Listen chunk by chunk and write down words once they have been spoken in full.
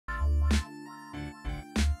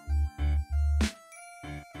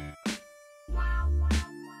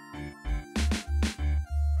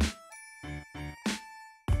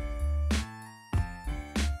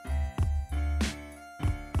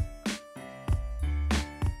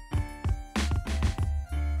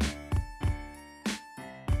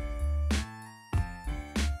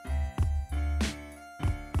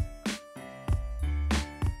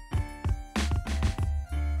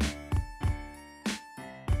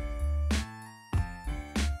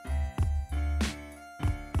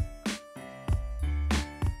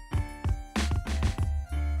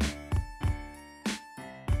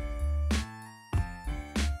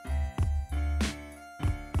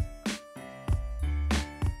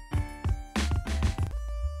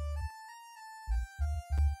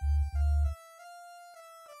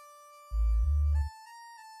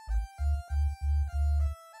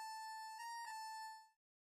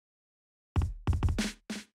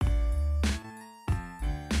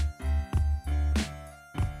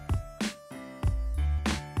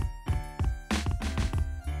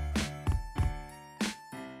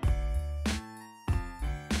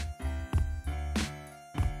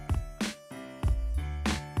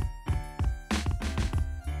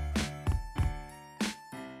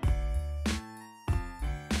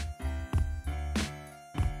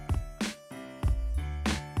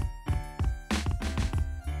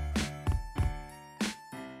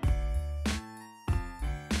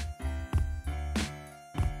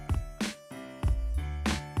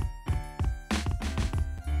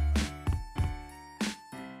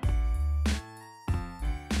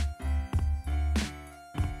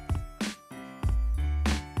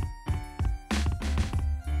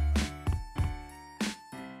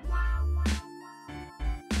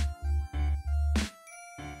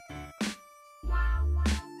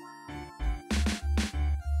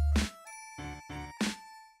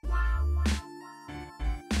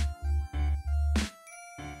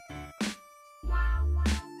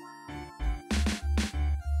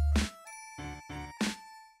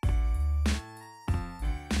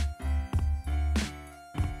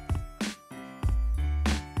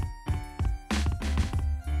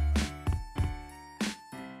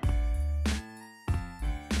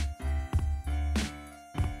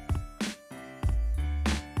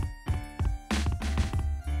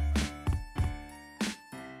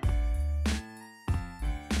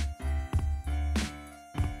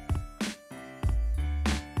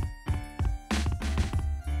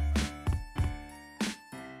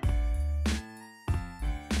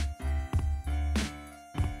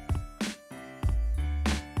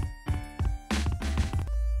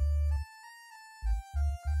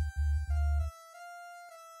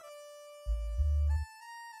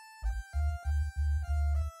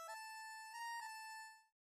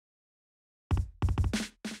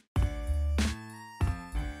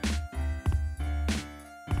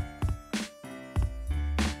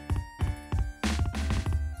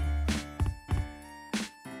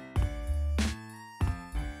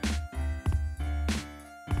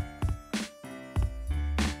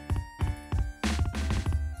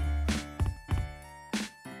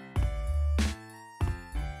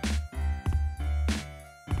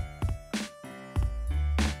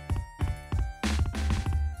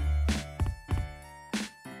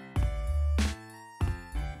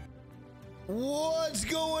What's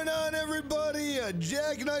going on, everybody?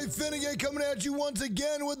 Jackknife Finnegan coming at you once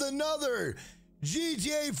again with another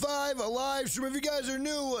GTA 5 live stream. If you guys are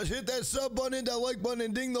new, hit that sub button, that like button,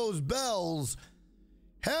 and ding those bells.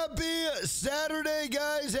 Happy Saturday,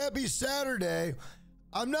 guys. Happy Saturday.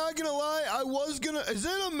 I'm not gonna lie, is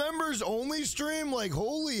it a members only stream? Like,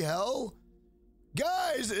 holy hell.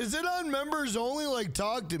 Guys, is it on members only? Like,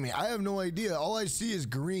 talk to me. I have no idea. All I see is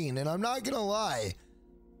green, and I'm not gonna lie.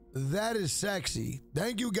 That is sexy.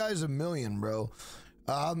 Thank you guys a million, bro.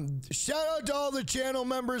 Shout out to all the channel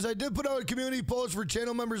members. I did put out a community post for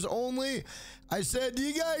channel members only. I said, do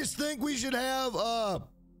you guys think we should have a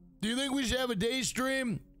day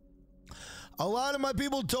stream? A lot of my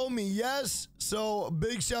people told me yes, so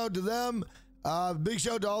big shout out to them. Big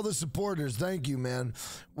shout out to all the supporters. Thank you, man.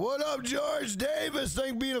 What up, George Davis? Thank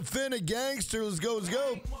you for being a fan of gangster. Let's go, let's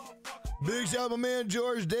go. Big shout out to my man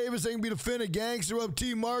George Davis. Thank you for being a fan of gangster. What up,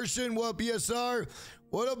 T Martian? What up, ESR?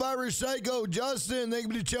 What up, Irish Psycho? Justin, thank you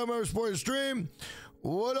for the channel member support stream.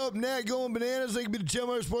 What up, Nat Going Bananas? Thank you for the channel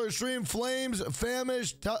member support stream. Flames,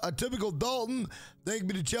 Famish, a typical Dalton. Thank you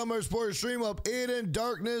for the channel member support stream. Up, Aiden,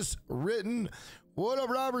 Darkness, Written. What up,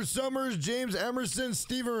 Robert Summers, James Emerson,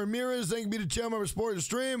 Steven Ramirez. Thank you for the channel member support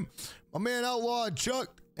stream. My man Outlaw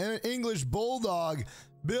Chuck and English Bulldog.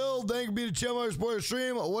 Bill, thank you for the channel member support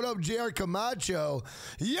stream. What up, JR Camacho?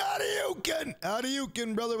 Yadayukin,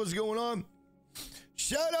 brother, what's going on?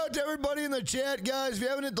 Shout out to everybody in the chat, guys. If you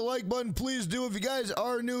haven't hit the like button, please do. If you guys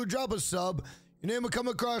are new, drop a sub. Your name will come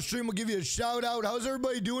across stream. We'll give you a shout out. How's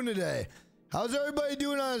everybody doing today? How's everybody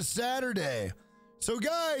doing on Saturday? So,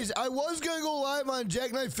 guys, I was going to go live on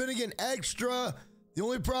Jackknife Finnegan Extra. The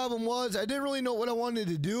only problem was I didn't really know what I wanted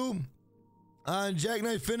to do on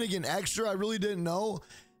Jackknife Finnegan Extra. I really didn't know.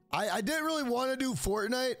 I didn't really want to do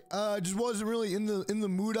Fortnite. Just wasn't really in the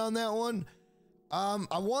mood on that one.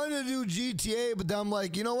 I wanted to do GTA, but then I'm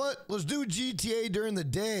like, you know what? Let's do GTA during the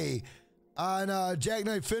day on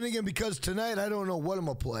Jackknife Finnegan, because tonight I don't know what I'm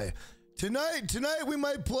gonna play. Tonight we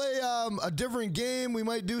might play a different game. We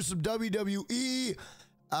might do some WWE.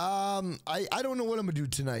 I don't know what I'm gonna do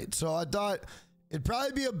tonight, so I thought it'd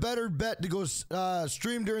probably be a better bet to go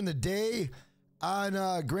stream during the day on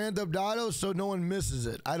Grand Theft Auto, so no one misses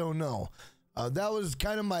it. I don't know. That was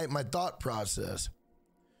kind of my thought process.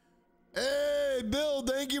 Hey, Bill,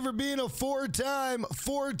 thank you for being a four-time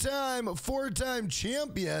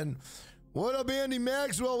champion. What up, Andy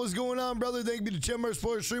Maxwell? What's going on, brother? Thank you for the Chemar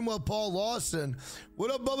Sports Stream. What up, Paul Lawson? What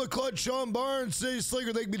up, Bubba Clutch, Sean Barnes, City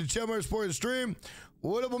Slicker? Thank you for the Chemar Sports Stream.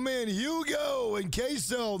 What up, my man Hugo and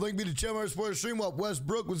Queso? Thank you for the Chemar Sports Stream. What up,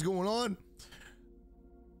 Westbrook? What's going on?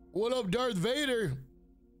 What up, Darth Vader?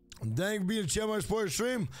 Thank you for being a Chemar Sports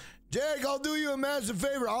Stream. Jack, I'll do you a massive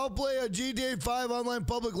favor. I'll play a GTA 5 online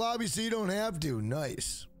public lobby so you don't have to.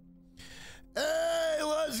 Nice. Hey,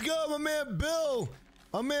 let's go, my man Bill.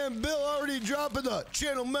 My man Bill already dropping the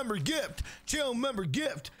channel member gift. Channel member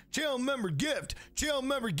gift. Channel member gift. Channel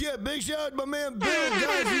member gift. Big shout out to my man Bill.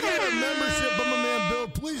 Guys, if you got a membership of my man Bill,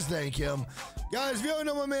 please thank him. Guys, if you don't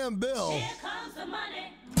know my man Bill. Here comes the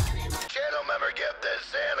money. Channel member gift is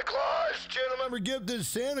Santa Claus. Channel member gift is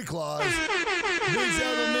Santa Claus. Big shout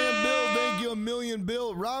out to my man Bill. Thank you a million,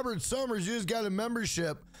 Bill. Robert Summers, you just got a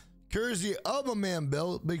membership courtesy of my man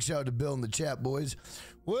Bill. Big shout out to Bill in the chat, boys.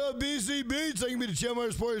 Well, BC Beats, thank you for the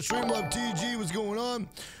Channel Sports Stream. Love TG. What's going on?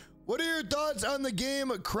 What are your thoughts on the game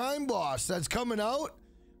Crime Boss that's coming out?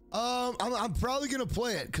 I'm probably gonna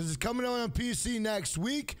play it because it's coming out on PC next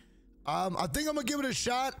week. I think I'm gonna give it a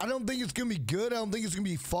shot. I don't think it's gonna be good. I don't think it's gonna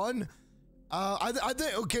be fun. I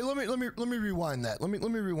think okay. Let me rewind that. Let me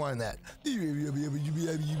rewind that.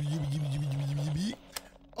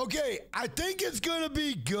 Okay, I think it's gonna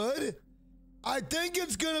be good. I think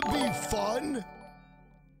it's gonna be fun.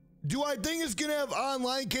 Do I think it's gonna have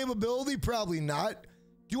online capability? Probably not.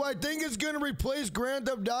 Do I think it's gonna replace Grand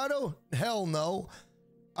Theft Auto? Hell no.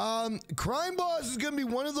 Crime Boss is gonna be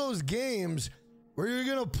one of those games where you're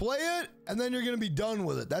gonna play it and then you're gonna be done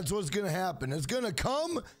with it. That's what's gonna happen. It's gonna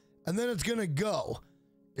come and then it's gonna go.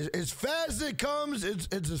 As fast as it comes, it's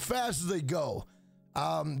as fast as they go.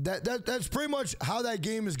 That's pretty much how that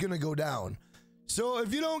game is gonna go down. So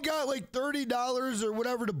if you don't got like $30 or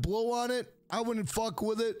whatever to blow on it, I wouldn't fuck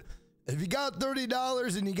with it. If you got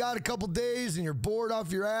 $30 and you got a couple days and you're bored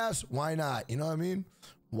off your ass, why not? You know what I mean?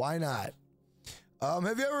 Why not?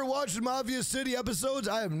 Have you ever watched the Mafia City episodes?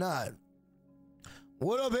 I have not.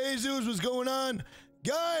 What up, Jesus? What's going on?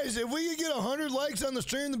 Guys, if we could get 100 likes on the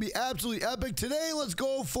stream, that'd be absolutely epic. Today, let's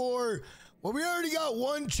go for, well, we already got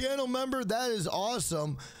one channel member. That is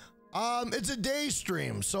awesome. It's a day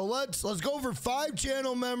stream. So let's go for 5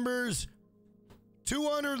 channel members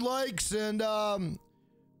 200 likes, and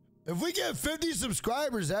if we get 50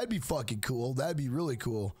 subscribers, that'd be fucking cool. That'd be really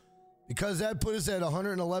cool, because that put us at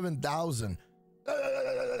 111,000.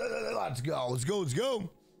 Let's go. Let's go. Let's go.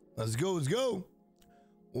 Let's go. Let's go.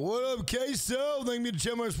 What up, Queso? Thank you to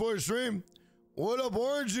check my sports stream. What up,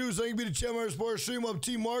 Orange Juice? Thank you to check my sports stream. What up,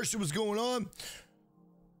 T Marshall? What's going on?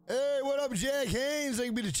 Hey, what up, Jack Haynes?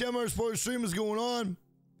 Thank you to check my sports stream. What's going on?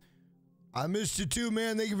 I missed you too,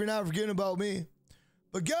 man. Thank you for not forgetting about me.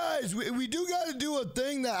 But guys, we do got to do a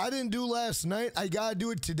thing that I didn't do last night. I got to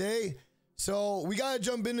do it today. So we got to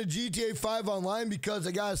jump into GTA 5 online because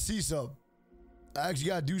I got to see some. I actually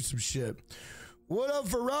got to do some shit. What up,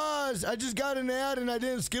 Faraz? I just got an ad and I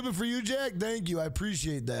didn't skip it for you, Jack. Thank you. I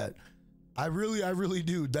appreciate that. I really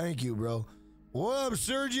do. Thank you, bro. What up,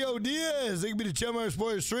 Sergio Diaz? Thank you to check my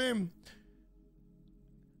sports stream.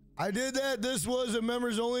 I did that. This was a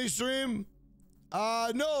members only stream.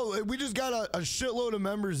 No, we just got a shitload of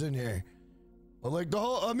members in here. Like the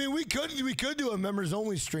whole, I mean, we could do a members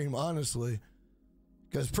only stream, honestly.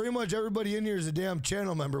 Because pretty much everybody in here is a damn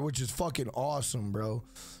channel member, which is fucking awesome, bro.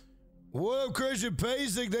 What up, Christian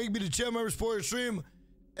Pasek? Thank you to check my sports stream.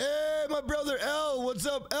 Hey, my brother L. What's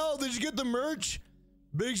up, L? Did you get the merch?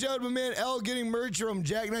 Big shout out to my man L getting merch from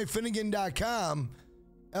jackknifefinnegan.com.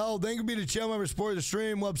 L, thank you to check my sports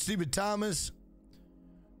stream. What up, Stephen Thomas?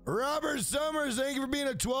 Robert Summers, thank you for being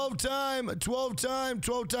a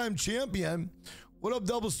 12-time champion. What up,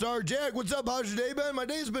 Double Star? Jack, what's up? How's your day been? My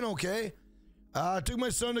day's been okay. Took my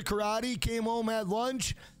son to karate, came home, had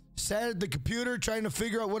lunch, sat at the computer trying to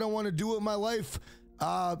figure out what I want to do with my life,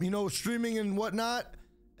 you know, streaming and whatnot.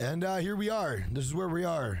 And here we are. This is where we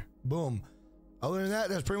are. Boom. Other than that,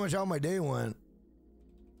 that's pretty much how my day went.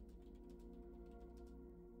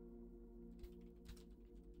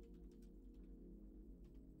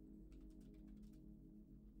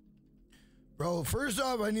 Bro, first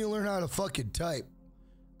off, I need to learn how to fucking type.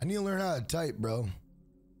 I need to learn how to type, bro.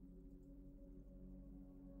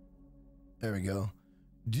 There we go.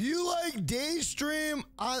 Do you like day stream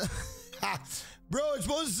on... Bro, it's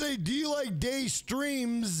supposed to say, do you like day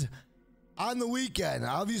streams on the weekend?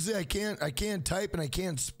 Obviously, I can't type and I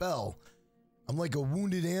can't spell. I'm like a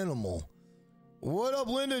wounded animal. What up,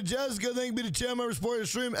 Linda Jessica? Thank you to check my sports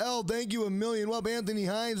stream. L, thank you a million. What up, Anthony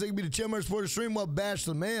Hines? Thank you to check my sports stream. What up, Bash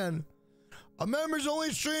the Man? A members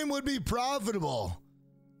only stream would be profitable.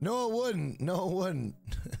 No, it wouldn't. No, it wouldn't.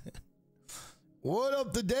 What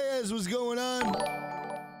up, the Diaz? What's going on?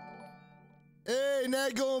 Hey,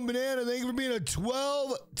 Nat Going Banana. Thank you for being a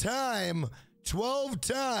 12-time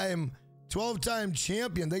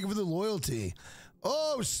champion. Thank you for the loyalty.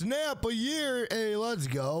 Oh, snap, a year. Hey, let's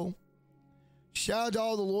go. Shout out to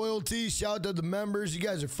all the loyalty. Shout out to the members. You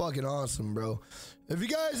guys are fucking awesome, bro. If you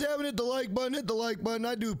guys haven't hit the like button, hit the like button.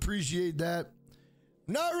 I do appreciate that.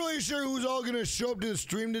 Not really sure who's all going to show up to the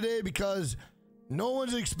stream today because no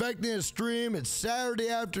one's expecting a stream. It's Saturday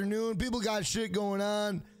afternoon. People got shit going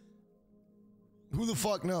on. Who the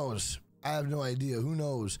fuck knows? I have no idea. Who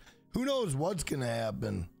knows? Who knows what's going to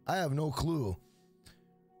happen? I have no clue.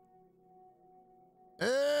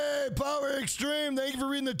 Hey, Power Extreme. Thank you for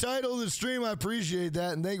reading the title of the stream. I appreciate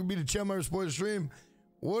that. And thank you to Chummer Sports Stream.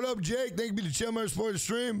 What up, Jake? Thank you to Chummer Sports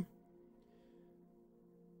Stream.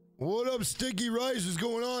 What up, Sticky Rice? What's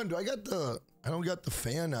going on? I don't got the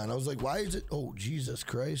fan on. I was like, why is it? Oh, Jesus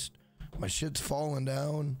Christ. My shit's falling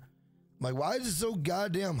down. I'm like, why is it so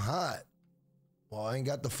goddamn hot? Well, I ain't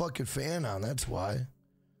got the fucking fan on. That's why.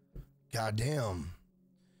 Goddamn.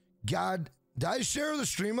 God. Did I share the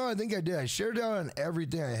stream out? I think I did. I shared it out on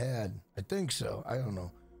everything I had. I think so. I don't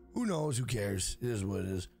know. Who knows? Who cares? It is what it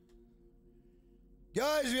is.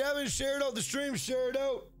 Guys, if you haven't shared out the stream, share it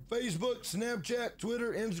out. Facebook, Snapchat,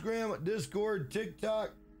 Twitter, Instagram, Discord,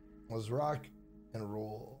 TikTok. Let's rock and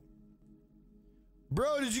roll.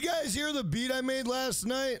 Bro, did you guys hear the beat I made last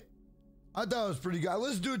night? I thought it was pretty good.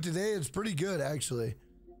 Let's do it today. It's pretty good, actually.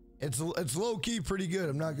 It's low-key pretty good.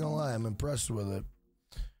 I'm not going to lie. I'm impressed with it.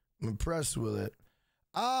 I'm impressed with it.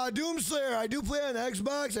 Doomslayer, I do play on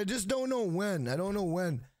Xbox. I just don't know when. I don't know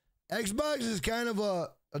when. Xbox is kind of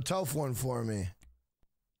a tough one for me.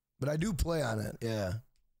 But I do play on it, yeah.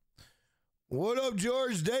 What up,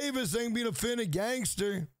 George Davis? Ain't being a Finna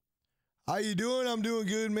gangster. How you doing? I'm doing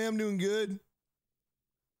good, man. I'm doing good.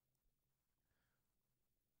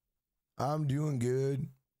 I'm doing good.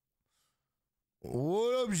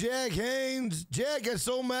 What up, Jack Haynes? Jack, I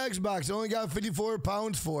sold my Xbox. I only got 54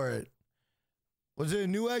 pounds for it. Was it a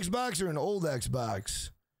new Xbox or an old Xbox?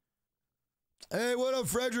 Hey, what up,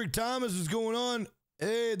 Frederick Thomas? What's going on?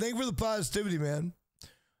 Hey, thank you for the positivity, man.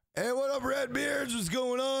 Hey, what up, Red Beards? What's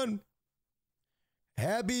going on?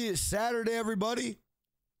 Happy Saturday, everybody.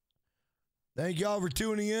 Thank y'all for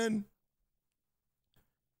tuning in.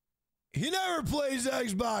 He never plays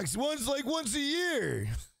Xbox once a year.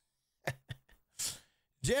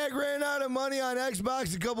 Jack ran out of money on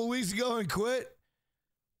Xbox a couple weeks ago and quit.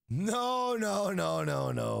 No.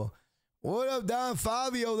 What up, Don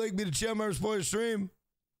Fabio? Thank me to check my sports stream.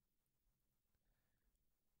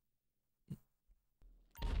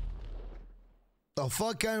 The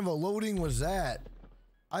fuck kind of a loading was that?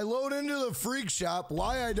 I load into the freak shop.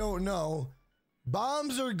 Why, I don't know.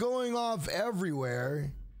 Bombs are going off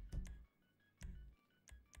everywhere.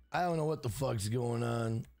 I don't know what the fuck's going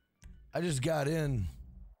on. I just got in.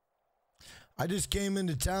 I just came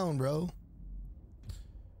into town, bro.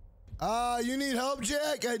 You need help,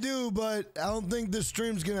 Jack? I do, but I don't think this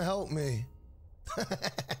stream's gonna help me.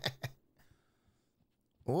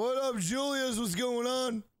 What up, Julius? What's going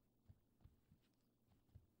on?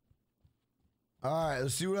 All right,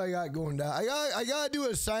 let's see what I got going down. I gotta do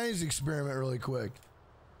a science experiment really quick.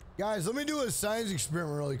 Guys, let me do a science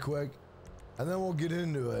experiment really quick, and then we'll get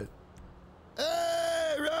into it.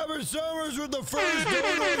 Hey, Robert Summers with the first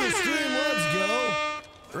dono of the stream. Let's go.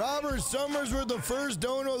 Robert Summers with the first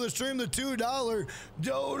dono of the stream, the $2.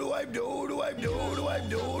 Dodo wipe.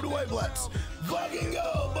 Let's fucking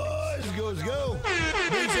go, boys. Let's go.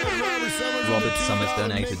 Robert Summers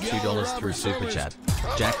donated $2 through Super Chat.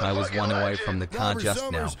 Jack, I was one away from the car Robert just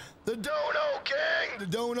Summers, now. The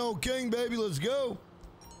Dono King, baby. Let's go.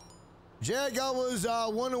 Jack, I was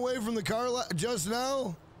one away from the car just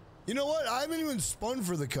now. You know what? I haven't even spun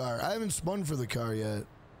for the car. I haven't spun for the car yet.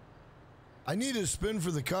 I need to spin for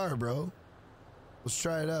the car, bro. Let's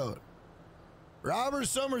try it out. Robert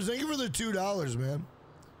Summers, thank you for the $2, man.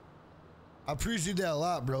 I appreciate that a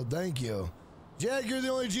lot, bro. Thank you. Jack, you're the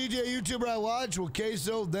only GTA YouTuber I watch. Well,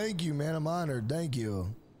 Queso, thank you, man. I'm honored. Thank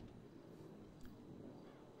you.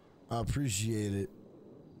 I appreciate it.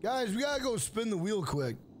 Guys, we gotta go spin the wheel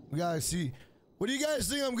quick. We gotta see. What do you guys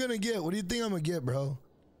think I'm gonna get? What do you think I'm gonna get, bro?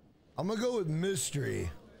 I'm gonna go with mystery.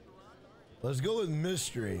 Let's go with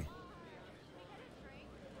mystery.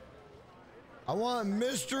 I want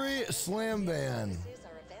mystery slam van.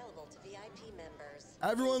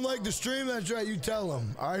 Everyone like the stream? That's right, you tell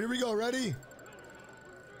them. All right, here we go. Ready?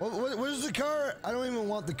 What is the car? I don't even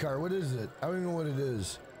want the car. What is it? I don't even know what it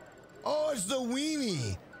is. Oh, it's the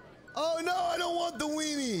weenie. Oh, no, I don't want the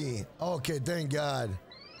weenie. Okay, thank God.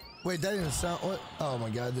 Wait, that didn't sound... What? Oh, my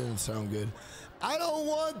God, that didn't sound good. I don't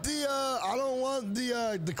want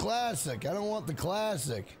the classic. I don't want the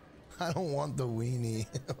classic. I don't want the weenie.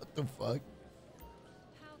 What the fuck?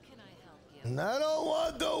 How can I help you? I don't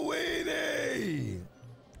want the weenie.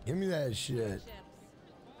 Give me that shit.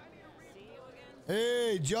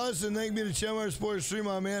 Hey, Justin, thank you to Tamarack Sports Stream,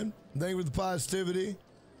 my man. Thank you for the positivity.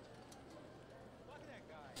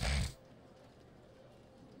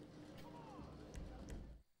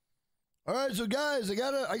 All right, so guys, I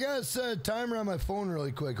gotta set a timer on my phone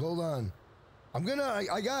really quick. Hold on. I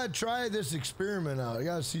gotta try this experiment out. I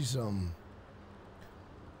gotta see something.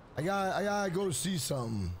 I gotta go see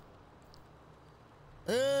something.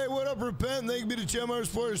 Hey, what up, Repent? Thank you to Tamarack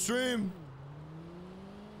Sports Stream.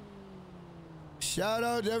 Shout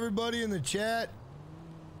out to everybody in the chat.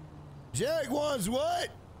 Jack wants what?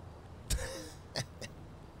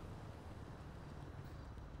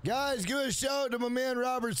 Guys, give a shout out to my man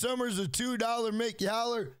Robert Summers, a $2 make you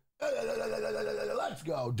holler. Let's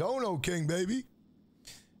go. Dono King, baby.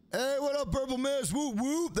 Hey, what up, Purple Mist? Whoop,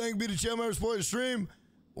 whoop. Thank you to Tamarack Sports Stream.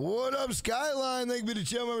 What up, Skyline? Thank you to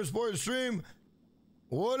Tamarack Sports Stream.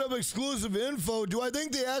 What up, Exclusive Info? Do I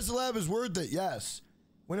think the Acid Lab is worth it? Yes.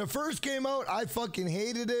 When it first came out, I fucking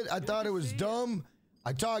hated it. I thought it was dumb.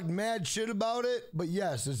 I talked mad shit about it. But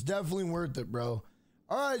yes, it's definitely worth it, bro.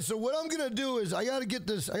 All right, so what I'm going to do is I got to get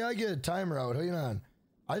a timer out. Hang on.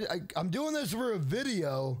 I'm doing this for a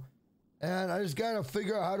video, and I just got to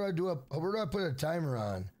figure out where do I put a timer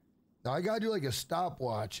on? Now, I got to do like a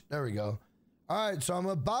stopwatch. There we go. All right, so I'm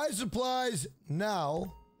going to buy supplies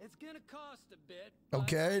now. It's going to cost a bit.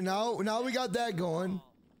 Okay, now we got that going.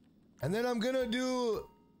 And then I'm going to do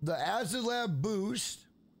the Acid Lab boost.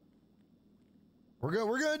 We're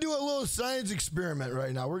gonna do a little science experiment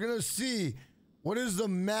right now. We're going to see what is the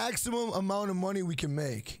maximum amount of money we can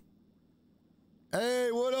make. Hey,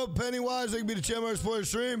 what up, Pennywise? I can be the Tamarack Sports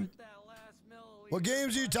Stream. What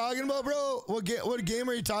games are you talking about, bro? What game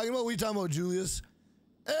are you talking about? What are you talking about, Julius?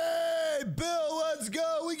 Hey, Bill, let's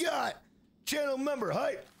go. We got channel member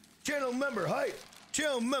hype. Channel member hype.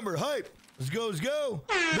 Channel member hype. Let's go, let's go.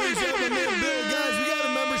 Big shout out to my man Bill. Guys, we got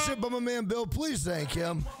a membership by my man Bill. Please thank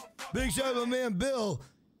him. Big shout out to my man Bill.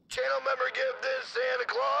 Channel member gift is Santa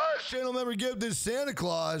Claus. Channel member gift is Santa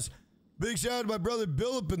Claus. Big shout out to my brother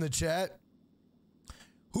Bill up in the chat.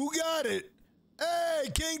 Who got it? Hey,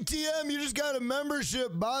 King TM, you just got a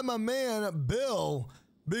membership by my man Bill.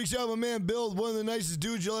 Big shout out to my man Bill, one of the nicest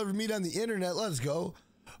dudes you'll ever meet on the internet. Let's go.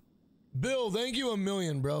 Bill, thank you a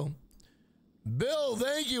million, bro. Bill,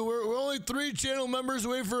 thank you. We're only 3 channel members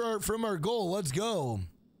away from our goal. Let's go.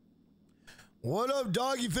 What up,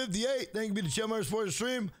 Doggy58? Thank you for the channel members for the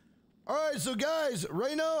stream. All right, so guys,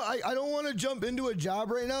 right now, I don't want to jump into a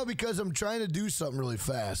job right now because I'm trying to do something really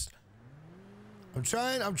fast. I'm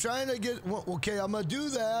trying to get, well, okay, I'm going to do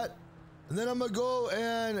that. And then I'm going to go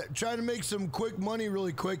and try to make some quick money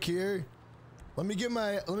really quick here. Let me get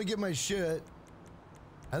my shit.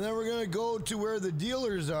 And then we're going to go to where the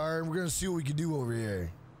dealers are and we're going to see what we can do over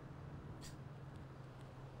here.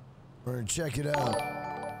 We're going to check it out.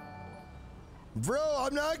 Bro,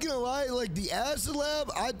 I'm not going to lie. Like the acid lab,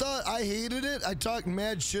 I thought I hated it. I talked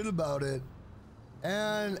mad shit about it.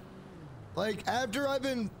 And like after I've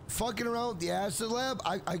been fucking around with the acid lab,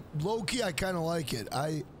 I low-key, I kind of like it.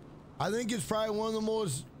 I think it's probably one of the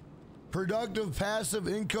most productive passive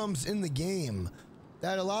incomes in the game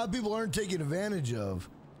that a lot of people aren't taking advantage of.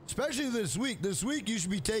 Especially this week. This week you should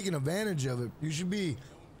be taking advantage of it. You should be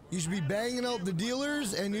banging out the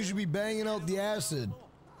dealers and you should be banging out the acid.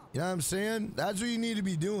 You know what I'm saying? That's what you need to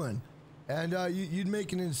be doing. And you'd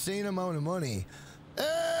make an insane amount of money.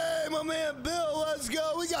 Hey, my man Bill, let's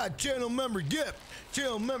go. We got channel member gift.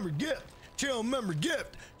 Channel member gift. Channel member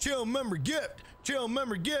gift. Channel member gift. Channel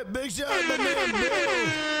member gift. Big shout out to my man Bill.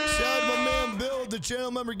 Shout out to my man Bill, the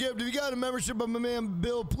channel member gift. If you got a membership of my man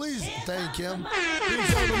Bill, please thank him. Big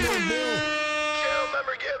shout out to my man Bill. Channel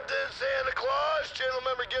member gift is Santa Claus. Channel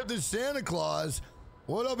member gift is Santa Claus.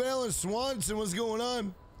 What up, Alan Swanson? What's going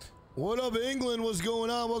on? What up, England? What's going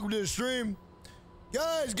on? Welcome to the stream.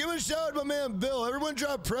 Guys, give a shout out to my man Bill. Everyone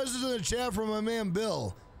drop presents in the chat for my man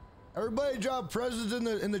Bill. Everybody drop presents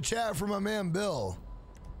in the chat for my man Bill.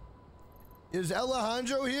 Is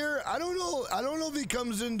Alejandro here? I don't know. I don't know if he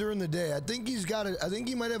comes in during the day. I think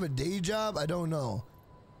he might have a day job. I don't know.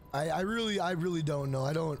 I really don't know.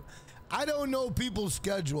 I don't know people's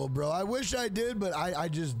schedule, bro. I wish I did, but I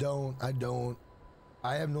just don't.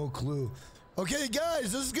 I have no clue. Okay,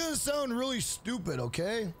 guys, this is gonna sound really stupid,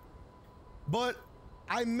 okay? But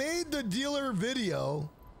I made the dealer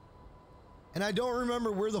video and I don't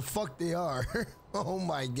remember where the fuck they are. Oh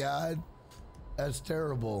my god. That's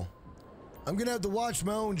terrible. I'm gonna have to watch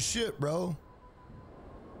my own shit, bro.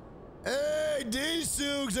 Hey,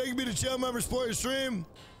 D-Sugs, thank you for the channel member support your stream.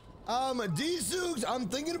 D-Sugs, I'm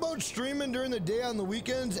thinking about streaming during the day on the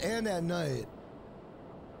weekends and at night.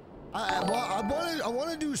 I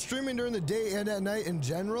want to do streaming during the day and at night in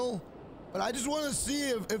general, but I just want to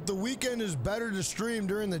see if the weekend is better to stream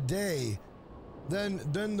during the day than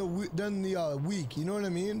the week. You know what I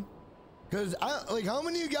mean? Because like, how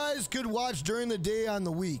many of you guys could watch during the day on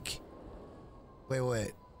the week?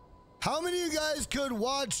 Wait. How many of you guys could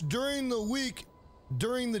watch during the week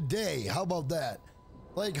during the day? How about that?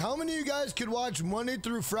 Like, how many of you guys could watch Monday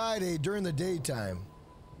through Friday during the daytime?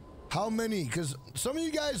 How many? Because some of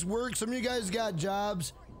you guys work, some of you guys got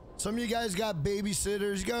jobs, some of you guys got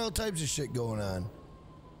babysitters, you got all types of shit going on.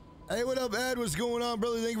 Hey, what up, Ed? What's going on,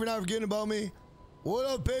 brother? Thank you for not forgetting about me. What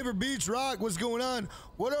up, Paper Beach Rock? What's going on?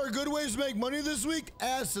 What are good ways to make money this week?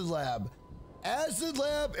 Acid Lab. Acid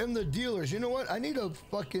Lab and the dealers. You know what? I need to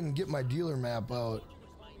fucking get my dealer map out.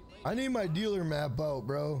 I need my dealer map out,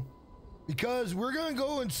 bro. Because we're going to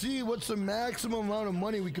go and see what's the maximum amount of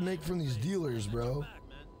money we can make from these dealers, bro.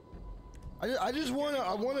 I just want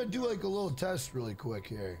to do like a little test really quick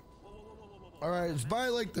here. All right, it's by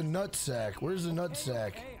like the nutsack. Where's the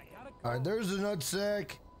nutsack? All right, there's the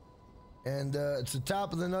nutsack. And it's the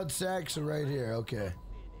top of the nutsack, so right here, okay.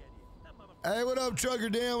 Hey, what up, Trucker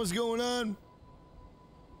Dan? What's going on?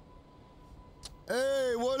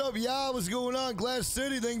 Hey, what up, y'all? What's going on? Glass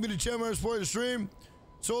City, thank you for the channel support the stream.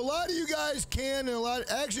 So a lot of you guys can, and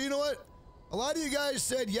actually, you know what? A lot of you guys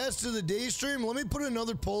said yes to the day stream. Let me put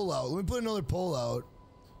another poll out.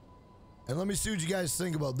 And let me see what you guys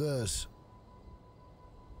think about this.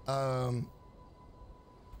 Can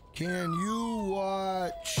you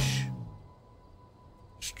watch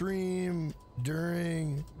stream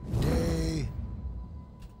during day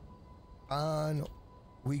on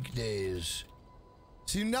weekdays?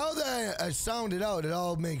 See, now that I sounded out, it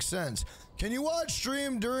all makes sense. Can you watch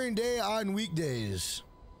stream during day on weekdays?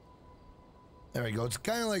 There we go. It's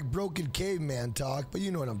kind of like broken caveman talk, but you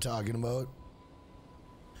know what I'm talking about.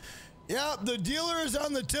 Yeah, the dealer is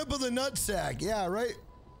on the tip of the nutsack. Yeah, right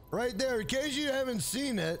there. In case you haven't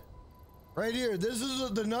seen it, Right here. This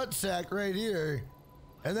is the nutsack right here.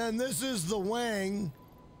 And then this is the wang.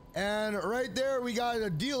 And right there we got a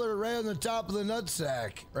dealer right on the top of the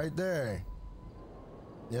nutsack. Right there.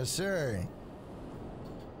 Yes, sir.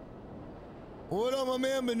 What up, my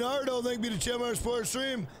man Bernardo? Thank you to Tamarack Sports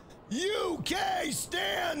Stream. UK,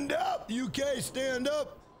 stand up! UK, stand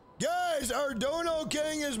up! Guys, our Dono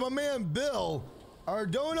King is my man Bill. Our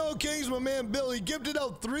Dono King's my man Bill. He gifted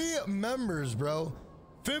out 3 members, bro.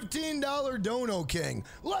 $15 Dono King.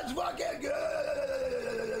 Let's fucking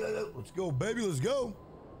go! Let's go, baby. Let's go.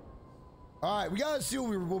 All right, we gotta see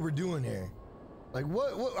what we're doing here. Like,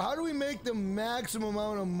 how do we make the maximum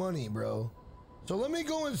amount of money, bro? So let me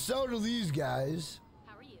go and sell to these guys.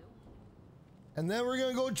 How are you? And then we're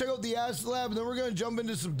gonna go check out the acid lab, and then we're gonna jump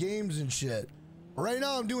into some games and shit. Right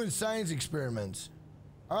now, I'm doing science experiments.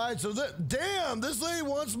 All right, so damn, this lady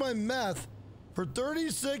wants my meth for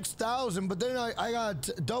 $36,000, but then I got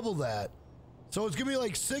double that. So it's gonna be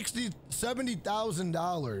like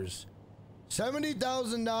 $70,000,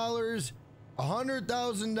 $70,000,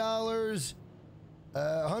 $100,000,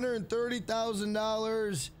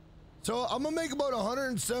 $130,000. So I'm gonna make about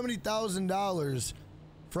 $170,000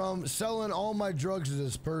 from selling all my drugs to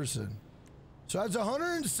this person. So that's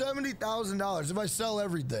 $170,000 if I sell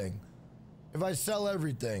everything. If I sell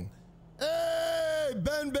everything. Hey,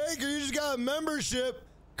 Ben Baker, you just got a membership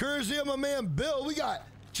courtesy of my man Bill. We got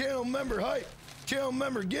channel member hype, channel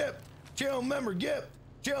member gift, channel member gift,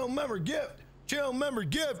 channel member gift, channel member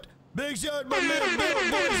gift. Big shout out to my man Bill,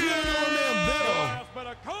 boys. You know my man Bill.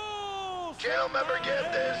 Channel member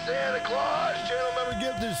gift is Santa Claus. Channel member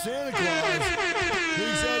gift is Santa Claus.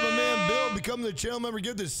 Big shout out to my man Bill. Become the channel member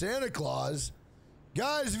gift is Santa Claus.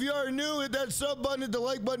 Guys, if you are new, hit that sub button, hit the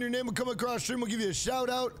like button. Your name will come across stream. We'll give you a shout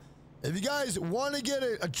out. If you guys want to get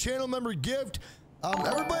a channel member gift,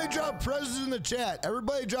 everybody drop presents in the chat.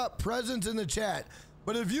 Everybody drop presents in the chat.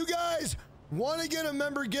 But if you guys want to get a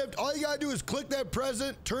member gift, all you got to do is click that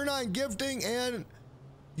present, turn on gifting, and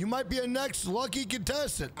you might be a next lucky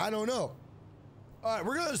contestant. I don't know. All right,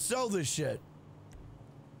 we're going to sell this shit.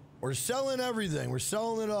 We're selling everything. We're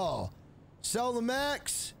selling it all. Sell the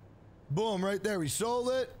max. Boom, right there. We sold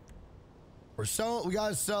it. We're selling. We got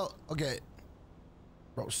to sell. Okay.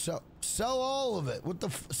 Bro, sell all of it. What the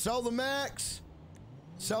sell the max?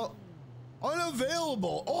 Sell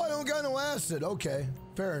unavailable. Oh, I don't got no acid. Okay.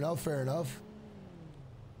 Fair enough. Fair enough.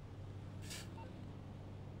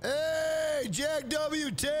 Hey, Jack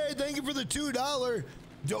WT, thank you for the $2.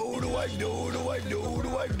 Let's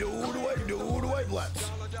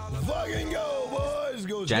fucking go, boys.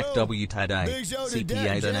 Goes Jack go. W. Today,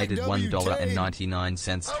 CPA donated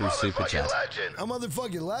 $1.99 through Super Chat. A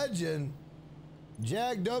motherfucking legend.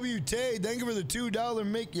 Jack W.T., thank you for the $2.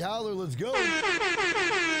 Make you holler. Let's go.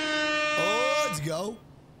 Oh, let's go.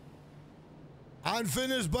 On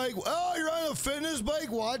fitness bike. Oh, you're on a fitness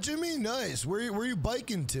bike watching me? Nice. Where you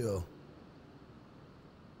biking to?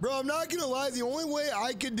 Bro, I'm not going to lie. The only way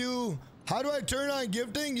I could do... How do I turn on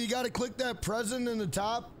gifting? You got to click that present in the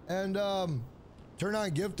top and turn on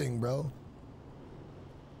gifting, bro.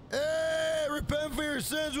 Hey, repent for your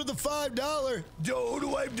sins with the $5.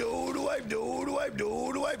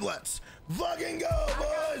 Let's fucking go,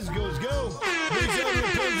 boys. Goes go.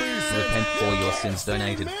 Repent for your sins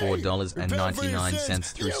donated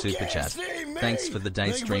 $4.99 through Super Chat. Thanks for the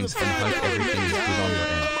day streams and hope everything is good on your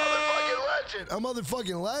end. A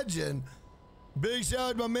motherfucking legend. Big shout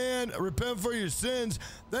out to my man. Repent for your sins.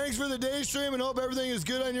 Thanks for the day stream and hope everything is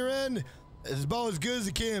good on your end. It's about as good as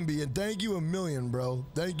it can be, and thank you a million, bro.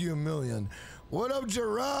 Thank you a million. What up,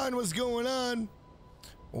 Jerron? What's going on?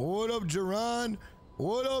 What up, Jerron?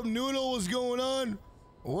 What up, Noodle? What's going on?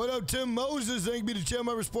 What up, Tim Moses? Thank you to Channel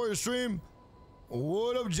Member Sports Stream.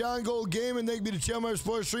 What up, John Gold Gaming? Thank you to Channel Member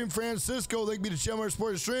Sports Stream. Francisco, thank you to Channel Member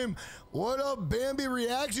Sports Stream. What up, Bambi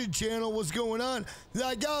Reaction Channel? What's going on?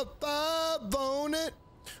 I got 5 on it.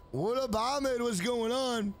 What up, Ahmed? What's going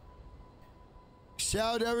on?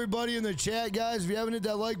 Shout out to everybody in the chat, guys. If you haven't hit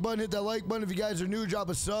that like button, hit that like button. If you guys are new, drop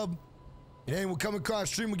a sub. And we'll come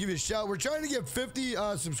across stream. We'll give you a shout. We're trying to get 50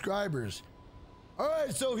 subscribers. All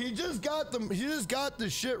right, so he just got them. He just got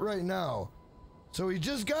the shit right now. So he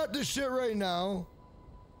just got the shit right now.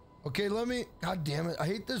 Okay, let me. God damn it! I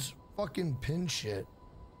hate this fucking pin shit.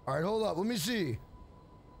 All right, hold up. Let me see.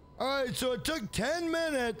 All right, so it took 10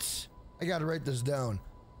 minutes. I gotta write this down.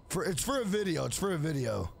 It's for a video. It's for a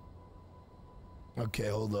video. Okay,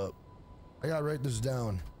 hold up. I gotta write this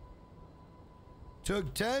down.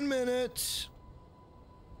 Took 10 minutes.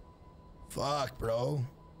 Fuck, bro.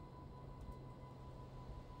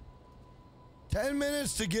 10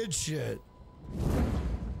 minutes to get shit.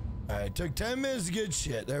 Alright, took 10 minutes to get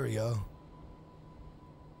shit. There we go.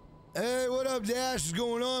 Hey, what up, Dash is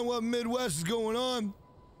going on? What Midwest is going on?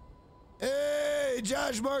 Hey,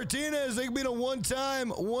 Josh Martinez, they can be a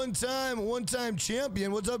one-time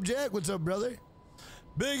champion. What's up, Jack? What's up, brother?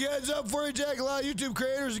 Big heads up for you, Jack. A lot of YouTube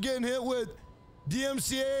creators are getting hit with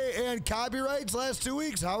DMCA and copyrights last 2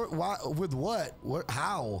 weeks. How? Why, with what? What?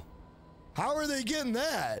 How? How are they getting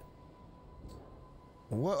that?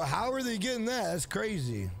 What? How are they getting that? That's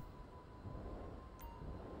crazy.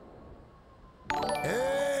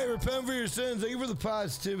 Hey, repent for your sins. Thank you for the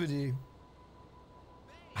positivity.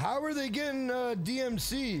 How are they getting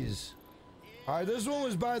DMCs? All right, this one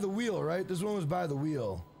was by the wheel, right? This one was by the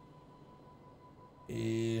wheel.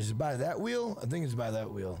 Is it by that wheel? I think it's by that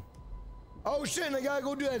wheel. Oh shit, and I gotta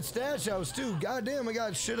go do that stash house too. God damn, I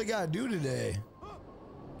got shit I gotta do today.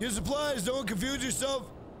 Get supplies, don't confuse yourself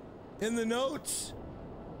in the notes.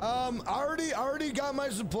 I already got my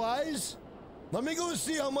supplies. Let me go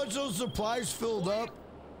see how much those supplies filled up.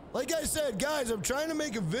 Like I said, guys, I'm trying to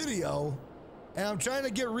make a video and I'm trying to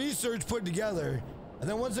get research put together. And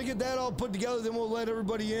then once I get that all put together, then we'll let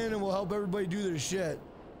everybody in and we'll help everybody do their shit.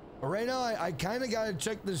 But right now, I kind of gotta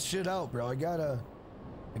check this shit out, bro. I gotta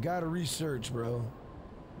research, bro.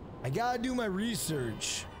 I gotta do my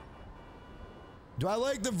research. Do I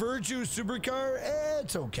like the Virtue supercar?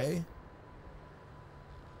 It's okay.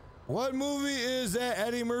 What movie is that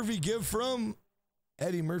Eddie Murphy gif from?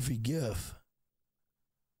 Eddie Murphy gif.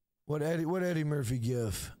 What Eddie Murphy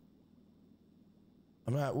gif?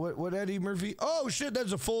 I'm not, what Eddie Murphy? Oh shit,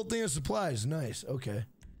 that's a full thing of supplies. Nice, okay.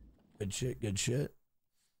 Good shit, good shit.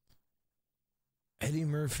 Eddie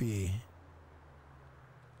Murphy.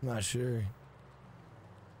 I'm not sure.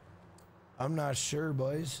 I'm not sure,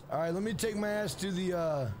 boys. All right, let me take my ass to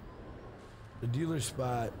the dealer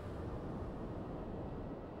spot.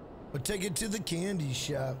 We'll take it to the candy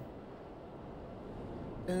shop.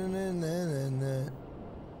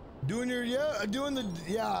 Doing your, yeah, doing the,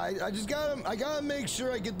 yeah, I just gotta make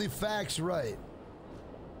sure I get the facts right.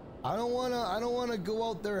 I don't wanna go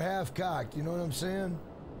out there half-cocked, you know what I'm saying?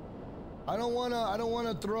 I don't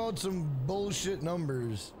wanna throw out some bullshit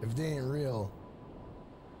numbers if they ain't real.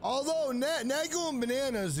 Although, not going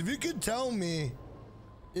bananas, if you could tell me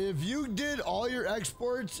if you did all your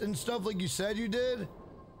exports and stuff like you said you did,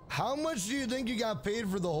 how much do you think you got paid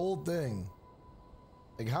for the whole thing?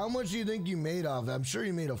 Like, how much do you think you made off it? I'm sure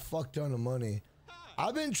you made a fuck ton of money.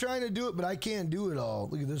 I've been trying to do it, but I can't do it all.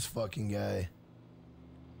 Look at this fucking guy.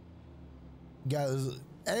 Guys,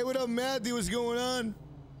 hey, what up, Matthew? What's going on?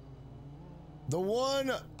 The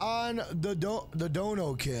one on the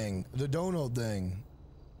Dono King, the Dono thing.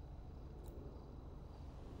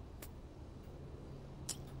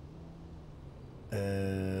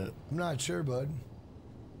 I'm not sure, bud.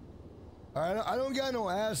 All right, I don't got no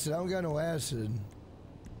acid. I don't got no acid.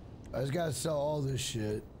 I just gotta sell all this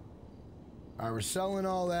shit. All right, we're selling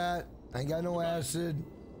all that. I ain't got no acid.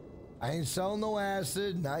 I ain't selling no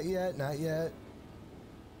acid. Not yet, not yet.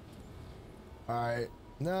 All right,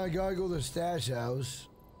 now I gotta go to the stash house.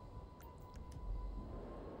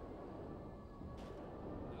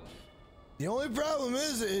 The only problem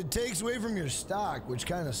is it takes away from your stock, which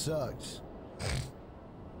kind of sucks.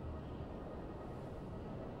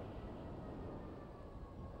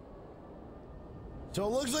 So it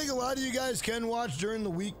looks like a lot of you guys can watch during the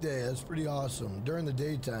weekday. That's pretty awesome. During the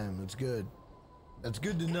daytime, that's good. That's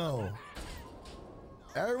good to know.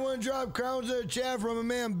 Everyone drop crowns in the chat from a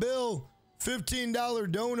man Bill. $15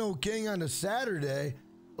 Dono King on a Saturday.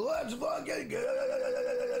 Let's fucking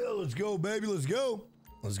go. Let's go, baby. Let's go.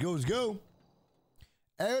 Let's go. Let's go.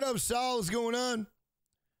 Hey, what up, Sal? What's going on?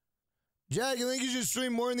 Jack, I think you should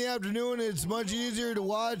stream more in the afternoon. It's much easier to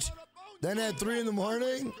watch than at 3 in the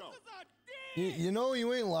morning. You know,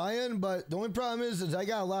 you ain't lying, but the only problem is I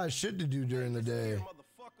got a lot of shit to do during the day.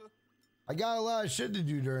 I got a lot of shit to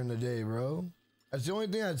do during the day, bro. That's the only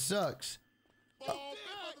thing that sucks.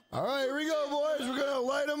 All right, here we go, boys. We're going to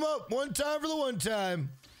light them up one time for the one time.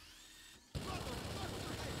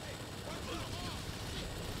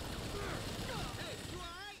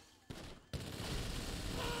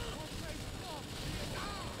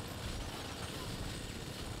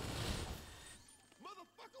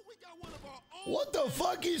 What the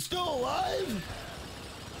fuck? He's still alive?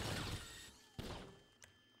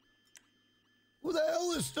 Who the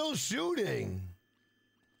hell is still shooting?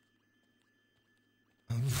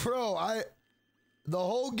 Bro, the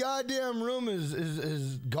whole goddamn room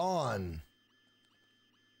is gone.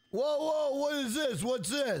 Whoa, what is this? What's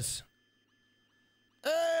this?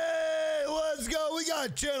 Hey, let's go. We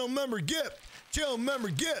got channel member gift. Channel member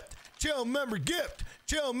gift. Channel member gift.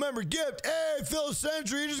 Channel member gift. Hey, Phil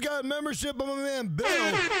Century, you just got a membership on my man Bill.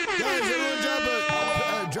 Guys,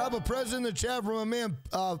 everyone drop a present in the chat for my man.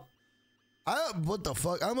 What the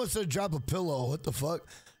fuck? I almost said drop a pillow. What the fuck?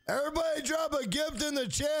 Everybody drop a gift in the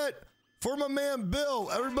chat for my man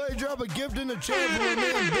Bill. Everybody drop a gift in the chat for my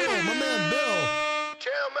man Bill. My man Bill.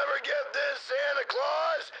 Channel member gift this Santa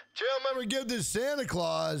Claus. Channel member gift this Santa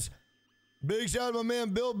Claus. Big shout out to my man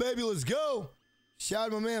Bill, baby. Let's go. Shout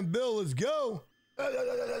out to my man Bill. Let's go.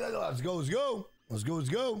 Let's go. Let's go. Let's go. Let's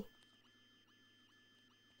go.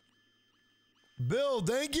 Bill,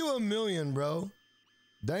 thank you a million, bro.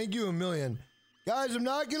 Thank you a million. Guys, I'm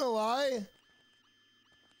not going to lie.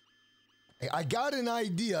 I got an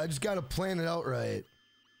idea. I just got to plan it out right.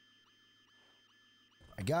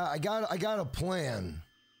 I got a plan.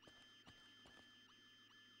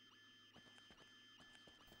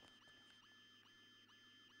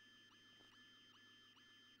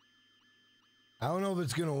 I don't know if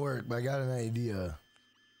it's gonna work, but I got an idea.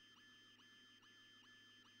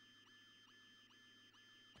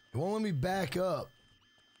 It won't let me back up.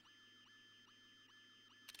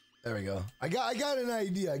 There we go. I got an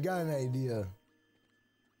idea. I got an idea.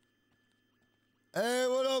 Hey,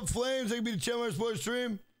 what up, Flames? Thank you to check my sports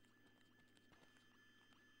stream.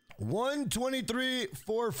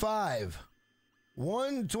 123.45.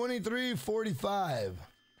 123.45.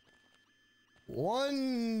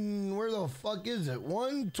 Where the fuck is it?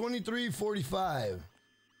 123.45.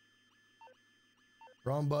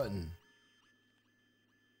 Wrong button.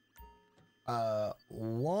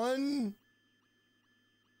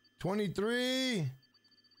 123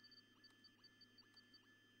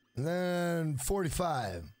 and then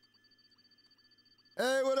 45.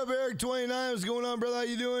 Hey, what up, Eric29? What's going on, brother? How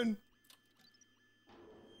you doing?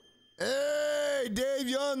 Hey, Dave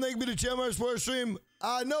Young, thank you to check my sports stream.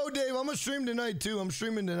 No, Dave, I'm gonna stream tonight too. I'm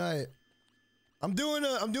streaming tonight. I'm doing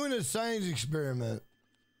a science experiment.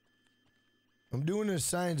 I'm doing a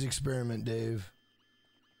science experiment, Dave.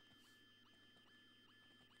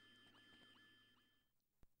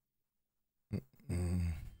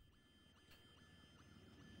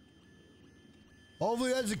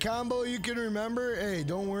 Hopefully that's a combo you can remember. Hey,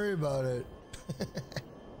 don't worry about it.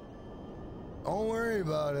 Don't worry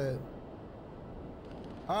about it.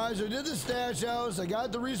 Alright, so I did the stash house. I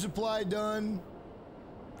got the resupply done.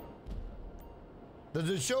 Does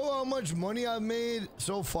it show how much money I've made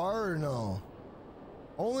so far or no?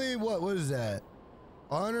 Only what is that?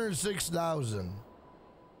 106,000.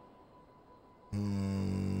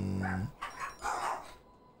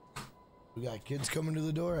 We got kids coming to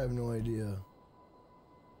the door? I have no idea.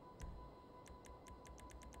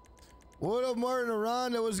 What up, Martin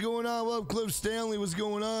Aranda? What's going on? What up, Cliff Stanley? What's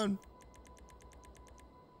going on?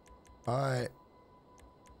 All right.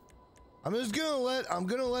 I'm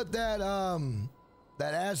gonna let that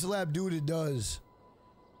ass lap do what it does.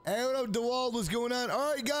 Hey, what up, DeWald? What's going on?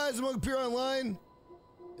 All right, guys, I'm gonna appear online.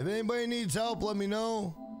 If anybody needs help, let me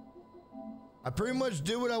know. I pretty much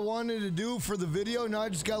did what I wanted to do for the video. Now I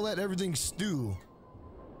just gotta let everything stew.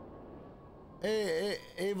 Hey,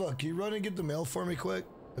 Ava, can you run and get the mail for me quick?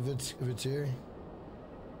 If it's here.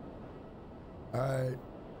 All right.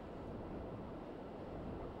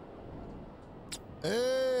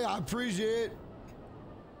 Hey, I appreciate it.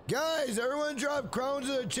 Guys, everyone drop crowns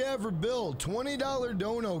in the chat for Bill. $20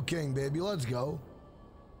 Dono King, baby. Let's go.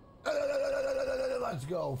 Let's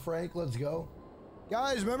go, Frank. Let's go.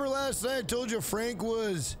 Guys, remember last night I told you Frank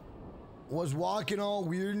was walking all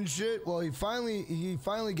weird and shit? Well, he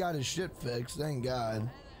finally got his shit fixed, thank God.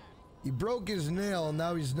 He broke his nail, and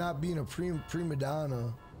now he's not being a prima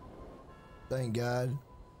donna. Thank God.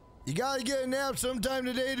 You gotta get a nap sometime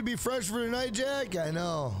today to be fresh for tonight, Jack? I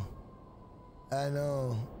know. I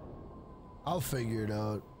know. I'll figure it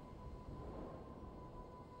out.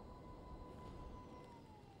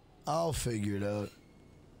 I'll figure it out.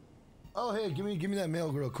 Oh, hey, give me that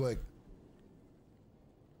mail real quick.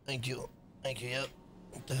 Thank you. Thank you, yep.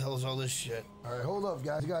 What the hell is all this shit? All right, hold up,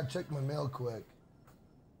 guys. I gotta check my mail quick.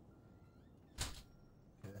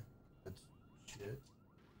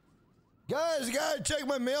 Guys, I gotta check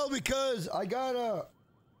my mail because I got a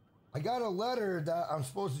letter that I'm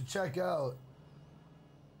supposed to check out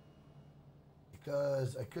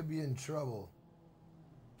because I could be in trouble.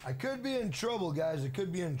 I could be in trouble, guys. I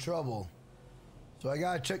could be in trouble. So I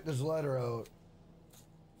gotta check this letter out.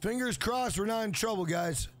 Fingers crossed we're not in trouble,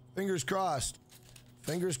 guys. Fingers crossed.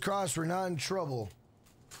 Fingers crossed we're not in trouble.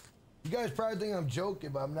 You guys probably think I'm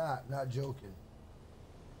joking, but I'm not joking.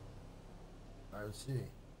 All right, let's see.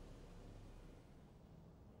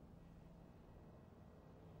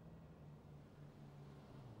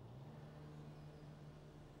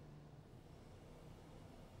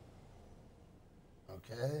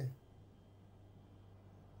 Okay.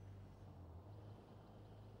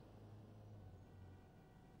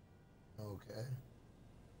 Okay.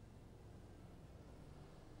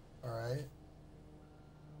 All right.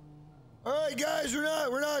 All right, guys,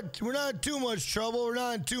 we're not too much trouble. We're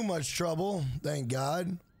not in too much trouble, thank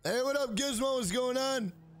God. Hey, what up, Gizmo? What's going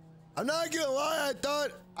on? I'm not gonna lie,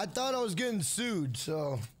 I thought I was getting sued,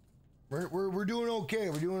 so we're doing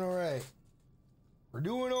okay. We're doing all right. We're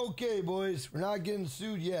doing okay, boys. We're not getting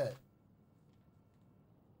sued yet.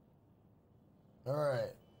 All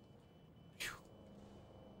right.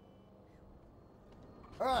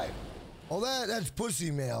 All right. Well, that's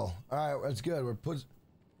pussy mail. All right, that's good. We're pussy.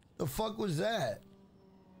 The fuck was that?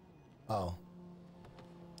 Oh.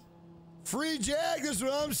 Free Jack, that's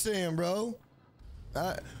what I'm saying, bro.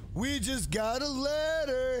 We just got a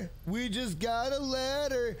letter. We just got a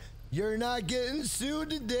letter. You're not getting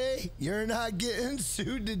sued today. You're not getting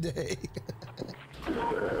sued today.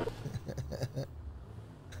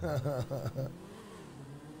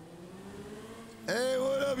 Hey,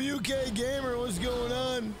 what up, UK Gamer? What's going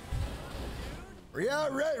on? Yeah,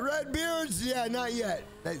 red beards? Yeah, not yet.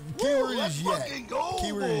 Keyword is yet.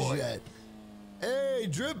 Keyword is yet. Hey,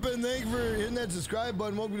 Drippin', thank you for hitting that subscribe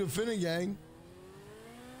button. Welcome to Finnegan.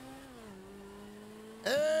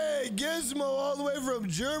 Hey, Gizmo, all the way from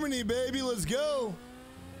Germany, baby. Let's go.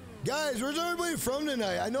 Guys, where's everybody from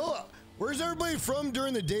tonight? I know, where's everybody from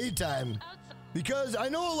during the daytime? Because I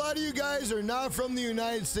know a lot of you guys are not from the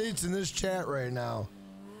United States in this chat right now.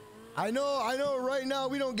 I know right now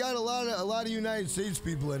we don't got a lot of United States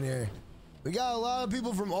people in here. We got a lot of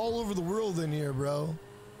people from all over the world in here, bro.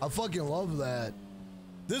 I fucking love that.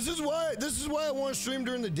 This is why I want to stream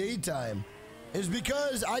during the daytime. Is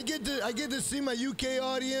because I get to see my UK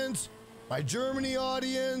audience, my Germany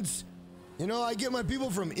audience. You know, I get my people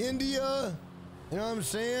from India. You know what I'm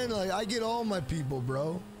saying? Like, I get all my people,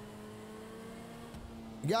 bro.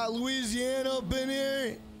 We got Louisiana up in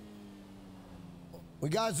here. We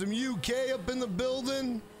got some UK up in the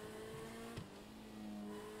building.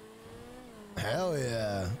 Hell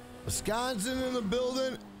yeah. Wisconsin in the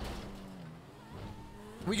building.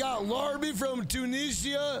 We got Larby from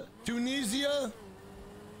Tunisia.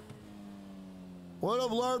 What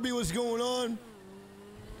up, Larby? What's going on?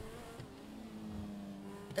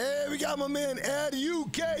 Hey, we got my man Ed,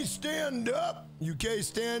 UK stand up. UK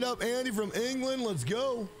stand up. Andy from England, let's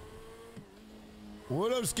go.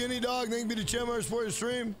 What up, Skinny Dog? Thank you to Chemars for your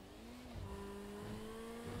stream.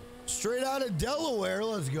 Straight out of Delaware,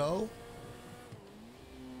 let's go.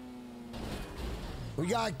 We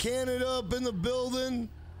got Canada up in the building.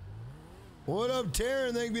 What up,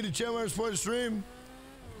 Taryn? Thank you to Chemars for the stream.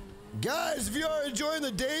 Guys, if you are enjoying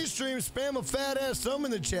the day stream, spam a fat ass thumb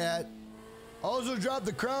in the chat. Also, drop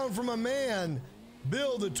the crown for my man,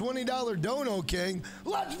 Bill, the $20 Dono King.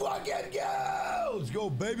 Let's fucking go! Let's go,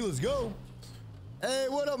 baby. Let's go. Hey,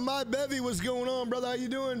 what up, my bevy? What's going on, brother? How you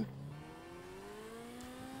doing?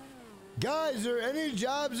 Guys, are there any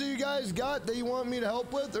jobs that you guys got that you want me to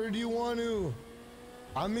help with, or do you want to?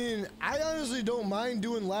 I mean, I honestly don't mind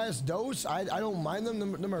doing last dose. I don't mind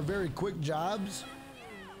them. Them are very quick jobs,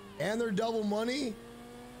 and they're double money.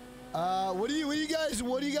 What do you guys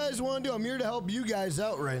want to do? I'm here to help you guys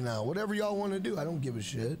out right now. Whatever y'all want to do, I don't give a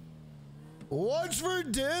shit. What's for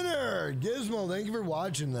dinner? Gizmo, thank you for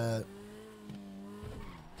watching that.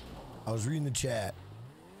 I was reading the chat.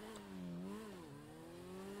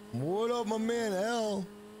 What up, my man L?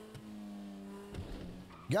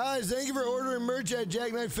 Guys, thank you for ordering merch at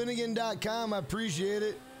jackknifefinnegan.com. I appreciate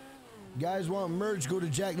it. You guys want merch, go to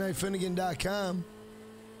jackknifefinnegan.com.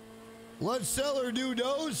 Let's sell or do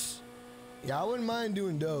dose. Yeah, I wouldn't mind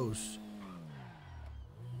doing dose.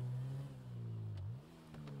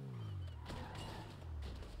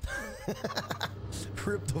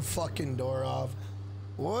 Rip the fucking door off.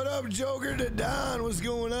 What up, Joker to Don? What's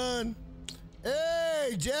going on?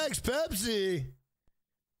 Hey, Jack's Pepsi.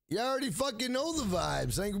 You already fucking know the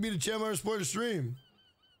vibes. Thank you to Chemar Sports Stream.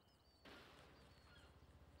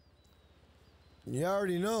 You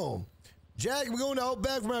already know. Jack, I'm going to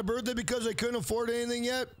Outback for my birthday because I couldn't afford anything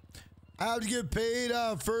yet. I have to get paid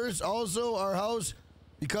first. Also, our house,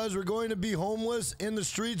 because we're going to be homeless in the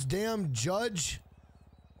streets. Damn judge.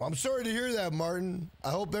 Well, I'm sorry to hear that, Martin.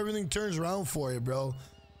 I hope everything turns around for you, bro.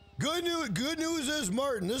 Good news is,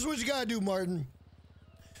 Martin, this is what you got to do, Martin.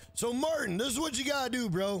 So, Martin, this is what you got to do,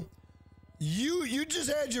 bro. You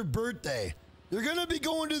just had your birthday. You're going to be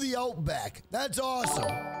going to the Outback. That's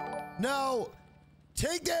awesome. Now,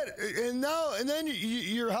 take that, and then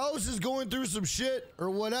your house is going through some shit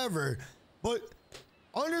or whatever, but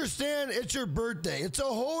understand it's your birthday. It's a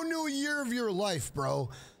whole new year of your life, bro.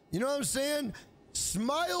 You know what I'm saying?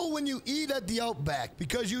 Smile when you eat at the Outback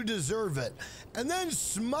because you deserve it. And then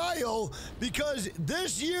smile because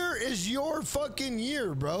this year is your fucking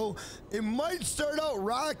year, bro. It might start out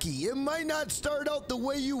rocky. It might not start out the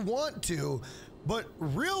way you want to, but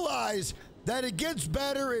realize that it gets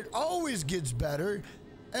better. It always gets better.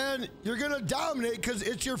 And you're going to dominate because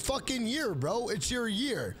it's your fucking year, bro. It's your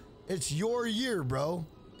year. It's your year, bro.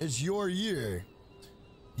 It's your year.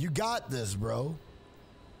 You got this, bro.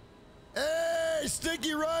 Hey,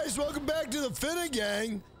 Sticky Rice, welcome back to the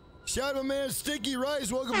Finnegan. Shout out to my man Sticky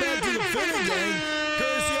Rice, welcome back to the Finnegan.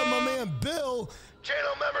 Courtesy of my man Bill.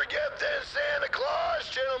 Channel member gift is Santa Claus.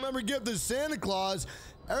 Channel member gift is Santa Claus.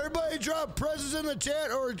 Everybody drop presents in the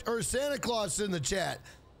chat or Santa Claus in the chat.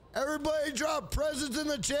 Everybody drop presents in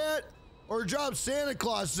the chat or drop Santa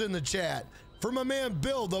Claus in the chat. For my man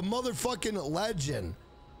Bill, the motherfucking legend.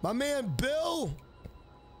 My man Bill.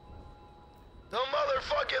 The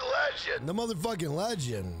motherfucking legend. The motherfucking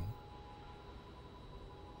legend.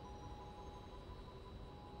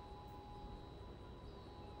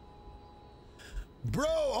 Bro,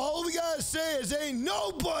 all we gotta say is ain't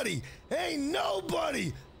nobody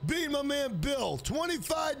beat my man Bill.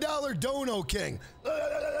 $25 Dono King.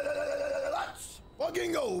 Let's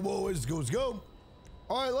fucking go, boys. Go.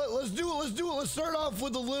 All right, let's do it. Let's start off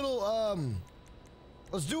with a little,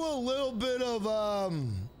 let's do a little bit of,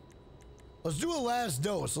 let's do a last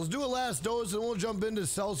dose. Let's do a last dose, and we'll jump in to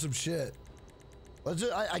sell some shit. Let's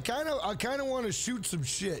just, I kind of want to shoot some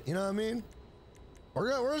shit. You know what I mean?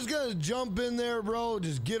 We're just gonna jump in there, bro.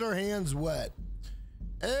 Just get our hands wet.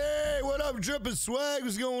 Hey, what up, Drippin' Swag?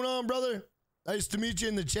 What's going on, brother? Nice to meet you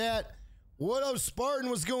in the chat. What up, Spartan?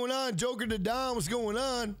 What's going on? Joker to Dom, what's going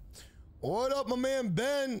on? What up, my man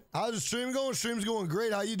Ben? How's the stream going? Stream's going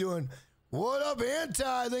great. How you doing? What up,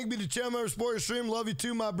 Anti? Thank you to Channel Sports Stream. Love you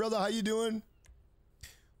too, my brother. How you doing?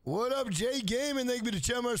 What up, Jay Gaming? Thank you to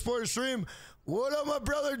Channel Sports Stream. What up, my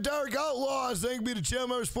brother, Dark Outlaws? Thank you to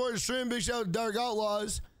Channel Sports Stream. Big shout out to Dark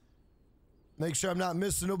Outlaws. Make sure I'm not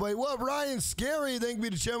missing nobody. What up, Ryan Scary? Thank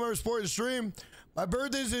you to Channel Sports Stream. My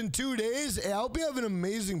birthday's in 2 days. Hey, I hope you have an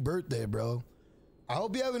amazing birthday, bro. I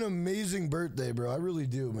hope you have an amazing birthday, bro. I really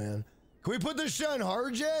do, man. Can we put this shit on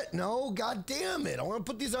hard yet? No, god damn it. I want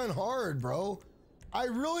to put these on hard, bro. I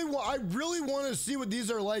really want to see what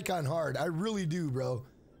these are like on hard. I really do, bro.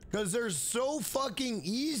 Because they're so fucking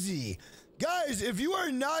easy. Guys, if you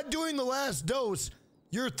are not doing the last dose,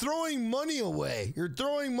 you're throwing money away. You're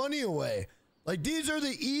throwing money away. Like, these are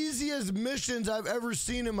the easiest missions I've ever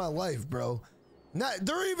seen in my life, bro.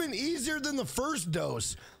 They're even easier than the first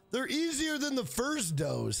dose. They're easier than the first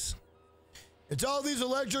dose. It's all these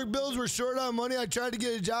electric bills. We're short on money. I tried to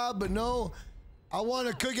get a job, but no. I want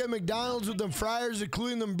to cook at McDonald's with them fryers,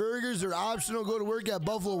 including them burgers. They're optional. Go to work at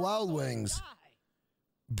Buffalo Wild Wings.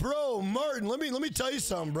 Bro, Martin, let me tell you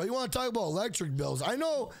something, bro. You want to talk about electric bills? I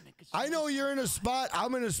know you're in a spot.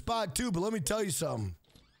 I'm in a spot too, but let me tell you something.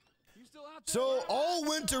 So all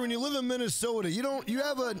winter when you live in Minnesota, you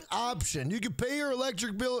have an option. You can pay your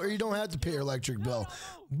electric bill or you don't have to pay your electric bill.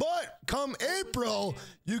 But come April,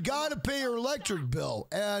 you got to pay your electric bill.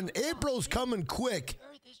 And April's coming quick.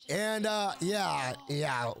 And yeah.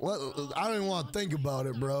 Well, I don't even want to think about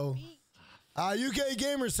it, bro. UK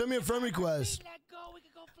Gamers, send me a friend request.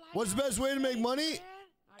 What's the best way to make money?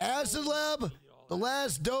 Acid Lab, The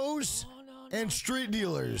Last Dose, and Street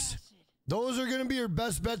Dealers. Those are going to be your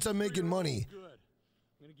best bets on making money.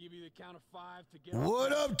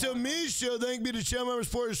 What up, Tamisha? Thank you to Channel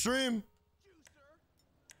Sports Stream.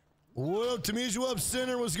 What up, Tamisha? What up,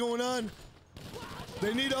 Sinner? What's going on?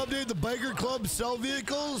 They need to update the biker club sell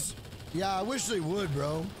vehicles? Yeah, I wish they would,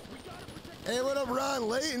 bro. Hey, what up, Ron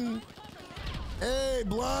Layton? Hey,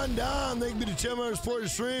 Blonde Dom. Thank you to Channel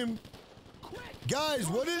Sports Stream. Guys,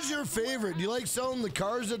 what is your favorite? Do you like selling the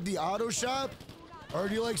cars at the auto shop? Or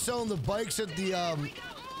do you like selling the bikes at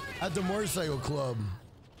the motorcycle club?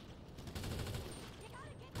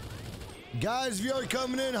 Guys, if you are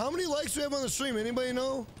coming in, how many likes do we have on the stream? Anybody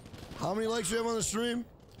know? How many likes do we have on the stream?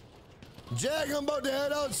 Jack, I'm about to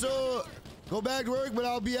head out, so go back to work, but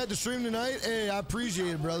I'll be at the stream tonight. Hey, I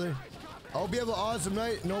appreciate it, brother. I hope you have an awesome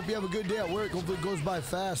night, and hope you have a good day at work. Hopefully it goes by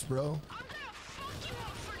fast, bro.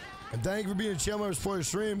 And thank you for being a Channel Sports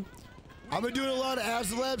Stream. I've been doing a lot of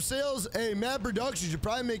Acid Lab sales. Hey, Matt Productions, you're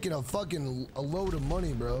probably making a load of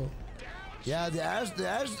money, bro. Yeah, the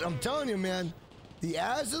acid, I'm telling you, man, the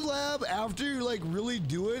Acid Lab, after you like really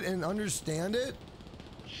do it and understand it,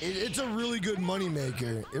 it's a really good money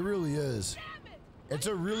maker. It really is. It's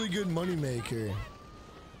a really good money maker.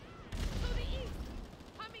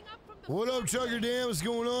 What up, Chugger Dan? What's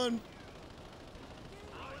going on?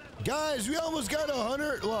 Guys, we almost got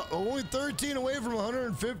 100. Well, only 13 away from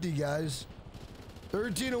 150, guys.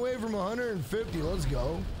 13 away from 150. Let's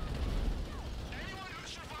go. Anyone who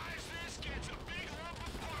survives this gets a big lump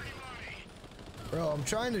of party money. Bro, I'm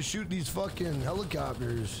trying to shoot these fucking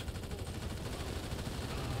helicopters.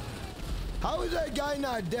 How is that guy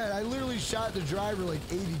not dead? I literally shot the driver like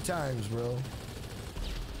 80 times, bro.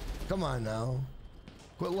 Come on now.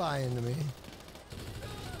 Quit lying to me.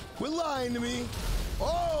 Quit lying to me.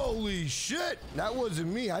 Holy shit. That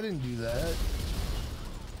wasn't me. I didn't do that.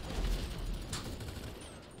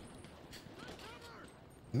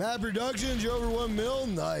 Map Productions, you're over 1 mil.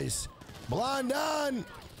 Nice. Blonde on,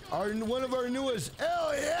 one of our newest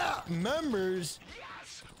hell yeah members.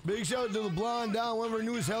 Big shout out to the Blonde on, one of our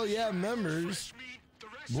newest hell yeah members.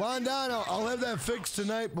 Blonde on, I'll have that fixed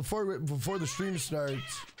tonight before the stream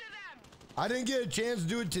starts. I didn't get a chance to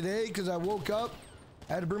do it today because I woke up,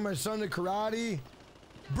 had to bring my son to karate.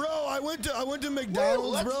 Bro, I went to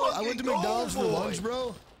McDonald's, bro. I went to McDonald's for lunch,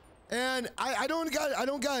 bro. And I don't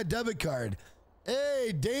got a debit card.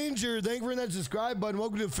 Hey, Danger, thank you for that subscribe button.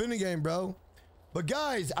 Welcome to Finnegan, bro. But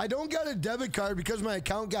guys, I don't got a debit card because my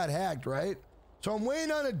account got hacked, right? So I'm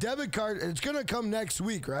waiting on a debit card. It's gonna come next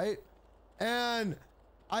week, right? And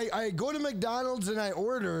I go to McDonald's and I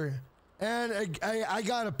order, and I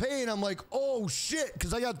gotta pay, and I'm like, oh shit,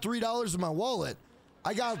 because I got $3 in my wallet.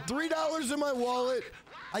 I got $3 in my wallet.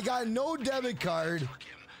 I got no debit card,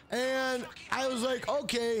 and I was like,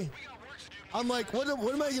 okay. I'm like, what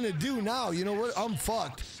am I gonna do now? You know what? I'm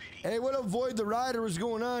fucked. Hey, what avoid the rider was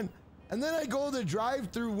going on? And then I go to the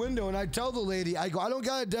drive-through window and I tell the lady, I go, I don't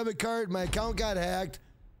got a debit card. My account got hacked.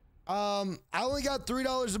 I only got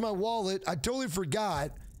 $3 in my wallet. I totally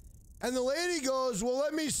forgot. And the lady goes, well,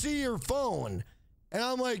 let me see your phone. And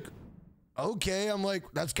I'm like, okay. I'm like,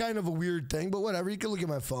 that's kind of a weird thing, but whatever. You can look at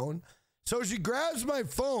my phone. So she grabs my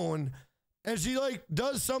phone and she like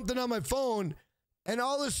does something on my phone. And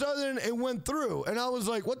all of a sudden it went through. And I was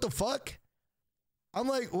like, what the fuck? I'm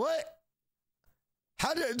like, what?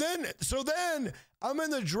 Then I'm in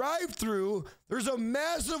the drive-through. There's a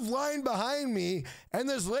massive line behind me. And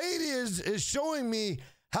this lady is showing me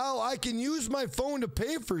how I can use my phone to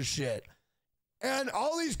pay for shit. And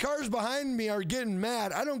all these cars behind me are getting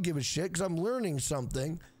mad. I don't give a shit because I'm learning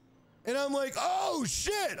something. And I'm like, oh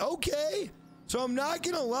shit, okay. So I'm not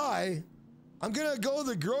gonna lie. I'm gonna go to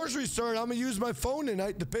the grocery store and I'm gonna use my phone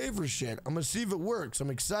tonight to pay for shit. I'm gonna see if it works. I'm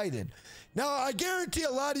excited. Now, I guarantee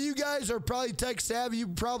a lot of you guys are probably tech savvy. You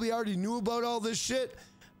probably already knew about all this shit.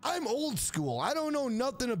 I'm old school. I don't know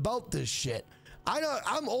nothing about this shit.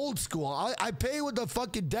 I'm old school. I pay with a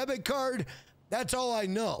fucking debit card. That's all I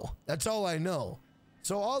know. That's all I know.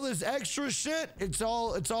 So all this extra shit, it's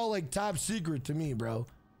all like top secret to me, bro.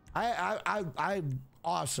 I'm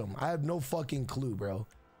awesome. I have no fucking clue, bro.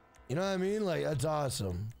 You know what I mean? Like, that's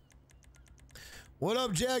awesome. What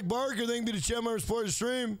up, Jack Barker? Thank you to check my sports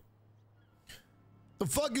stream. The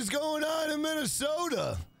fuck is going on in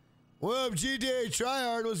Minnesota? What up, GTA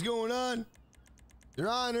Tryhard? What's going on? You're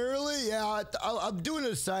on early? Yeah, I'm doing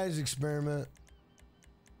a science experiment.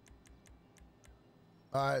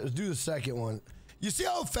 All right, let's do the second one. You see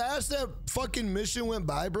how fast that fucking mission went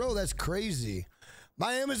by, bro? That's crazy.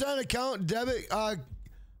 My Amazon account debit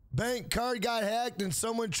bank card got hacked and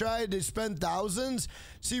someone tried to spend thousands.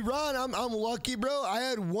 See, Ron, I'm lucky, bro. I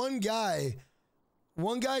had one guy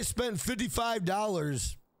spent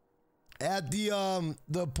 $55 at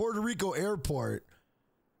the Puerto Rico airport.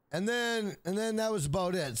 And then that was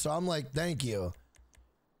about it. So I'm like, thank you.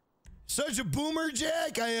 Such a boomer,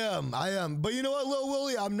 Jack. I am. But you know what, Lil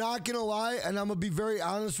Willie? I'm not gonna lie, and I'm gonna be very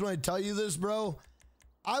honest when I tell you this, bro.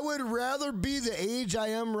 I would rather be the age I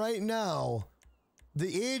am right now.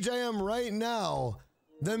 The age I am right now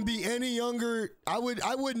than be any younger. I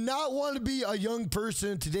would not want to be a young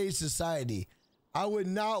person in today's society. I would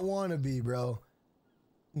not want to be, bro.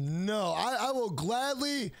 No, I will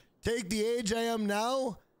gladly take the age I am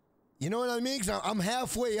now. You know what I mean? Because I'm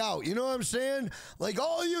halfway out. You know what I'm saying? Like,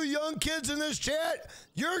 all you young kids in this chat,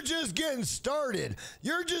 you're just getting started.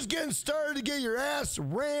 You're just getting started to get your ass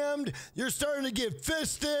rammed. You're starting to get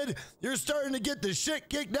fisted. You're starting to get the shit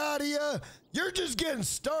kicked out of you. You're just getting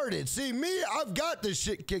started. See, me, I've got the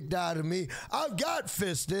shit kicked out of me. I've got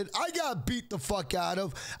fisted. I got beat the fuck out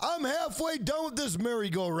of. I'm halfway done with this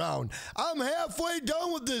merry-go-round. I'm halfway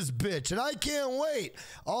done with this bitch, and I can't wait.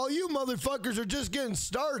 All you motherfuckers are just getting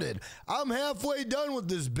started. I'm halfway done with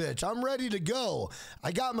this bitch. I'm ready to go.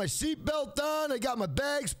 I got my seatbelt on. I got my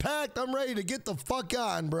bags packed. I'm ready to get the fuck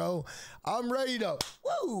on, bro. I'm ready to,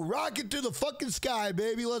 woo, rocket to the fucking sky,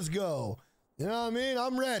 baby. Let's go. You know what I mean?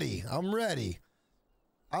 I'm ready. I'm ready.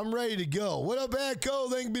 I'm ready to go. What up, Echo?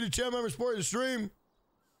 Thank you be the chat member supporting the stream.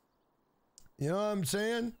 You know what I'm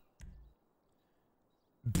saying?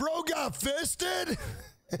 Bro got fisted.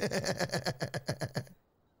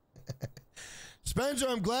 Spencer,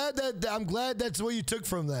 I'm glad that's what you took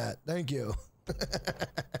from that. Thank you.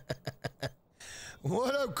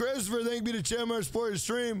 What up, Christopher? Thank you be the chat member supporting the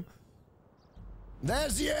stream.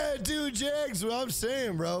 That's the attitude, Jags. What I'm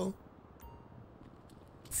saying, bro.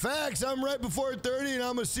 Facts, I'm right before 30 and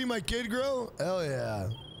I'm gonna see my kid grow. Hell yeah.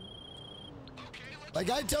 Like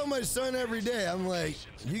I tell my son every day, I'm like,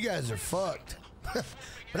 you guys are fucked.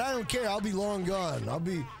 But I don't care, I'll be long gone.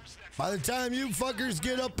 By the time you fuckers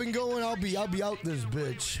get up and going, I'll be out this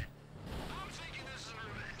bitch.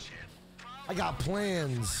 I got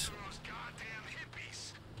plans.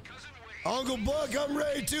 Uncle Buck, I'm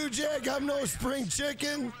ready too, Jack. I'm no spring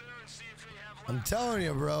chicken. I'm telling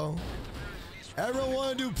you, bro. Everyone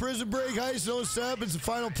want to do Prison Break Heist? No step. It's the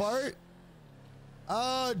final part.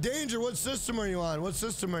 Danger. What system are you on? What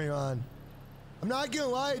system are you on? I'm not gonna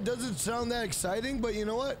lie. It doesn't sound that exciting, but you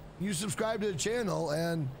know what? You subscribe to the channel,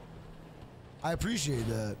 and I appreciate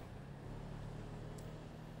that.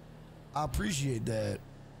 I appreciate that.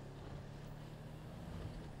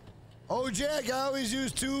 Oh, Jack, I always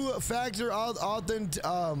use two-factor authentic.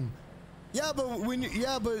 Yeah, but when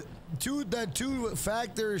that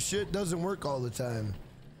two-factor shit doesn't work all the time.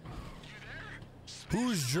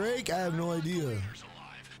 Who's Drake? I have no idea.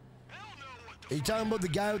 Are you talking about the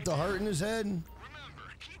guy with the heart in his head?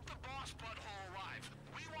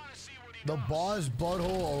 The boss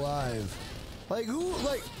butthole alive. Like who?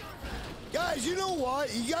 Like, guys, you know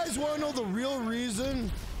what? You guys want to know the real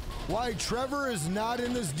reason why Trevor is not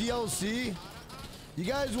in this DLC? You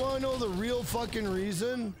guys want to know the real fucking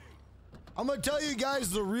reason? I'm gonna tell you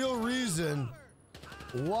guys the real reason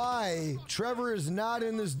why Trevor is not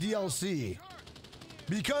in this DLC.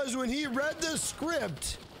 Because when he read the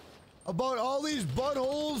script about all these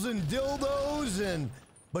buttholes and dildos and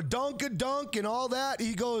badunkadunk and all that,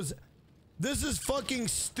 he goes, this is fucking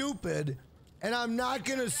stupid, and I'm not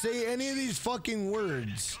gonna say any of these fucking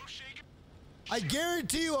words. I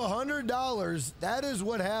guarantee you $100 that is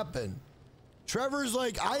what happened. Trevor's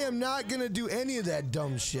like, I am not gonna do any of that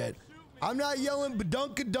dumb shit. I'm not yelling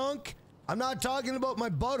badunkadunk. I'm not talking about my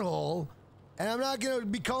butthole, and I'm not gonna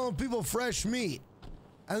be calling people fresh meat.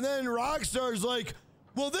 And then Rockstar's like,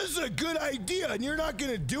 well, this is a good idea, and you're not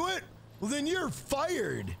gonna do it? Well, then you're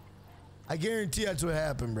fired. I guarantee that's what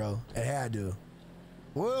happened, bro. It had to.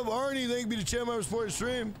 What up, Arnie? Thank you be the channel member sports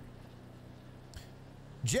stream.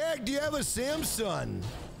 Jack, do you have a Samsung?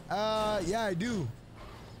 Yeah, I do.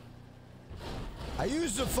 I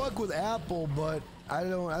used to fuck with Apple, but I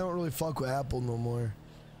don't really fuck with Apple no more.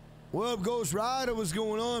 What up, Ghost Rider? What's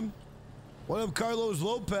going on? What up, Carlos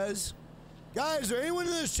Lopez? Guys, is there anyone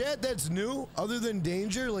in this chat that's new other than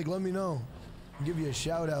Danger? Like, let me know. I'll give you a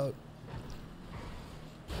shout out.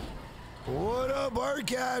 What up,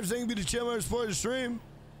 Archives? Thank you to the channel support the stream.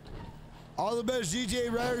 All the best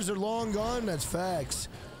GTA riders are long gone. That's facts.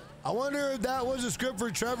 I wonder if that was a script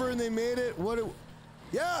for Trevor and they made it.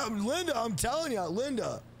 Yeah, Linda, I'm telling you,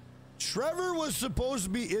 Linda. Trevor was supposed to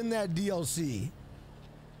be in that DLC.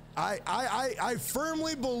 I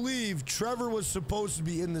firmly believe Trevor was supposed to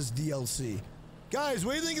be in this DLC. Guys,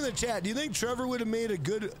 what do you think in the chat? Do you think Trevor would have made a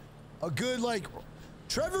good like,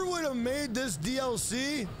 Trevor would have made this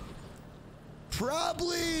DLC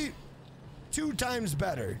probably 2 times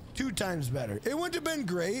better. 2 times better. It wouldn't have been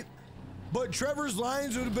great, but Trevor's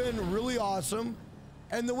lines would have been really awesome.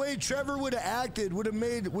 And the way Trevor would have acted would have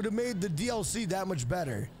made the DLC that much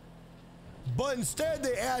better. But instead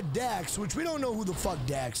they add Dax, which we don't know who the fuck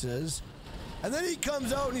Dax is. And then he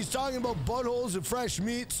comes out and he's talking about buttholes and fresh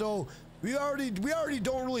meat, so we already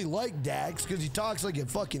don't really like Dax because he talks like a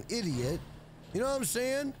fucking idiot. You know what I'm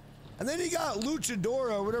saying? And then you got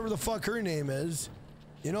Luchadora, whatever the fuck her name is.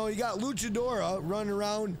 You know, you got Luchadora running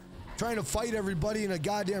around trying to fight everybody in a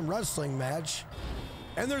goddamn wrestling match.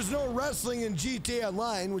 And there's no wrestling in GTA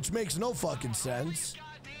Online, which makes no fucking sense.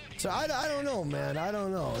 So I don't know, man. I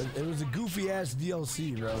don't know. It was a goofy ass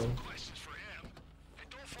DLC, bro.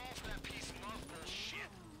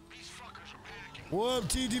 What up,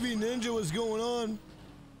 TTV Ninja? What's going on?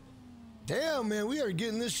 Damn, man, we are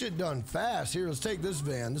getting this shit done fast. Here, let's take this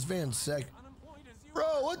van. This van's sick.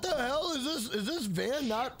 Bro, what the hell is this? Is this van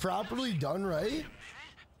not properly done right?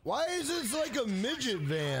 Why is this like a midget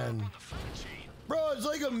van? Bro, it's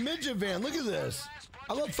like a midget van. Look at this.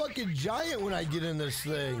 I'm a fucking giant when I get in this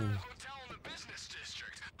thing.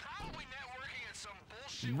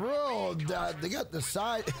 Bro, they got the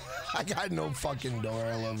side. I got no fucking door.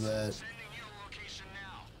 I love that.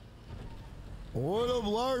 What up,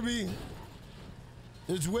 Larby?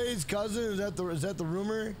 It's Wade's cousin. Is that the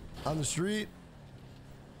rumor on the street?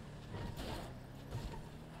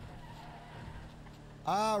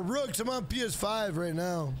 Rooks, I'm on PS5 right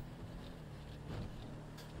now.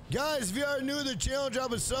 Guys, if you are new to the channel,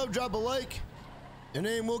 drop a sub, drop a like. Your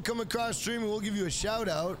name will come across stream and we'll give you a shout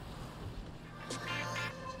out.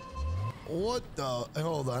 What the?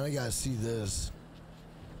 Hold on, I gotta see this.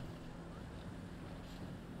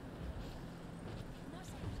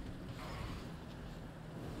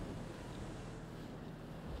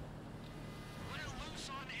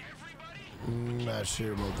 Not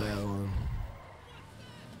sure about that one.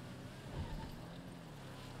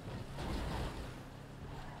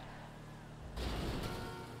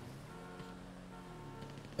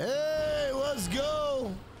 Hey, let's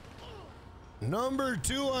go. Number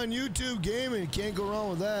 2 on YouTube Gaming. Can't go wrong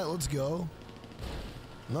with that. Let's go.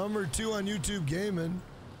 Number 2 on YouTube Gaming.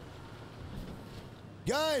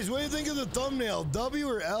 Guys, what do you think of the thumbnail? W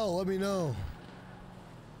or L? Let me know.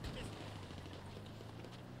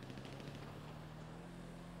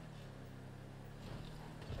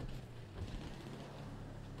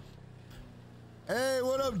 Hey,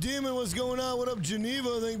 what up, Demon? What's going on? What up,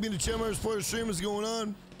 Geneva? Thank you for being the Tamarack Sports stream. What's going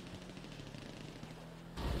on?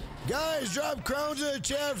 Guys, drop crowns in the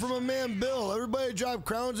chat for my man Bill. Everybody drop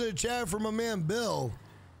crowns in the chat for my man Bill.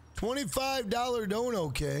 $25 dono,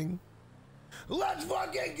 King. Let's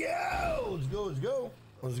fucking go! Let's go, let's go.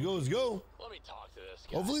 Let's go, let's go. Let me talk to this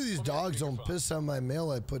guy. Hopefully these dogs don't piss on my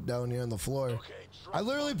mail I put down here on the floor. I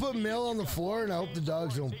literally put mail on the floor and I hope the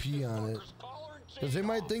dogs don't pee on it. Because they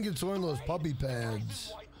might think it's one of those puppy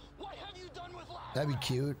pads. That'd be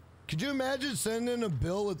cute. Could you imagine sending in a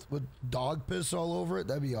bill with dog piss all over it?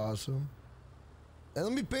 That'd be awesome. And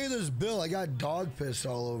let me pay this bill. I got dog piss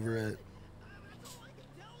all over it.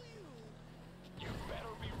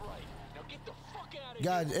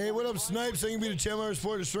 God, hey, what up, Snipes? Thank you for being the Tamarack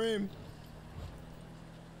Sports stream.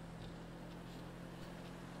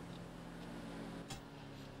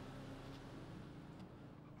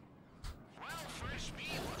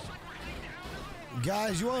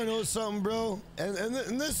 Guys, you want to know something, bro? And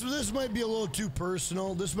this might be a little too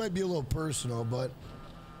personal. This might be a little personal, but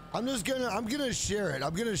I'm gonna share it.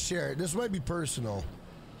 I'm gonna share it. This might be personal,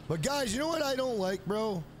 but guys, you know what I don't like,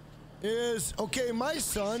 bro? Is okay. My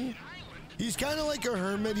son, he's kind of like a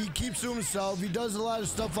hermit. He keeps to himself. He does a lot of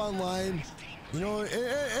stuff online, you know,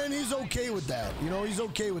 and he's okay with that. You know, he's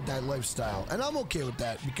okay with that lifestyle, and I'm okay with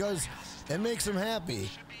that because it makes him happy.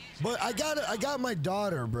 But I got my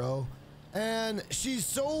daughter, bro. And she's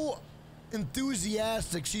so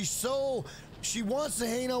enthusiastic. She wants to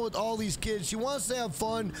hang out with all these kids. She wants to have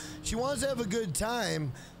fun. She wants to have a good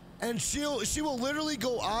time. And she will literally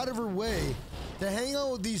go out of her way to hang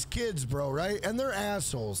out with these kids, bro, right? And they're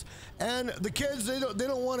assholes. And the kids, they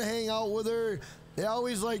don't want to hang out with her. They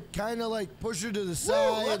always like kind of like push her to the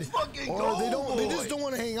side. Let's fucking or go, they just don't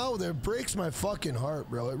want to hang out with her. It breaks my fucking heart,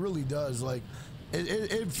 bro. It really does. Like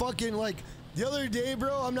it fucking like the other day,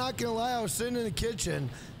 bro, I'm not gonna lie, I was sitting in the kitchen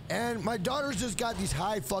and my daughter's just got these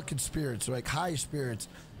high fucking spirits, like high spirits.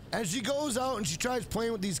 And she goes out and she tries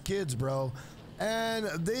playing with these kids, bro. And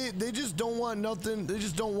they just don't want nothing. They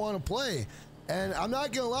just don't want to play. And I'm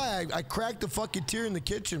not gonna lie, I cracked the fucking tear in the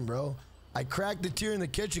kitchen, bro. I cracked the tear in the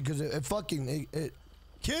kitchen because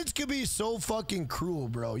kids could be so fucking cruel,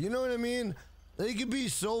 bro. You know what I mean? They could be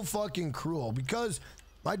so fucking cruel because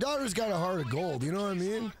my daughter's got a heart of gold. You know what I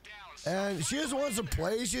mean? And she just wants to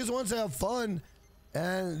play. She just wants to have fun.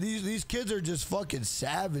 And these kids are just fucking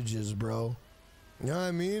savages, bro. You know what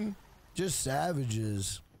I mean? Just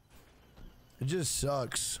savages. It just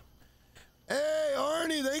sucks. Hey,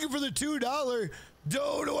 Arnie, thank you for the $2.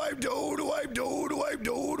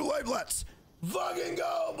 Let's fucking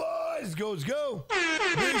go, boys. Go. Big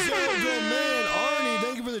shout out to my man, Arnie.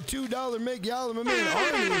 Thank you for the $2. Make y'all my man,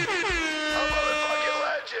 Arnie.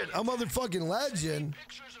 A motherfucking legend.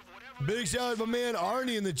 Big shout out to my man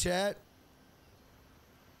Arnie in the chat.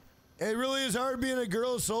 It really is hard being a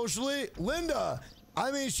girl socially. Linda, I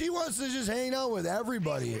mean, she wants to just hang out with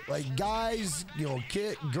everybody. Like guys, you know,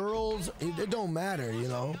 girls, it don't matter, you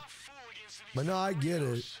know. But no, I get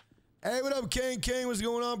it. Hey, what up, King? What's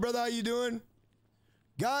going on, brother? How you doing?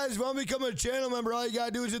 Guys, if you want to become a channel member, all you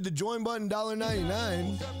gotta do is hit the join button,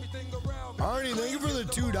 $1.99. Arnie, thank you for the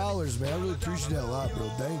 $2, man. I really appreciate that a lot, bro.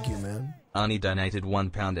 Thank you, man. Arnie donated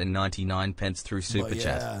 £1.99 through Super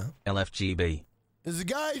Chat. Yeah. LFGB. Is the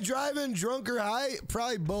guy driving drunk or high?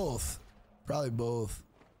 Probably both. Boy,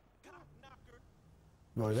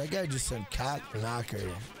 that guy just said cock knocker.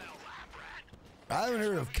 I haven't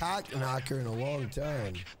heard of cock knocker in a long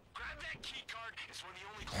time.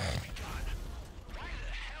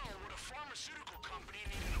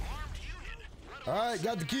 All right,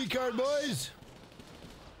 got the key card, boys.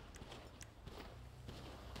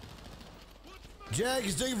 Jack,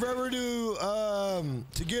 it's taking forever to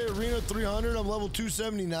get Arena 300. I'm level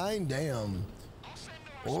 279. Damn.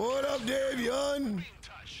 What up, Dave Young?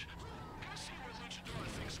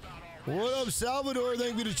 What up, Salvador?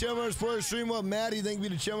 Thank you to Tamarack Sports Stream. What up, Maddie? Thank you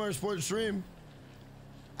to Tamarack Sports Stream.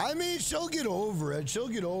 I mean, she'll get over it. She'll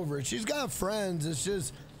get over it. She's got friends. It's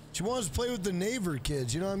just she wants to play with the neighbor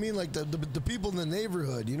kids. You know what I mean? Like the people in the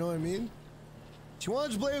neighborhood. You know what I mean? She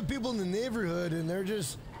wants to play with people in the neighborhood, and they're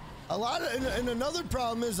just a lot of. And another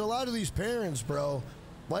problem is a lot of these parents, bro.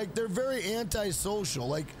 Like they're very antisocial.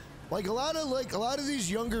 Like a lot of these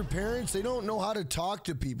younger parents, they don't know how to talk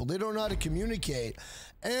to people. They don't know how to communicate.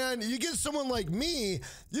 And you get someone like me,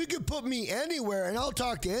 you can put me anywhere and I'll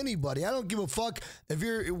talk to anybody. I don't give a fuck if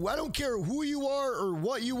I don't care who you are or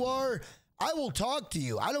what you are. I will talk to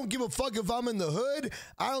you. I don't give a fuck if I'm in the hood.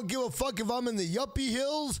 I don't give a fuck if I'm in the yuppie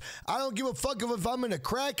hills. I don't give a fuck if I'm in a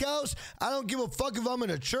crack house. I don't give a fuck if I'm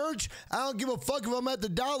in a church. I don't give a fuck if I'm at the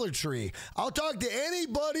Dollar Tree. I'll talk to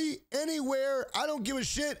anybody, anywhere. I don't give a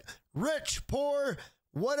shit. Rich, poor,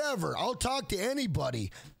 whatever. I'll talk to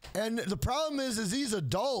anybody. And the problem is these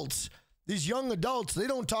adults, these young adults, they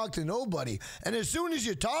don't talk to nobody. And as soon as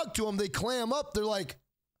you talk to them, they clam up. They're like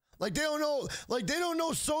they don't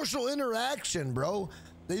know social interaction, bro.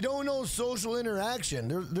 They don't know social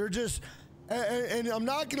interaction. They're just, and I'm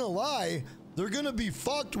not gonna lie, they're gonna be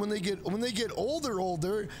fucked when they get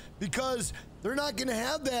older because they're not gonna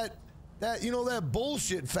have that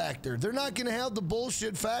bullshit factor. They're not gonna have the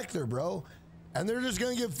bullshit factor, bro. And they're just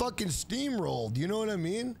gonna get fucking steamrolled. You know what I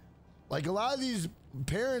mean? Like a lot of these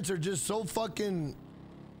parents are just so fucking,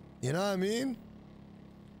 you know what I mean?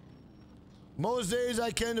 Most days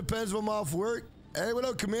I can, depends if I'm off work. Hey, what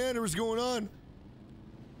up, Commander? What's going on?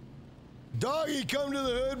 Doggy, come to the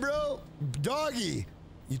hood, bro. Doggy,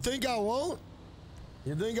 you think I won't?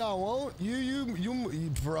 You think I won't? You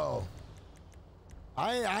bro.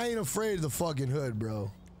 I ain't afraid of the fucking hood,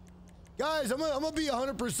 bro. Guys, I'm gonna be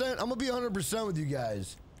 100%. I'm gonna be 100% with you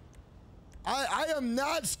guys. I am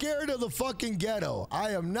not scared of the fucking ghetto. I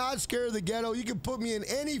am not scared of the ghetto. You can put me in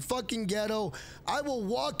any fucking ghetto. I will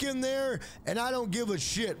walk in there and I don't give a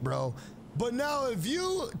shit, bro. But now if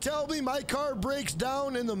you tell me my car breaks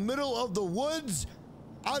down in the middle of the woods,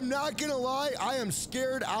 I'm not gonna lie, I am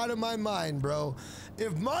scared out of my mind, bro.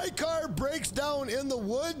 If my car breaks down in the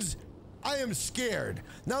woods, I am scared.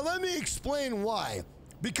 Now let me explain why.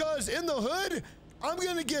 Because in the hood, I'm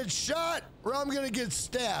gonna get shot or I'm gonna get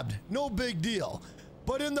stabbed. No big deal.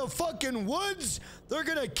 But in the fucking woods, they're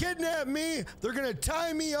gonna kidnap me. They're gonna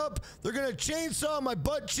tie me up. They're gonna chainsaw my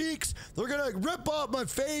butt cheeks. They're gonna rip off my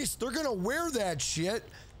face. They're gonna wear that shit.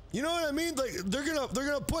 You know what I mean? Like they're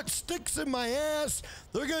gonna put sticks in my ass.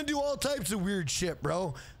 They're gonna do all types of weird shit,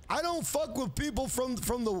 bro. I don't fuck with people from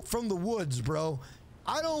the woods, bro.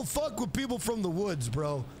 I don't fuck with people from the woods,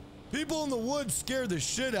 bro. People in the woods scare the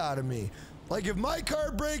shit out of me. Like if my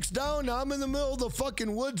car breaks down, I'm in the middle of the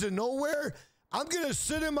fucking woods and nowhere, I'm gonna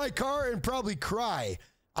sit in my car and probably cry.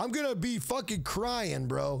 I'm gonna be fucking crying,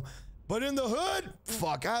 bro. But in the hood,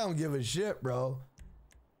 fuck, I don't give a shit, bro.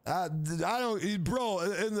 I don't, bro.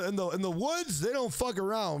 In the woods, they don't fuck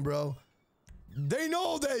around, bro. They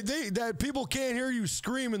know that people can't hear you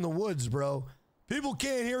scream in the woods, bro. People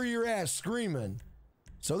can't hear your ass screaming.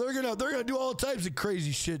 So they're gonna do all types of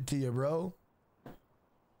crazy shit to you, bro.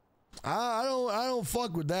 I don't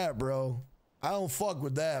fuck with that, bro. I don't fuck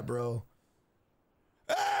with that, bro.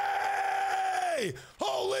 Hey!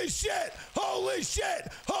 Holy shit! Holy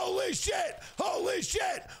shit! Holy shit! Holy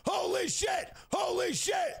shit! Holy shit! Holy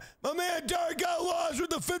shit! My man Dark Outlaws with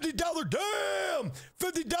the $50 damn!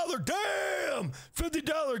 $50 damn!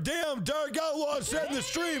 $50 damn! Dark Outlaws setting the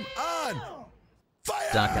stream on! Fire!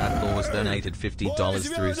 Dark Outlaws donated $50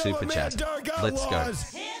 through Super Chat. Let's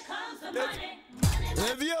go. Here comes the money.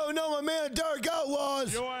 If you don't know my man Dark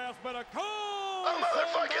Outlaws, Your ass better call! a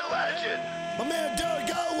motherfucking legend. My man Dark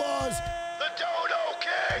Outlaws, the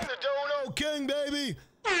Dono King, baby.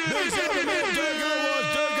 Big shout out to my man Dark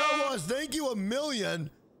Outlaws. Dark Outlaws, thank you a million.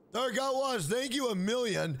 Dark Outlaws, thank you a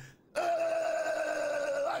million.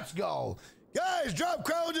 Let's go. Guys, drop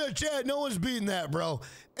crowds in the chat. No one's beating that, bro.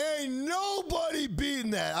 Ain't nobody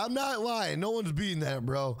beating that. I'm not lying. No one's beating that,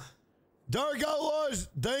 bro. Dark Outlaws,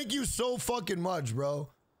 thank you so fucking much, bro.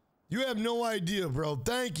 You have no idea, bro.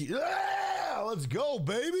 Thank you. Yeah, let's go,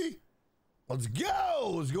 baby. Let's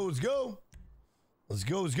go. Let's go. Let's go. Let's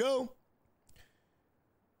go. Let's go.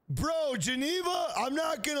 Bro, Geneva, I'm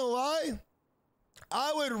not going to lie.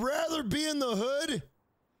 I would rather be in the hood.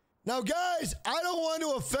 Now, guys, I don't want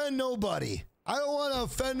to offend nobody. I don't want to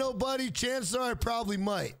offend nobody. Chances are I probably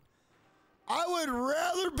might. I would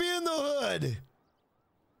rather be in the hood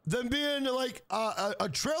than being like a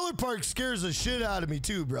trailer park. Scares the shit out of me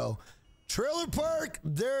too, bro. Trailer park,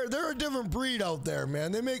 they're a different breed out there,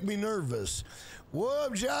 man. They make me nervous.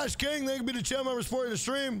 What up, Josh King? Thank you for the channel member supporting the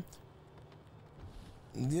stream.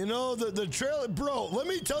 You know, the trailer, bro, let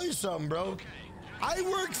me tell you something, bro. I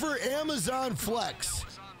worked for Amazon Flex.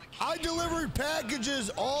 I delivered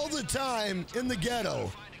packages all the time in the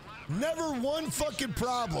ghetto. Never one fucking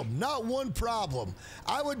problem. Not one problem.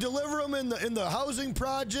 I would deliver them in the housing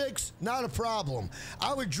projects, not a problem.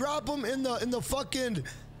 I would drop them in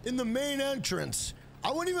the main entrance.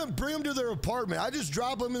 I wouldn't even bring them to their apartment. I just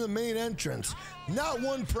drop them in the main entrance. Not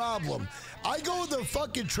one problem. I go to the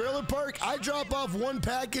fucking trailer park. I drop off one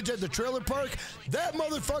package at the trailer park. That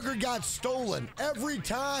motherfucker got stolen every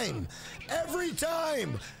time. Every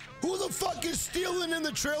time. Who the fuck is stealing in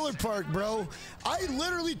the trailer park, bro? I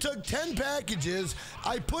literally took 10 packages.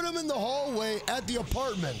 I put them in the hallway at the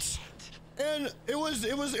apartments. And it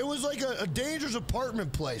was like a dangerous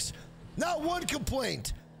apartment place. Not one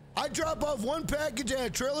complaint. I drop off one package at a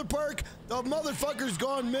trailer park, the motherfucker's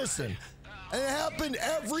gone missing. And it happened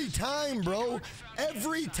every time, bro.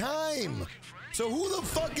 Every time. So who the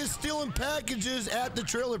fuck is stealing packages at the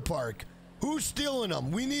trailer park? Who's stealing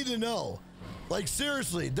them? We need to know. Like,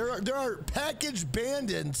 seriously, there are package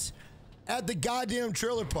bandits at the goddamn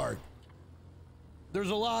trailer park. There's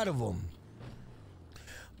a lot of them.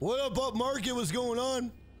 What up market? What's going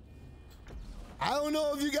on? I don't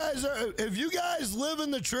know if you guys live in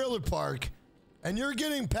the trailer park and you're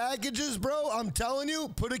getting packages, bro. I'm telling you,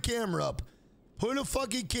 put a camera up. Put a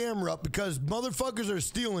fucking camera up because motherfuckers are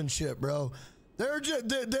stealing shit, bro. They're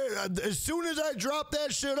as soon as I drop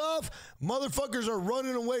that shit off, motherfuckers are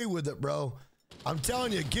running away with it, bro. I'm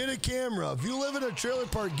telling you, get a camera. If you live in a trailer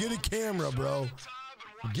park, get a camera, bro.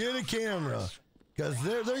 Get a camera. Because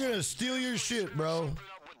they're gonna steal your shit, bro.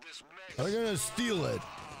 They're gonna steal it.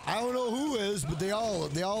 I don't know who is, but they all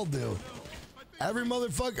do. Every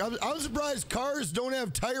motherfucker. I'm surprised cars don't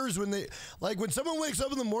have tires when they, like when someone wakes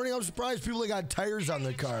up in the morning, I'm surprised people that got tires on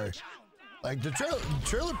their car. Like the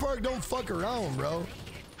trailer park don't fuck around, bro.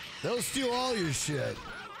 They'll steal all your shit.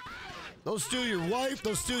 They'll steal your wife,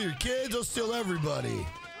 they'll steal your kids, they'll steal everybody.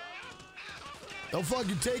 They'll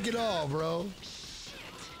fucking take it all, bro.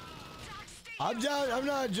 I'm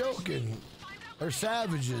not joking. They're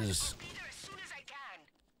savages.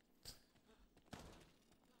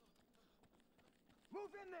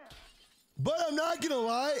 But I'm not gonna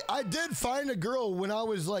lie, I did find a girl when I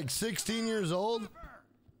was like 16 years old.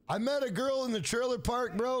 I met a girl in the trailer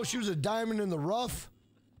park, bro. She was a diamond in the rough.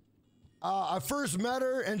 I first met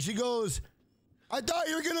her and she goes, I thought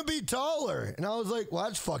you were gonna be taller. And I was like, well,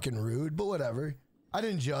 that's fucking rude, but whatever. I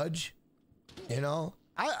didn't judge, you know?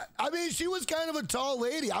 I mean, she was kind of a tall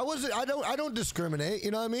lady. I don't discriminate,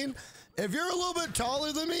 you know what I mean? If you're a little bit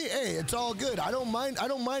taller than me, hey, it's all good. I don't mind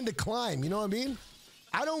to climb, you know what I mean?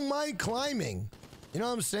 I don't mind climbing. You know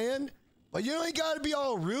what I'm saying? But you ain't got to be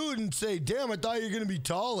all rude and say, damn, I thought you were going to be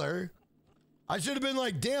taller. I should have been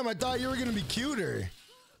like, damn, I thought you were going to be cuter.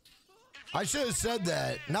 I should have said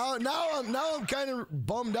that. Now I'm kind of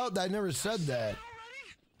bummed out that I never said that.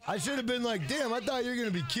 I should have been like, damn, I thought you were going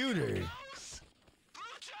to be cuter.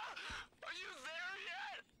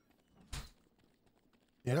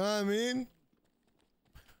 You know what I mean?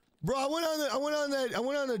 Bro, I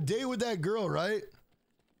went on a date with that girl, right?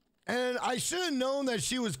 And I should have known that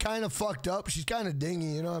she was kind of fucked up. She's kind of dingy,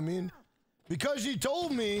 you know what I mean? Because she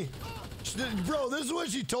told me, bro, this is what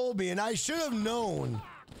she told me, and I should have known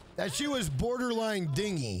that she was borderline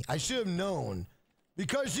dingy. I should have known.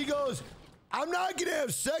 Because she goes, I'm not going to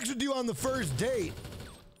have sex with you on the first date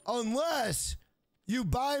unless you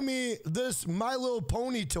buy me this My Little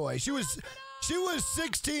Pony toy. She was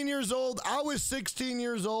 16 years old. I was 16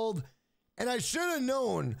 years old. And I should have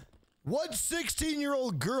known, what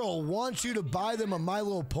 16-year-old girl wants you to buy them a My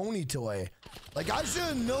Little Pony toy? Like, I should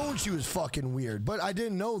have known she was fucking weird, but I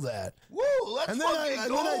didn't know that. Woo, let's and then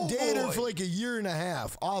I dated her for like a year and a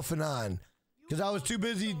half, off and on. Because I was too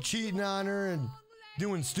busy cheating on her and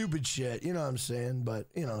doing stupid shit. You know what I'm saying? But,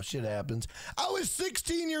 you know, shit happens. I was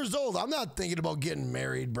 16 years old. I'm not thinking about getting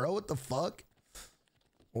married, bro. What the fuck?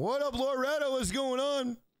 What up, Loretta? What's going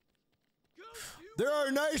on? There are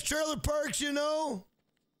nice trailer parks, you know.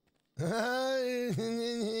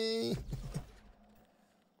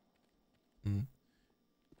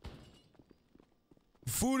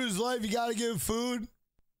 Food is life. You gotta give food.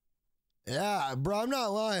 Yeah, bro. I'm not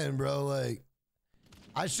lying, bro. Like,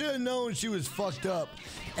 I should have known she was fucked up.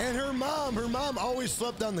 And her mom always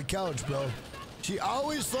slept on the couch, bro. She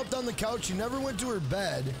always slept on the couch. She never went to her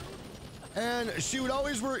bed. And she would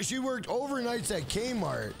always work. She worked overnights at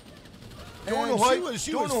Kmart. And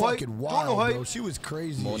she was fucking wild, bro. She was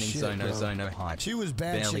crazy. Morning as shit, Zono bro. Zono hype. She was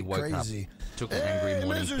bad Barely shit woke crazy. up. Took an angry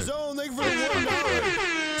morning Mr. poop. Zone, thank you for the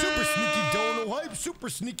 $1. Super sneaky dono hype. Super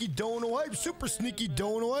sneaky dono hype. Super sneaky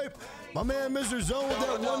dono hype. My man, Mr. Zone, with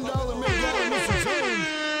that $1 make Mr. Zone.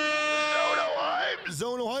 Zono hype.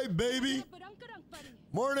 Zono hype, baby.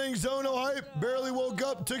 Morning, Zono hype. Barely woke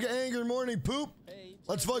up. Took an angry morning poop.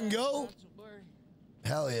 Let's fucking go.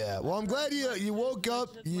 Hell yeah. Well, I'm glad you woke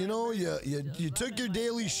up. You know, you took your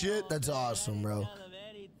daily shit. That's awesome, bro.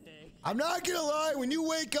 I'm not gonna lie, when you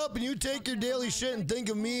wake up and you take your daily shit and think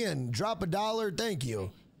of me and drop $1, thank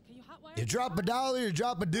you. You drop $1, you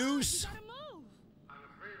drop a deuce.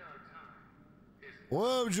 What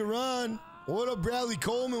up, Jerron? What up, Bradley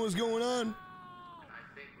Coleman? What's going on?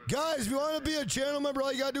 Guys, if you want to be a channel member,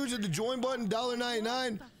 all you gotta do is hit the join button,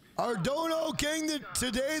 $1.99. Our Dono King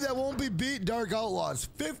today that won't be beat, Dark Outlaws.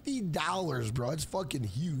 $50, bro. It's fucking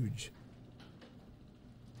huge.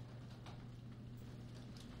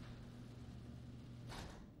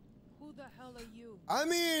 Who the hell are you? I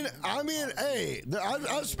mean, hey,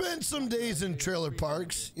 I've spent some days in trailer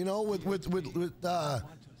parks, you know, with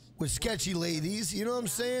sketchy ladies. You know what I'm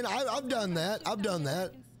saying? I've done that. I've done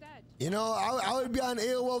that. You know, I would be on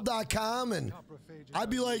AOL.com and I'd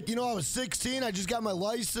be like, you know, I was 16. I just got my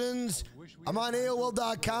license. I'm on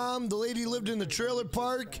AOL.com. The lady lived in the trailer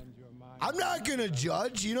park. I'm not going to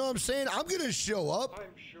judge. You know what I'm saying? I'm going to show up.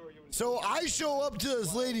 So I show up to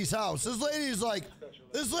this lady's house. This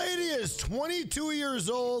lady is 22 years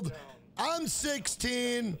old. I'm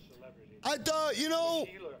 16. I thought, you know,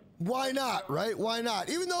 why not, right? Why not?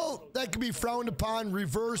 Even though that could be frowned upon,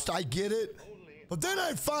 reversed, I get it. But then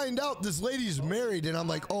I find out this lady's married, and I'm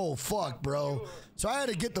like, oh, fuck, bro. So I had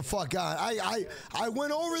to get the fuck on. I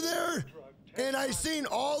went over there, and I seen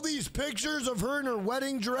all these pictures of her in her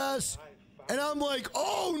wedding dress, and I'm like,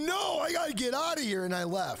 oh, no, I got to get out of here. And I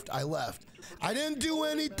left. I didn't do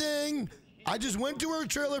anything. I just went to her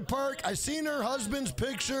trailer park. I seen her husband's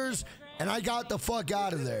pictures, and I got the fuck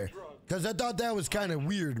out of there because I thought that was kind of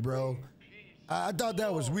weird, bro. I thought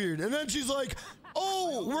that was weird. And then she's like,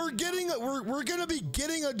 oh, we're gonna be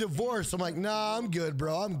getting a divorce. I'm like, nah, I'm good,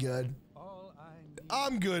 bro. I'm good.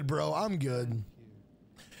 I'm good, bro. I'm good.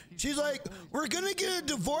 She's like, we're gonna get a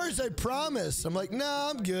divorce, I promise. I'm like, nah,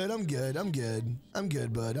 I'm good. I'm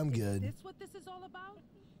good, bud. I'm good. This what this is all about?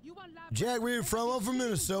 You want Jack, where you from? I'm from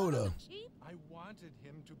Minnesota. I wanted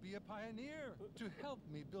him to be a pioneer, to help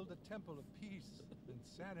me build a temple of peace and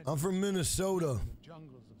sanity. I'm from Minnesota. In the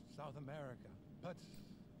jungles of South America, but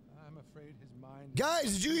I'm afraid his mind.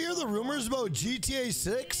 Guys, did you hear the rumors about GTA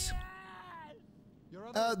 6?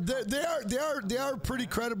 They are pretty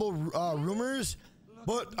credible rumors,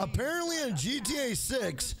 but apparently in GTA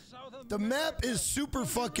 6, the map is super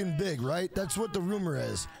fucking big, right? That's what the rumor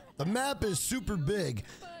is. The map is super big.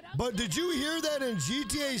 But did you hear that in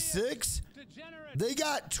GTA 6, they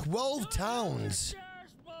got 12 towns?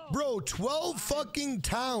 Bro, 12 fucking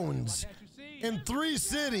towns in 3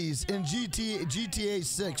 cities in GTA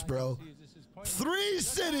 6, bro. 3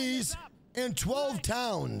 cities and 12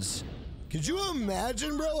 towns. Could you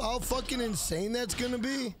imagine, bro, how fucking insane that's gonna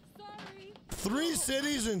be? 3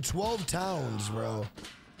 cities and 12 towns, bro.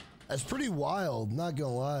 That's pretty wild, not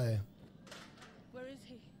gonna lie. Where is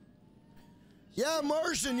he? Yeah,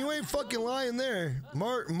 Martian, you ain't fucking lying there.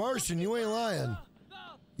 Martian, you ain't lying.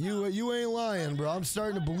 You ain't lying, bro. I'm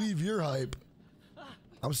starting to believe your hype.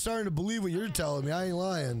 I'm starting to believe what you're telling me. I ain't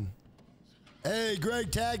lying. Hey, Greg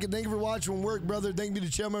Tackett, thank you for watching from work, brother. Thank you to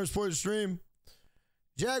channel members for the stream.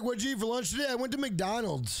 Jack, what'd you eat for lunch today? I went to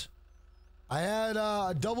McDonald's. I had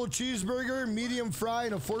a double cheeseburger, medium fry,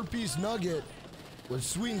 and a 4-piece nugget with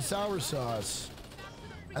sweet and sour sauce.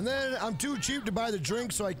 And then I'm too cheap to buy the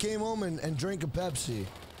drink, so I came home and drank a Pepsi.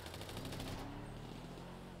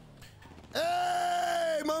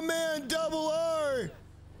 Hey, my man, Double R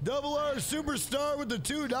Superstar with the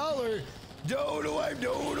 $2. Dodo wipe,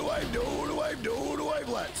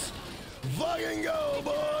 let's fucking go,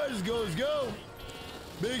 boys. Go.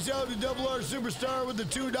 Big shout out to Double R Superstar with the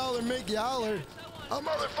 $2 make you holler. A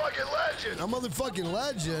motherfucking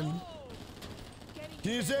legend.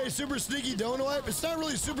 Can you say super sneaky dono hype? It's not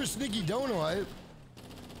really super sneaky dono hype.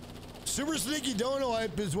 Super sneaky dono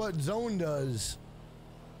hype is what Zone does.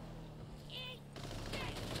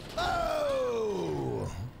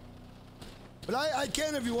 Oh! But I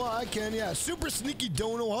can if you want. I can, yeah. Super sneaky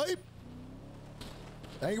dono hype.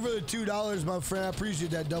 Thank you for the $2, my friend. I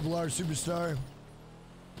appreciate that, Double R Superstar.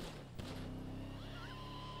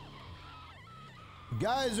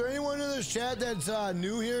 Guys, is there anyone in this chat that's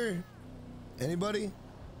new here? Anybody?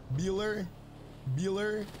 Bueller?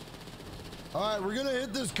 All right, we're gonna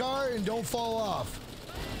hit this car and don't fall off.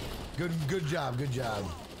 Good job.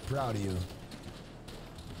 Proud of you.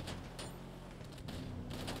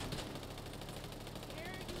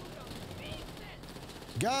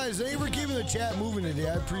 Guys, thank you for keeping the chat moving today.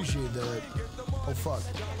 I appreciate that. Oh fuck.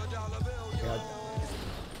 God.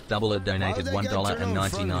 Doubler donated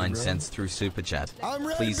 $1.99 through Super Chat.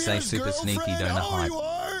 Please say super sneaky donor hype. You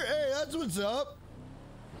are? Hey, that's what's up.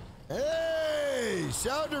 Hey,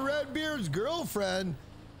 shout out to Redbeard's girlfriend,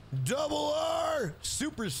 Double R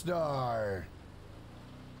Superstar.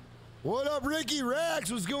 What up, Ricky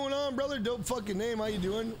Rax? What's going on, brother? Dope fucking name. How you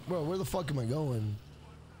doing? Bro, where the fuck am I going?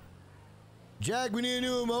 Jack, we need a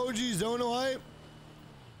new emoji. Zono hype.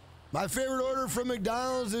 My favorite order from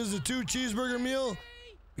McDonald's is a 2 cheeseburger meal.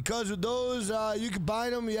 Because with those, you can buy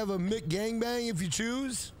them. You have a McGangbang if you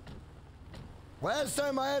choose. Last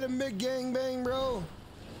time I had a McGangbang, bro,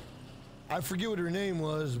 I forget what her name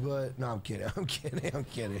was, but no, I'm kidding.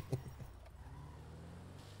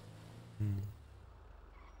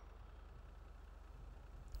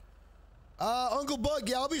 Uncle Buck,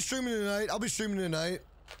 yeah, I'll be streaming tonight.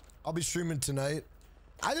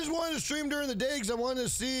 I just wanted to stream during the day because I wanted to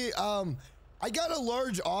see. I got a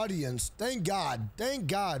large audience. Thank God,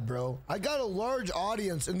 bro. I got a large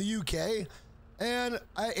audience in the UK and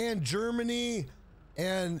Germany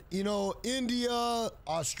and, you know, India,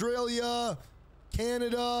 Australia,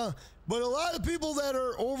 Canada. But a lot of people that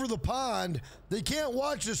are over the pond, they can't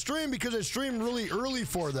watch the stream because I stream really early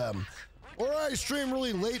for them or I stream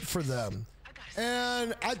really late for them.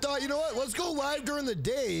 And I thought, you know what? Let's go live during the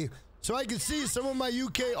day so I can see some of my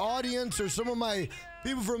UK audience or some of my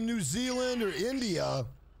people from New Zealand or India.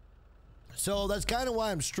 So that's kind of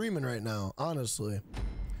why I'm streaming right now, honestly.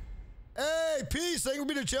 Hey, peace. Thank you for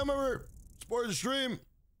being a channel member. Support the stream.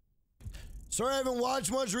 Sorry I haven't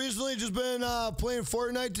watched much recently. Just been playing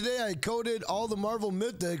Fortnite today. I coded all the Marvel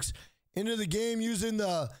Mythics into the game using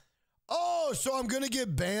the... Oh, so I'm going to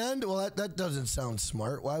get banned? Well, that doesn't sound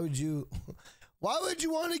smart. Why would you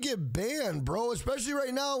want to get banned, bro? Especially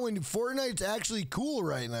right now when Fortnite's actually cool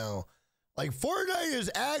right now. Like, Fortnite is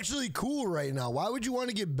actually cool right now. Why would you want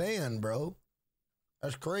to get banned, bro?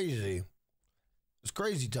 That's crazy. It's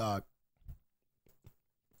crazy talk.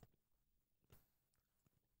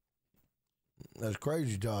 That's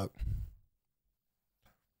crazy talk.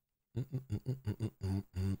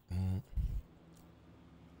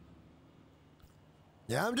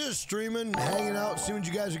 Yeah, I'm just streaming, hanging out, seeing what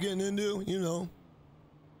you guys are getting into, you know.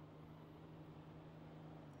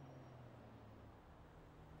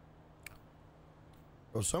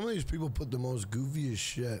 Bro, some of these people put the most goofiest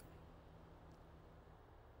shit.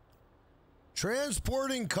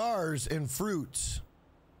 Transporting cars and fruits.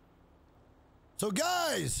 So,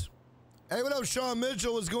 guys, hey, what up, Sean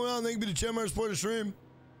Mitchell? What's going on? Thank you for the channel member support the stream.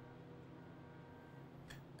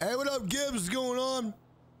 Hey, what up, Gibbs? What's going on?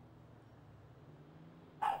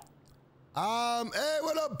 Hey,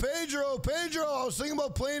 what up, Pedro? Pedro, I was thinking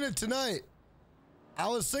about playing it tonight.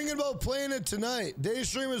 Day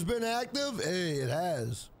stream has been active. Hey, it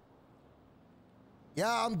has.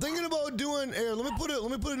 Yeah, I'm thinking about doing. Here, let me put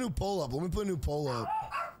a new poll up.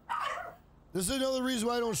 This is another reason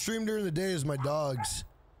why I don't stream during the day. Is my dogs.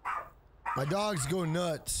 My dogs go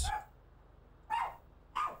nuts.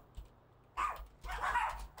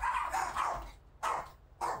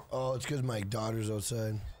 Oh, it's because my daughter's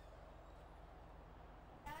outside.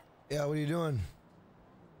 Yeah, what are you doing?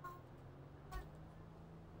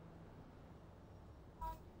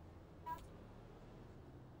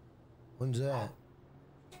 When's that?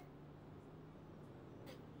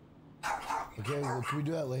 Okay, well, can we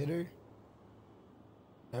do that later?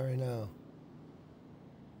 Not right now.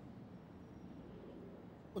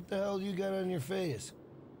 What the hell you got on your face?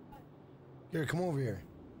 Here, come over here.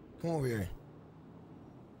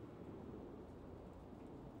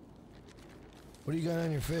 What do you got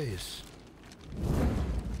on your face?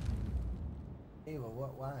 Ava,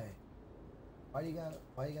 why? Why you got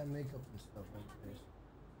makeup and stuff on your face?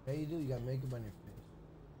 Yeah, you do. You got makeup on your face.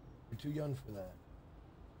 You're too young for that.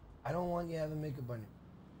 I don't want you having makeup on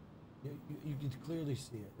your face. You can clearly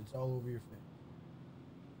see it. It's all over your face.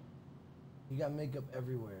 You got makeup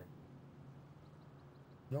everywhere.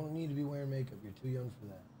 You don't need to be wearing makeup. You're too young for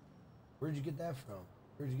that. Where'd you get that from?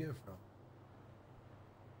 Where'd you get it from?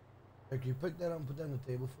 Hey, can you pick that up and put that on the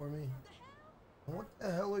table for me? What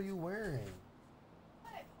the hell are you wearing?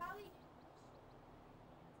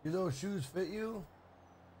 Do those shoes fit you?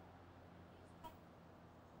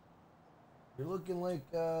 You're looking like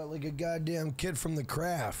a goddamn kid from The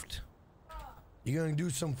Craft. You gonna do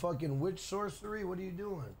some fucking witch sorcery? What are you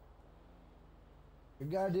doing? You're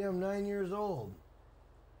goddamn 9 years old.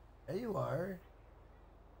 There you are.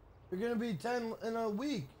 You're gonna be 10 in a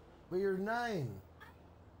week, but you're 9.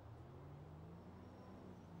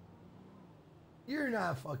 You're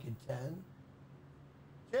not fucking 10.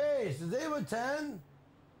 Chase, is Ava 10?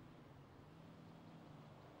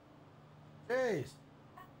 Chase,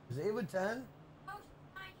 is Ava 10?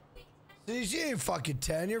 See, she ain't fucking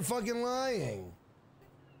 10. You're fucking lying.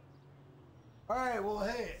 All right, well,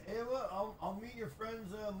 hey, Ava, I'll meet your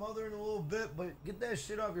friend's mother in a little bit, but get that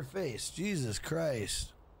shit off your face. Jesus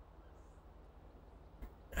Christ.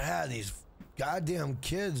 Ah, these goddamn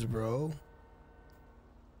kids, bro.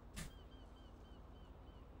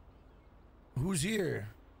 Who's here?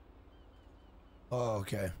 Oh,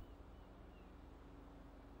 okay.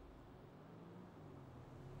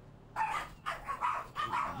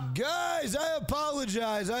 Guys, I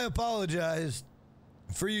apologize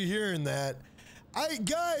for you hearing that.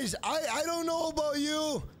 Guys, I don't know about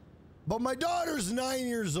you, but my daughter's 9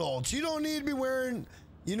 years old. She don't need to be wearing,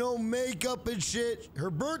 you know, makeup and shit. Her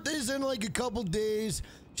birthday's in like a couple days.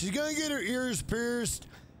 She's gonna get her ears pierced.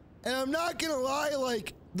 And I'm not gonna lie,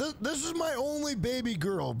 like, this is my only baby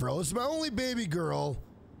girl, bro. It's my only baby girl.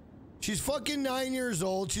 She's fucking 9 years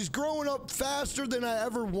old. She's growing up faster than I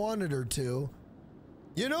ever wanted her to.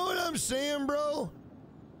 You know what I'm saying, bro?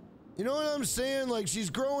 You know what I'm saying? Like, she's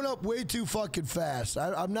growing up way too fucking fast.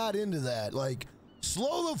 I'm not into that. Like,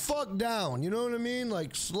 slow the fuck down. You know what I mean?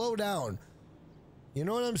 Like, slow down. You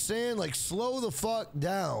know what I'm saying? Like, slow the fuck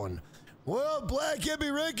down. Well, Black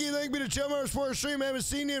Hippie Ricky, thank you to Tamarack Sports Stream. I haven't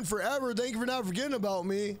seen you in forever. Thank you for not forgetting about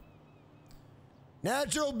me.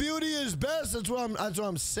 Natural beauty is best. That's what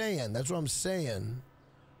I'm saying. That's what I'm saying.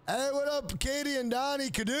 Hey, what up, Katie and Donnie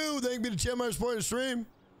Cadu? Thank you to Tamarack Sports Stream.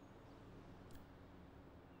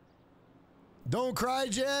 Don't cry,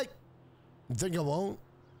 Jack. You think I won't?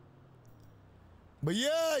 But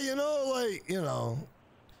yeah, you know, like, you know,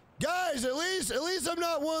 guys, at least I'm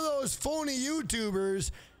not one of those phony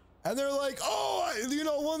YouTubers. And they're like, oh, you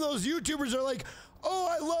know, one of those YouTubers are like, oh,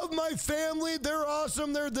 I love my family. They're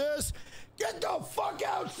awesome. They're this. Get the fuck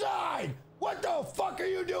outside. What the fuck are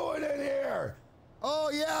you doing in here?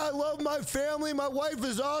 Oh, yeah, I love my family. My wife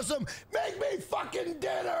is awesome. Make me fucking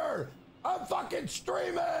dinner. I'm fucking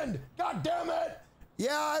streaming. God damn it.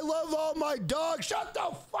 Yeah, I love all my dogs. Shut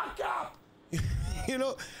the fuck up. You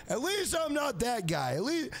know, at least I'm not that guy. At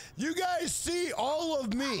least you guys see all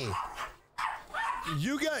of me.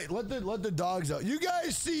 You guys, let the dogs out. You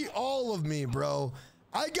guys see all of me, bro.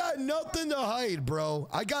 I got nothing to hide, bro.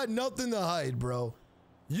 I got nothing to hide, bro.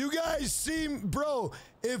 You guys see, bro,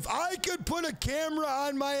 if I could put a camera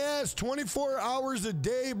on my ass 24 hours a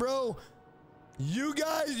day, bro, you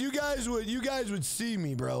guys would see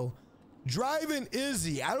me, bro. Driving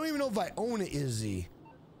Izzy. I don't even know if I own an Izzy.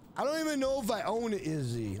 I don't even know if I own an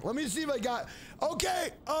Izzy. Let me see if I got, okay,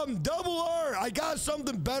 Double R, I got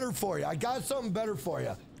something better for you. I got something better for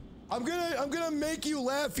you. I'm gonna make you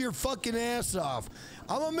laugh your fucking ass off.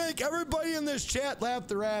 I'm gonna make everybody in this chat laugh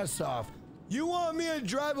their ass off. You want me to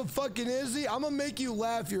drive a fucking Izzy? I'm gonna make you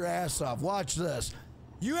laugh your ass off. Watch this.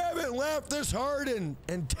 You haven't laughed this hard in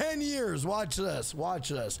 10 years. Watch this. Watch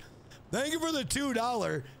this. Thank you for the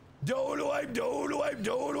 $2.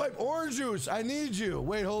 Don't wipe. Orange juice. I need you.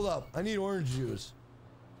 Wait, hold up. I need orange juice.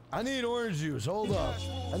 Hold up.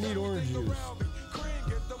 I need orange juice.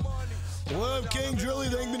 What up, King Drilly?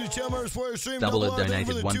 Thank you to Tamarack Sports Stream. Doubler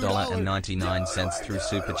donated $1.99 through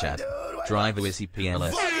Super Chat. Driver Izzy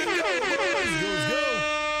PLS. Let's go.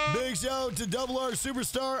 Big shout out to Double R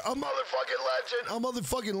Superstar. A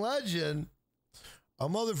motherfucking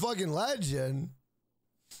legend.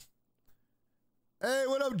 Hey,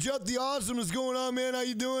 what up, Jut the Awesome? What's going on, man? How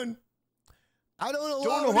you doing? I don't know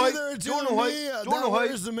either until me.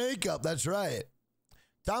 Where's the makeup? That's right.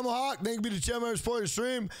 Tomahawk, thank you to Tamarack Sports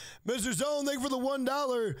Stream. Mr. Zone, thank you for the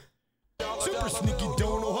 $1. Super sneaky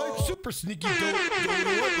dono hype. Super sneaky dono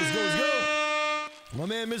hype. Let's go. My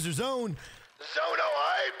man, Mr. Zone.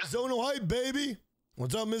 Zono hype, baby.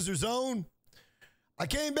 What's up, Mr. Zone? I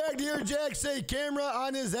came back to hear Jack say camera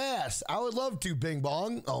on his ass. I would love to, Bing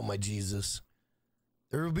Bong. Oh, my Jesus.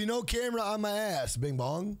 There will be no camera on my ass, Bing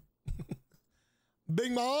Bong.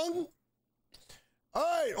 Bing Bong? All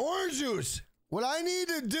right, orange juice. What I need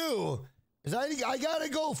to do is I got to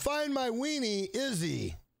go find my weenie,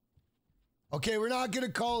 Izzy. Okay, we're not going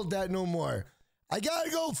to call it that no more. I got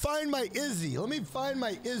to go find my Izzy. Let me find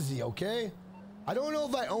my Izzy, okay? I don't know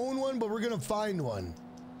if I own one, but we're going to find one.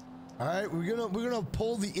 All right, we're gonna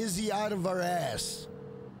pull the Izzy out of our ass.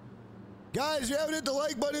 Guys, if you haven't hit the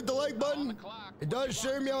like button, hit the like button. It does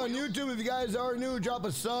share me out on YouTube. If you guys are new, drop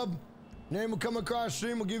a sub. Name will come across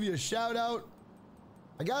stream. We'll give you a shout out.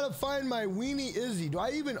 I gotta find my Weenie Izzy. Do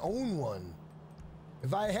I even own one?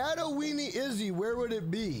 If I had a Weenie Izzy, where would it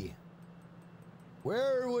be?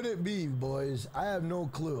 Where would it be, boys? I have no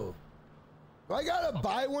clue. Do I gotta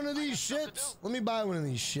buy one of these shits? Let me buy one of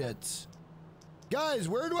these shits. Guys,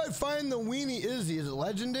 where do I find the Weenie Izzy? Is it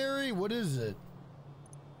legendary? What is it?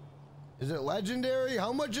 Is it legendary?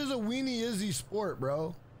 How much is a Weenie Izzy sport,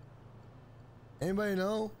 bro? Anybody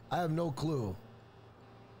know? I have no clue.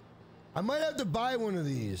 I might have to buy one of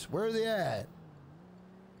these. Where are they at?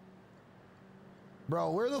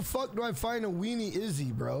 Bro, where the fuck do I find a Weenie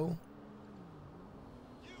Izzy, bro?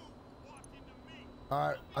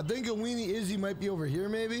 Alright, I think a Weenie Izzy might be over here,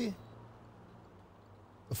 maybe?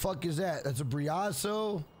 The fuck is that? That's a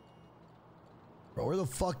Briasso? Bro, where the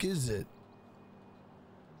fuck is it?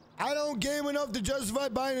 I don't game enough to justify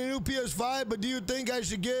buying a new PS5, but do you think I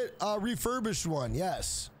should get a refurbished one?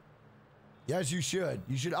 Yes. Yes, you should.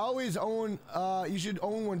 You should always own, you should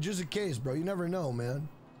own one just in case, bro. You never know, man.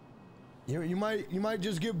 You might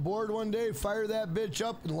just get bored one day, fire that bitch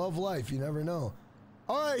up, and love life. You never know.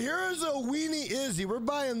 All right, here is a Weenie Izzy. We're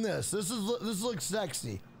buying this. This looks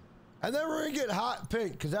sexy. And then we're gonna get hot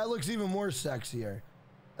pink, because that looks even more sexier.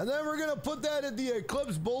 And then we're gonna put that at the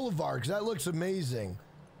Eclipse Boulevard, because that looks amazing.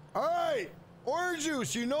 All right, Orange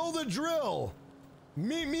Juice, you know the drill.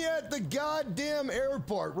 Meet me at the goddamn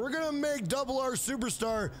airport. We're gonna make Double R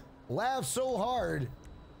Superstar laugh so hard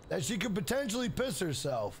that she could potentially piss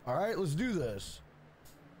herself. All right, let's do this.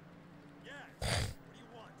 Yes. What do you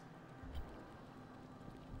want?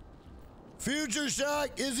 Future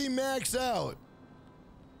Shock, Izzy max out.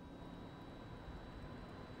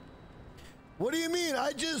 What do you mean?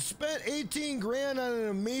 I just spent 18 grand on an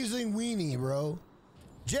amazing weenie, bro.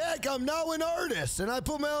 Jack, I'm now an artist, and I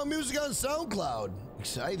put my own music on SoundCloud.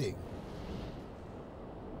 Exciting.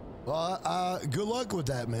 Well, good luck with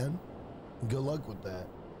that, man. Good luck with that.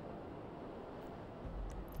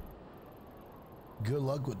 Good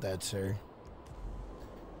luck with that, sir.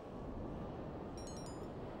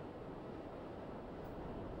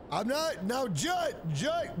 I'm not, now, Jut,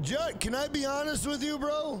 can I be honest with you,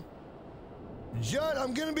 bro? Jut,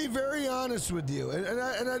 I'm gonna be very honest with you, and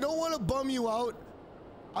I don't want to bum you out.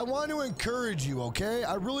 I want to encourage you, okay?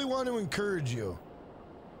 I really want to encourage you.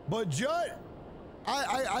 But Jut,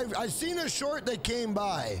 I seen a short that came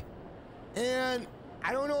by, and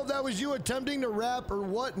I don't know if that was you attempting to rap or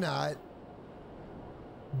whatnot,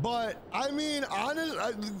 but I mean,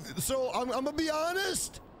 so I'm gonna be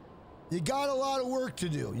honest. You got a lot of work to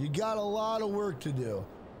do. You got a lot of work to do.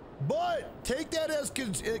 But take that as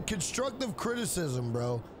constructive criticism,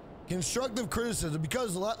 bro. Constructive criticism,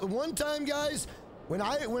 because one time, guys, when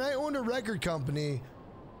I owned a record company,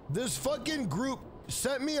 this fucking group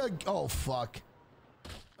sent me a, oh fuck,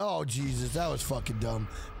 oh Jesus, that was fucking dumb.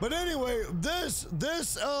 But anyway, this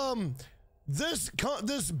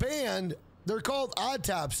band, they're called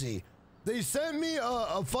Autopsy. They sent me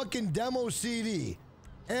a fucking demo CD,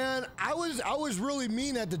 and I was really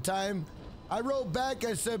mean at the time. I wrote back,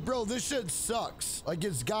 I said, bro, this shit sucks. Like,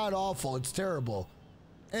 it's god awful, it's terrible.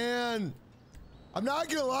 And I'm not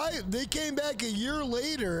gonna lie, they came back a year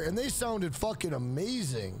later and they sounded fucking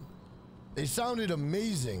amazing. They sounded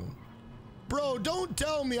amazing. Bro, don't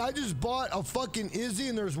tell me I just bought a fucking Izzy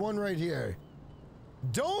and there's one right here.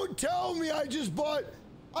 Don't tell me I bought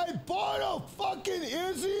a fucking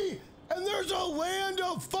Izzy and there's a land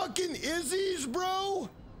of fucking Izzies, bro?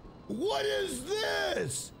 What is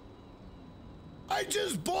this? I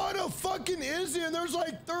just bought a fucking Izzy and there's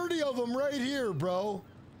like 30 of them right here, bro.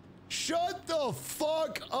 Shut the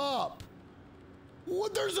fuck up.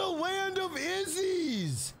 What? There's a land of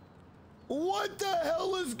Izzies. What the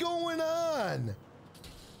hell is going on?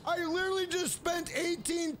 I literally just spent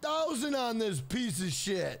 18,000 on this piece of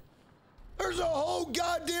shit. There's a whole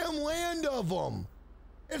goddamn land of them.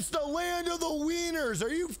 It's the land of the wieners.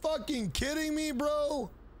 Are you fucking kidding me, bro?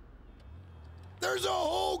 There's a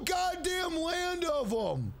whole goddamn land of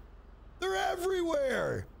them. They're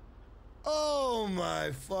everywhere. Oh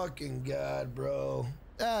my fucking God, bro.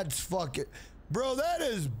 That's fucking, bro, that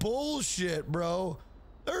is bullshit, bro.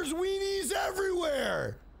 There's weenies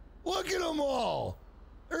everywhere. Look at them all.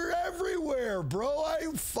 They're everywhere, bro.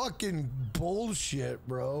 I fucking bullshit,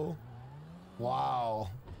 bro. Wow.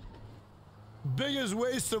 Biggest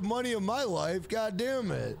waste of money of my life. God damn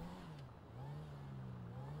it.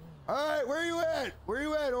 All right, where you at? Where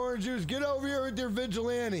you at, Orange Juice? Get over here with your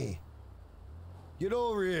vigilante. Get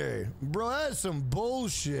over here. Bro, that's some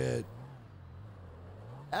bullshit.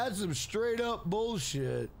 That's some straight up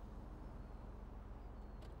bullshit.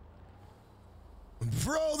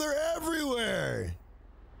 Bro, they're everywhere.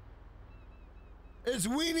 It's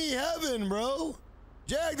weenie heaven, bro.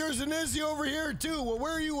 Jack, there's an Izzy over here too. Well,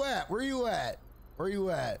 where are you at? Where are you at? Where are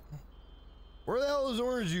you at? Where the hell is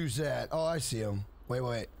Orange Juice at? Oh, I see him.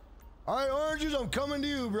 Wait. All right, Orange Juice, I'm coming to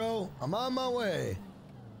you, bro. I'm on my way.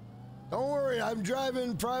 Don't worry, I'm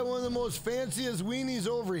driving probably one of the most fanciest weenies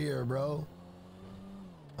over here, bro.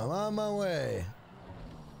 I'm on my way.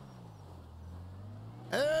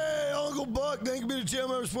 Hey, Uncle Buck, thank you for being a channel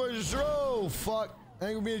member supporting the stream. Oh, fuck.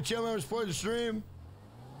 Thank you for being a channel member supporting the stream.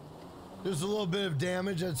 Just a little bit of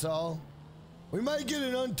damage, that's all. We might get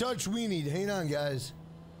an untouched weenie. Hang on, guys.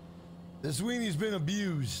 This weenie's been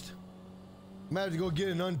abused. I'm gonna have to go get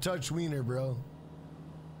an untouched wiener, bro. All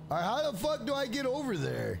right, how the fuck do I get over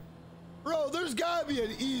there? Bro, there's gotta be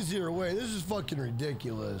an easier way. This is fucking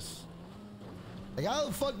ridiculous. Like, how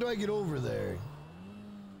the fuck do I get over there?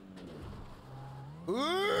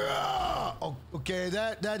 Oh, okay,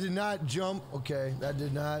 that did not jump. Okay, that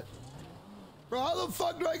did not. Bro, how the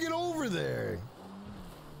fuck do I get over there?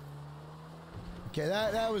 Okay,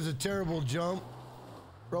 that was a terrible jump.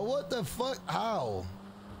 Bro, what the fuck? How?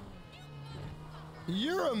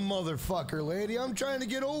 You're a motherfucker, lady. I'm trying to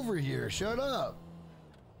get over here. Shut up.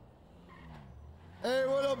 Hey,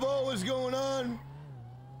 what up, Bo? What's going on?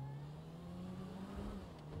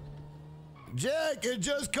 Jack, it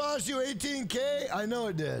just cost you 18K? I know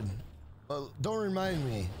it did. Well, don't remind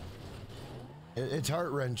me. It's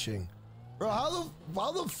heart-wrenching. Bro,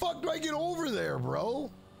 how the fuck do I get over there,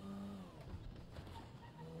 bro?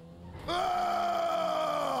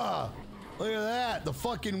 Ah! Look at that. The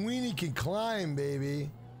fucking weenie can climb, baby.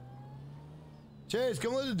 Chase,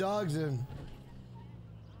 come let the dogs in.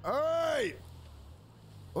 All right.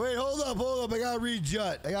 Wait, hold up. I gotta read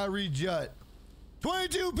Jut.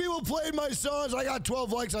 22 people played my songs. I got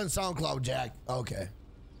 12 likes on SoundCloud, Jack. Okay.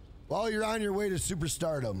 Well, you're on your way to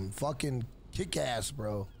superstardom. Fucking kick ass,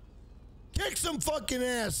 bro. Kick some fucking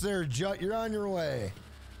ass there, Jut. You're on your way.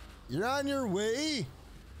 You're on your way?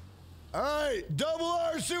 All right, Double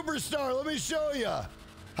R Superstar. Let me show you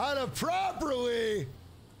how to properly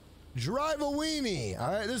drive a weenie.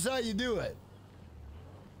 All right, this is how you do it.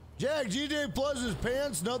 Jack, GTA Plus's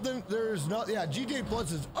pants, nothing, there's nothing. Yeah, GTA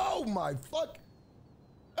Plus is, oh my fuck.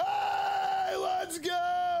 Hey, let's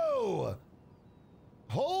go.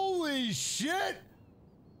 Holy shit.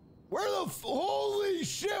 Holy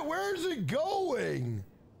shit, where's it going?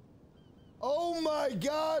 Oh my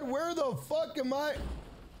God, where the fuck am I?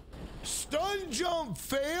 Stun jump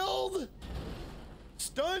failed?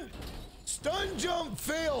 Stun jump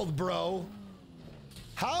failed, bro.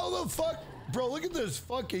 How the fuck? Bro, look at this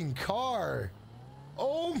fucking car.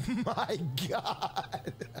 Oh my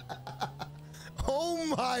God. Oh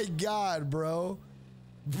my God, bro.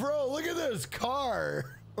 Bro, look at this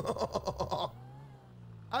car.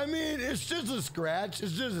 I mean, it's just a scratch.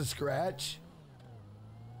 It's just a scratch.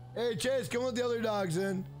 Hey, Chase, come let the other dogs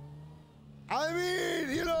in. I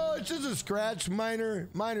mean, you know, it's just a scratch.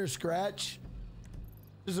 Minor scratch.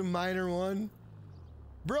 Just a minor one.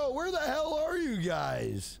 Bro, where the hell are you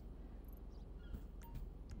guys?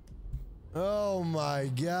 Oh my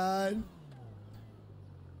God.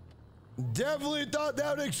 Definitely thought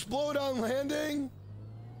that would explode on landing.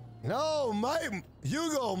 No,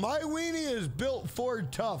 Hugo, my weenie is built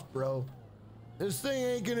Ford tough, bro. This thing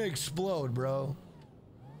ain't gonna explode, bro.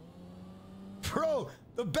 Bro,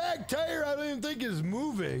 the back tire I don't even think is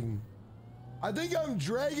moving. I think I'm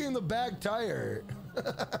dragging the back tire.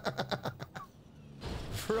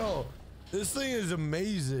 Bro, this thing is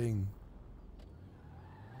amazing.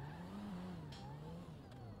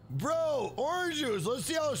 Bro, Orange Juice, let's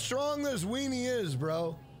see how strong this weenie is,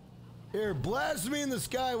 bro. Here, blast me in the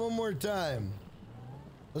sky one more time.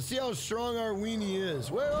 Let's see how strong our weenie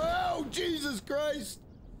is. Wait, oh, Jesus Christ.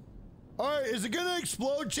 All right, is it gonna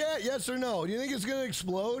explode, chat? Yes or no? Do you think it's gonna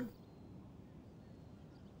explode?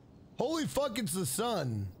 Holy fuck, it's the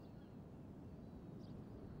sun.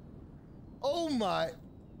 Oh my.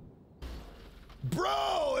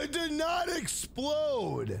 Bro, it did not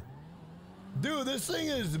explode. Dude, this thing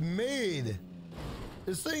is made.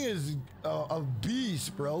 This thing is a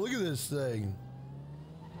beast, bro. Look at this thing.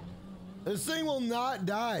 This thing will not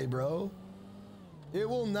die, bro. It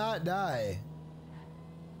will not die.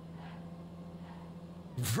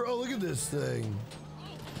 Bro, look at this thing.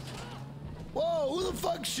 Whoa, who the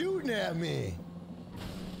fuck's shooting at me?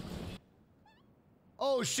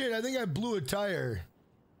 Oh shit, I think I blew a tire.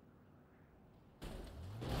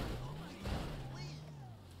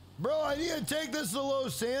 Bro, I need to take this to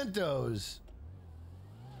Los Santos.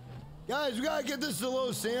 Guys, we gotta get this to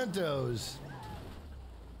Los Santos.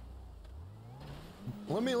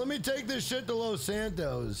 Let me take this shit to Los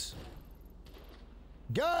Santos.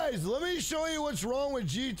 Guys, let me show you what's wrong with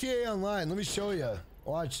GTA Online. Let me show you.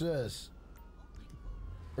 Watch this.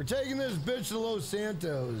 We're taking this bitch to Los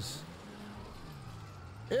Santos.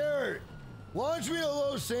 Here, launch me to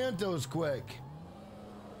Los Santos quick.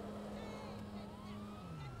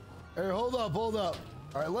 Here, hold up. All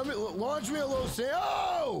right, let me launch me to Los Santos.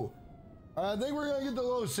 Oh! All right, I think we're gonna get to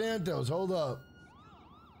Los Santos. Hold up.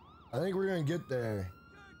 I think we're gonna get there.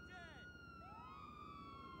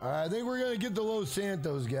 All right, I think we're gonna get to Los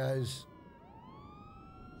Santos, guys.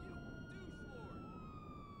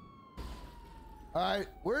 All right,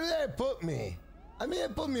 where did that put me? I mean,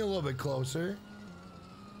 it put me a little bit closer.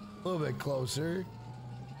 A little bit closer.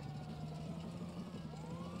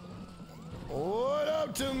 What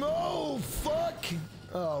up to Mo? Fuck.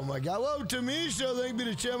 Oh my God. Hello, Tamisha. Thank you for being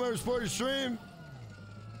a channel member supporting the stream.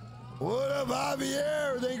 What up,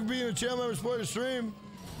 Javier? Thank you for being a channel member supporting the stream.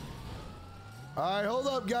 All right, hold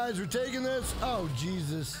up, guys. We're taking this. Oh,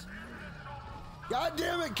 Jesus. God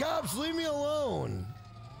damn it, cops. Leave me alone.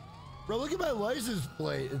 Bro, look at my license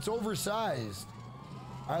plate. It's oversized.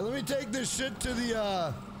 All right, let me take this shit to the,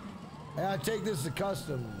 I gotta take this to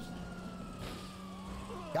customs.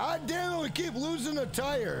 God damn it, we keep losing a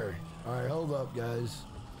tire. All right, hold up, guys.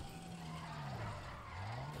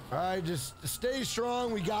 All right, just stay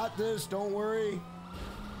strong. We got this. Don't worry.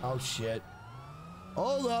 Oh, shit.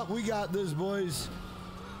 Hold up. We got this, boys.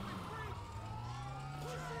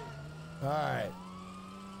 All right.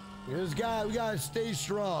 This guy, we got to stay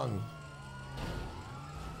strong.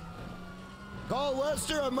 Call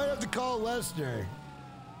Lester? I might have to call Lester.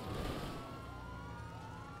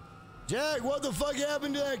 Jack, what the fuck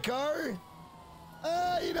happened to that car?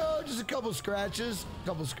 You know, just a couple scratches.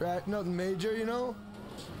 Nothing major, you know?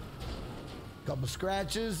 Couple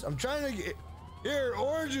scratches. I'm trying to get... Here,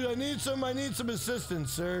 oranges, I need some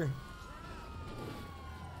assistance, sir.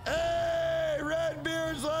 Hey,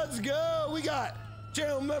 Redbeards, let's go. We got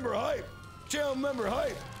channel member hype. Channel member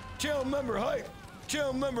hype. Channel member hype.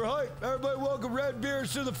 Channel member hype. Everybody welcome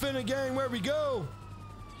Redbeards to the Finnegan where we go.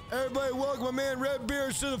 Everybody welcome my man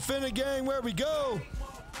Redbeards to the Finnegan where we go.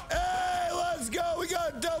 Hey, let's go. We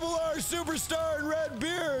got Double R Superstar and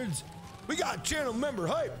Redbeards. We got channel member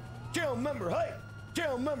hype. Channel member hype.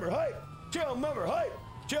 Channel member hype. Channel member hype.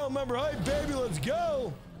 Channel member hype, baby. Let's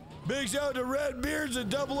go. Big shout out to Redbeards and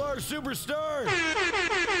Double R Superstar.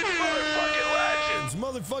 Motherfucking legends.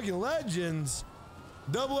 Motherfucking legends.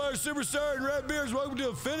 Double R Superstar and Redbeards, welcome to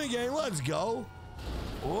the Finnegan. Let's go.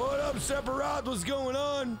 What up, Separat? What's going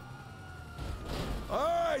on? All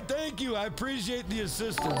right, thank you. I appreciate the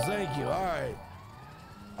assistance. Thank you. All right.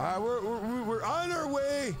 All right, we're on our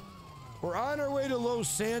way. We're on our way to Los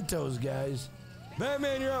Santos, guys.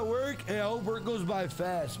 Batman, you're at work? Hey, I hope work goes by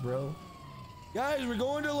fast, bro. Guys, we're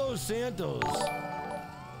going to Los Santos.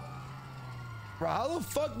 Bro, how the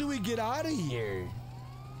fuck do we get out of here?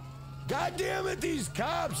 God damn it, these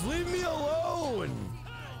cops, leave me alone.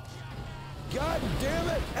 God damn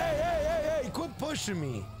it. Hey, quit pushing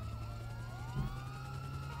me.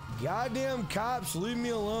 Goddamn cops, leave me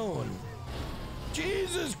alone.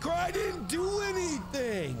 Jesus Christ, I didn't do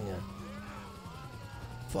anything.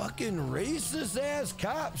 Fucking racist ass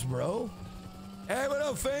cops, bro. Hey, what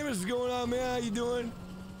up, Famous? What's going on, man? How you doing?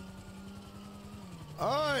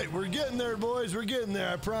 All right, we're getting there, boys. We're getting there,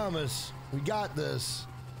 I promise. We got this.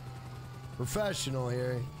 Professional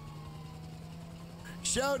here.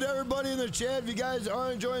 Shout out to everybody in the chat. If you guys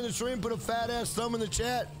are enjoying the stream, put a fat ass thumb in the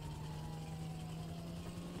chat.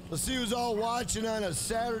 Let's see who's all watching on a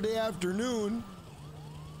Saturday afternoon.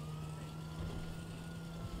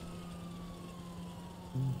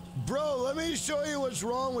 Bro, let me show you what's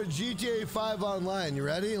wrong with GTA 5 Online. You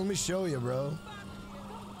ready? Let me show you, bro.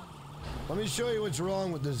 Let me show you what's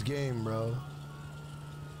wrong with this game, bro.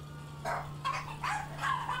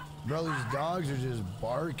 Bro, these dogs are just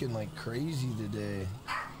barking like crazy today.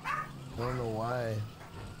 I don't know why.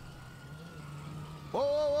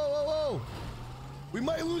 Whoa. We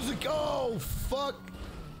might lose the... Oh, fuck.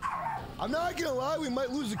 I'm not gonna lie, we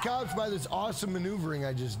might lose the cops by this awesome maneuvering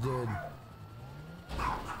I just did.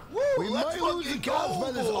 Woo, we might lose the cops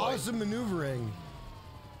by this awesome maneuvering.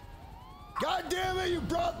 God damn it, you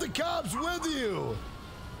brought the cops with you.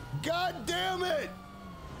 God damn it.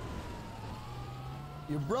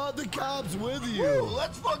 You brought the cops with you. Woo,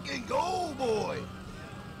 let's fucking go, boy.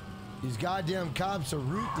 These goddamn cops are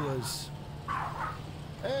ruthless.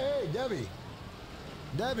 Hey, Debbie.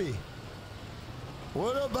 Debbie.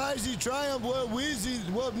 What up, Icy Triumph? What up, Weezy?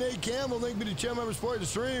 What up, Nate Campbell? Thank you to channel member supporting the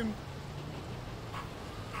stream.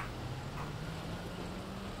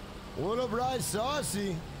 What up, Rise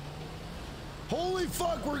Saucy? Holy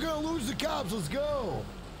fuck, we're gonna lose the cops. Let's go.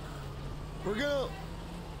 We're gonna...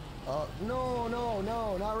 no,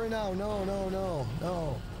 not right now. No.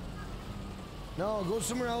 No, go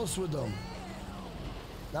somewhere else with them.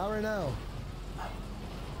 Not right now.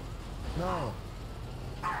 No.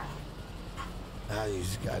 Ah, you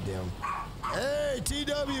just goddamn... Hey,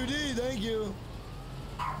 TWD, thank you.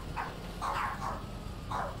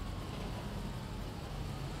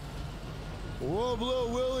 Whoa,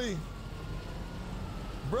 Blue Willie.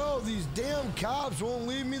 Bro, these damn cops won't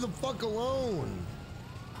leave me the fuck alone.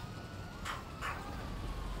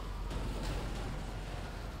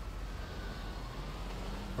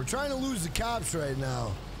 We're trying to lose the cops right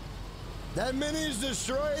now. That mini is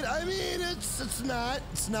destroyed. I mean, it's not.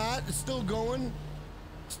 It's still going.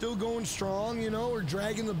 Still going strong, you know. We're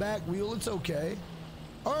dragging the back wheel. It's okay.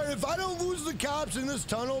 All right, if I don't lose the cops in this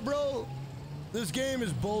tunnel, bro, this game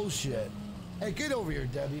is bullshit. Hey, get over here,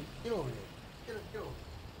 Debbie. Get over here. Get over.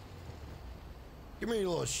 Come here, you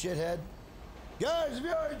little shithead. Guys, if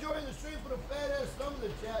you are enjoying the stream, put a fat ass thumb in the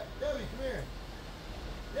chat. Debbie, come here.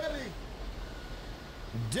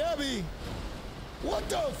 Debbie, what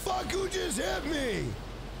the fuck? Who just hit me?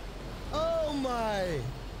 Oh my.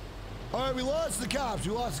 All right, we lost the cops.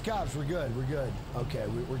 We're good. Okay,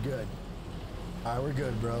 we're good. All right, we're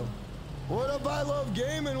good, bro. What up, I Love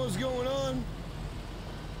Gaming? What's going on?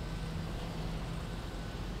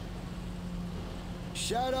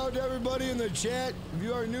 Shout out to everybody in the chat. If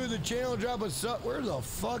you are new to the channel, drop a sub. Where the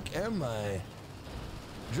fuck am I?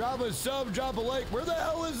 Drop a sub, drop a like. Where the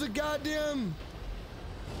hell is the goddamn...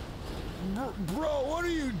 Bro, what are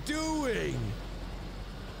you doing?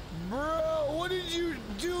 Bro, what did you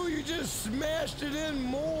do? You just smashed it in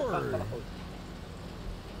more.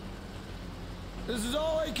 This is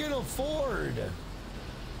all I can afford.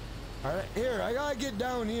 All right, here, I gotta get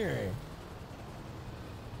down here.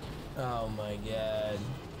 Oh my god.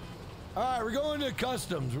 All right, we're going to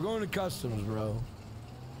customs. Bro.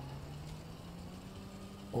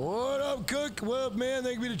 What up, Cook? What up, man?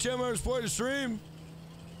 Thank you for the channel support the stream.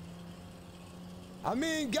 I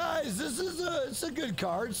mean, guys, it's a good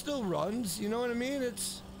car. It still runs. You know what I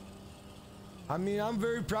mean? I'm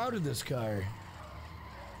very proud of this car.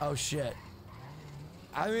 Oh shit.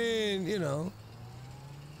 I mean, you know.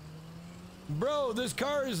 Bro, this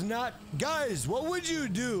car is not... Guys, what would you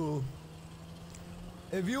do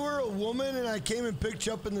if you were a woman and I came and picked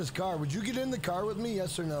you up in this car? Would you get in the car with me,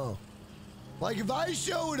 yes or no? Like, if I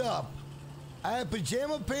showed up, I had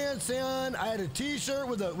pajama pants on, I had a t-shirt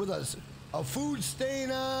with a food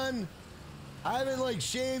stain on, I haven't, like,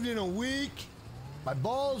 shaved in a week, my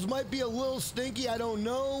balls might be a little stinky, I don't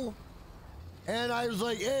know, and I was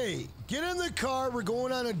like, hey, get in the car, we're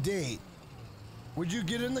going on a date. Would you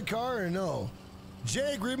get in the car or no?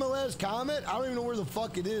 Jake, read my last comment? I don't even know where the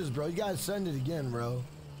fuck it is, bro. You gotta send it again, bro.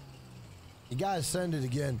 You gotta send it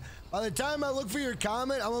again. By the time I look for your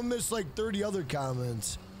comment, I'm gonna miss like 30 other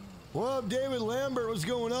comments. What up, David Lambert? What's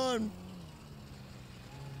going on?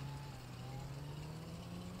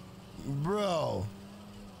 Bro,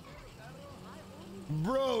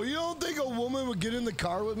 you don't think a woman would get in the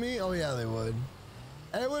car with me? Oh, yeah, they would.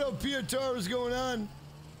 Hey, what up, Piotr? What's going on?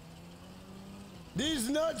 These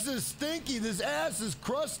nuts is stinky. This ass is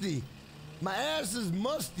crusty. My ass is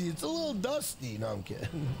musty. It's a little dusty. No, I'm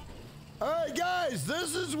kidding. All right, guys,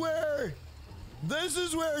 this is where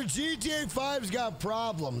GTA 5's got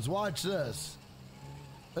problems. Watch this.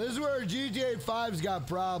 This is where GTA 5's got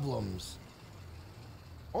problems.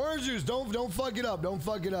 Orange juice, don't fuck it up. Don't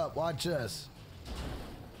fuck it up. Watch this.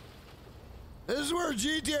 This is where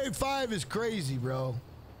GTA 5 is crazy, bro.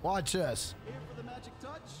 Watch this. Here for the magic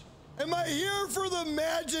touch? Am I here for the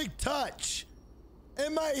magic touch?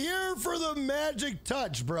 Am I here for the magic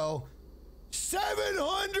touch, bro?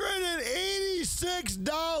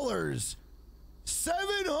 $786.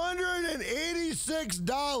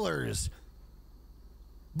 $786.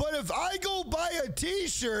 But if I go buy a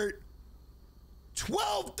t-shirt,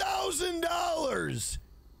 $12,000.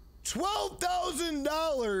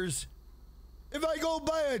 $12,000 if I go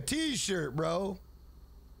buy a t-shirt, bro.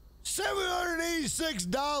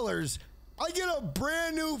 $786. I get a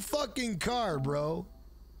brand new fucking car, bro.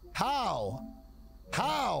 How?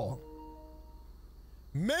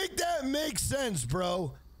 Make that make sense,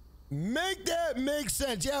 bro. Make that make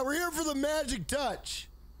sense. Yeah, we're here for the magic touch.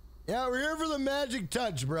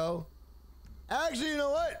 Bro. Actually, you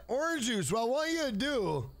know what? Orange juice, what I want you to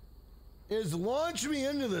do is launch me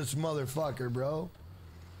into this motherfucker, bro.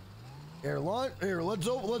 Here,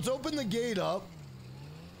 let's open the gate up.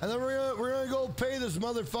 And then we're gonna go pay this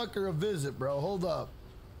motherfucker a visit, bro. Hold up.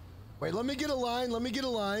 Wait, let me get a line.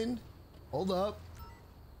 Hold up.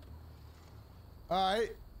 All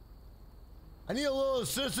right. I need a little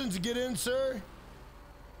assistance to get in, sir.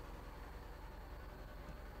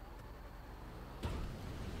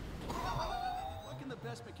 What can the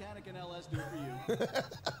best mechanic in LS do for you?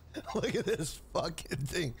 Look at this fucking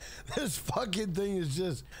thing. This fucking thing is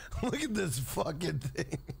just. Look at this fucking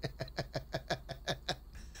thing.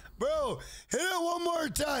 Bro, hit it one more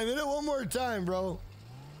time. Hit it one more time, bro.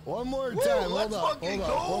 One more time. Hold up. Hold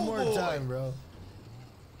up. One more time, bro.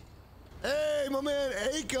 Hey, my man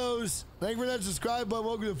Akos. Thank you for that subscribe button.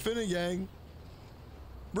 Welcome to Finnegan.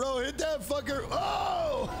 Bro, hit that fucker.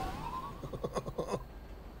 Oh!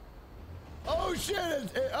 Oh, shit.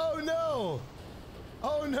 Oh, no.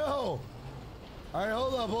 Oh, no. All right,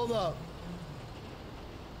 hold up. Hold up.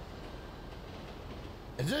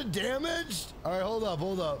 Is it damaged? All right, hold up.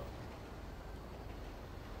 Hold up.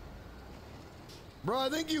 Bro, I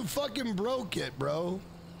think you fucking broke it, bro.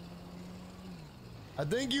 I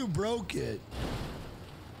think you broke it.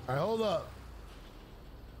 All right, hold up.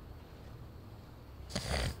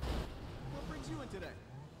 What brings you in today?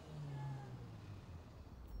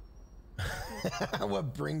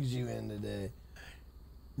 What brings you in today?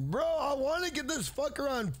 Bro, I want to get this fucker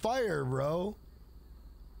on fire, bro.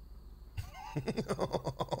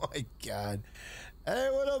 Oh my God. Hey,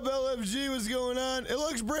 what up, LFG? What's going on? It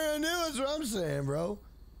looks brand new, that's what I'm saying, bro.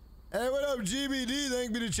 Hey, what up, GBD?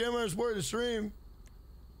 Thank you to Tamarack Support the stream.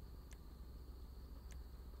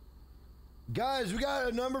 Guys, we got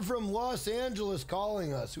a number from Los Angeles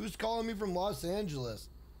calling us. Who's calling me from Los Angeles?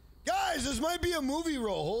 Guys, this might be a movie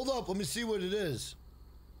role. Hold up, let me see what it is.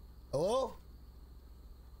 Hello?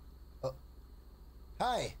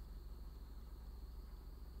 Hi.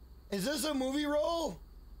 Is this a movie role?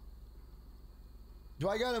 Do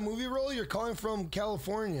I got a movie role? You're calling from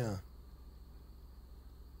California.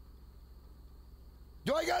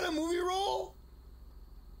 Do I got a movie role?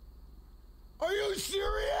 Are you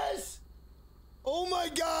serious? Oh my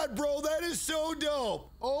God, bro, that is so dope.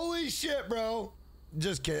 Holy shit, bro.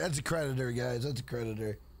 Just kidding. That's a creditor, guys. That's a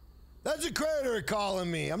creditor. That's a creditor calling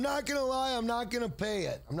me. I'm not gonna lie. I'm not gonna pay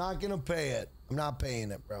it. I'm not gonna pay it. I'm not paying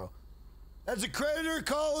it, bro. That's a creditor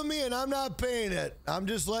calling me, and I'm not paying it. I'm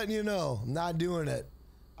just letting you know. I'm not doing it.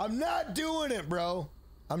 I'm not doing it, bro.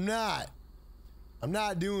 I'm not. I'm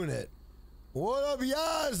not doing it. What up,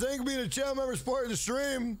 Yaz? Thank you for being a channel member supporting the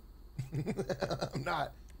stream.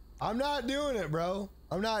 I'm not doing it, bro.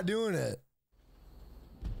 I'm not doing it.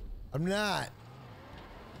 I'm not.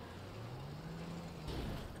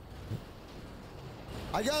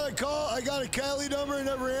 I got a call. I got a Cali number. I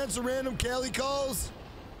never answer random Cali calls.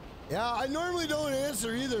 Yeah, I normally don't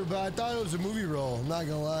answer either, but I thought it was a movie role. I'm not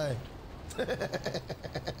gonna lie.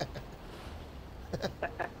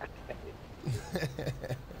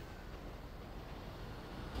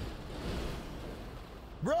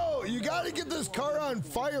 Bro, you gotta get this car on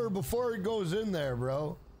fire before it goes in there,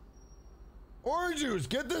 bro. Orange juice,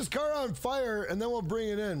 get this car on fire and then we'll bring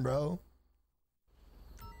it in, bro.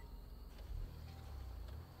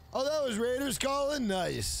 Oh, that was Raiders calling?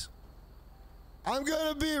 Nice. I'm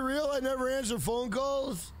gonna be real, I never answer phone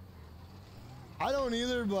calls. I don't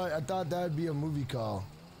either, but I thought that'd be a movie call.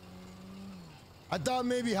 I thought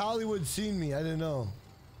maybe Hollywood seen me, I didn't know.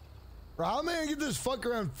 Bro, how am I gonna get this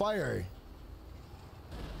fucker on fire?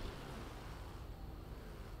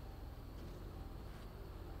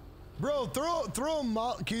 Bro,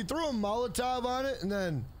 can you throw a Molotov on it and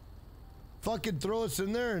then fucking throw us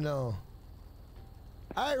in there or no?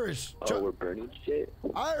 Irish. Oh, we're burning shit.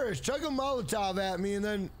 Irish, chug a Molotov at me and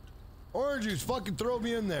then orange juice fucking throw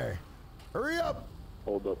me in there. Hurry up.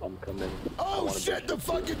 Hold up, I'm coming. Oh shit, the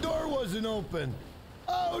fucking door wasn't open.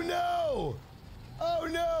 Oh no. Oh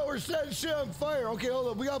no, we're setting shit on fire. Okay, hold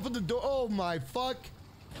up, we gotta put the door. Oh my fuck.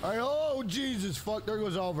 All right, oh Jesus, fuck, there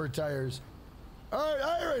goes all of our tires. All right,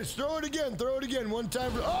 Irish, throw it again one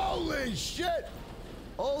time. Holy shit.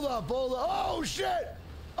 Hold up. Oh shit.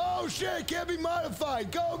 Oh shit, can't be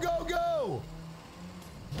modified. Go, go, go.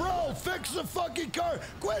 Bro, fix the fucking car.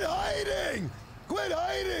 Quit hiding. Quit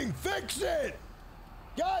hiding. Fix it.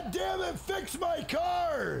 God damn it, fix my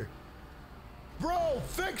car. Bro,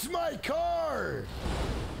 fix my car.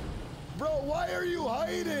 Bro, why are you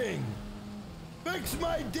hiding? Fix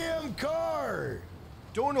my damn car.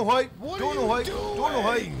 Don't know height. What Don't are know you height. doing? Don't know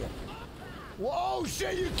height. Oh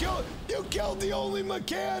shit, you killed the only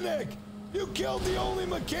mechanic. You killed the only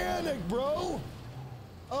mechanic, bro.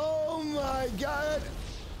 Oh my God.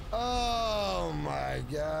 Oh my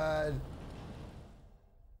God.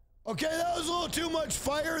 Okay, that was a little too much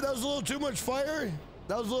fire. That was a little too much fire.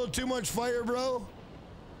 That was a little too much fire, bro.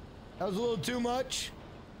 That was a little too much.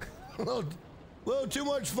 a little too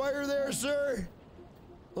much fire there, sir.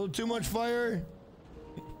 A little too much fire.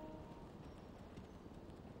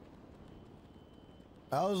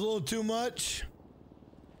 That was a little too much.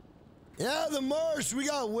 Yeah, the marsh, we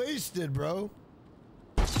got wasted, bro.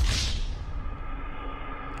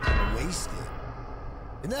 Wasted.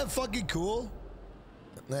 Isn't that fucking cool?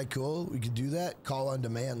 Isn't that cool? We could do that. Call on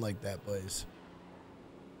demand like that, boys.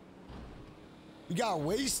 We got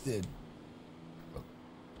wasted.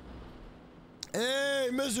 Hey,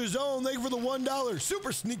 Mr. Zone, thank you for the $1.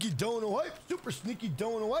 Super sneaky donut wipe. Super sneaky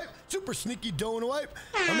donut wipe. Super sneaky donut wipe.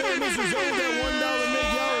 I'm here, Mr. Zone,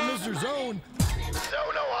 that $1 make y'all Mr. Zone.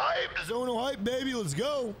 Zono hype. Zono hype, baby. Let's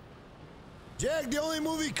go. Jack, the only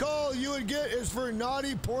movie call you would get is for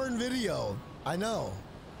naughty porn video. I know.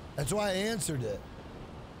 That's why I answered it.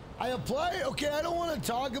 I applied. Okay, I don't want to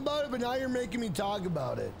talk about it, but now you're making me talk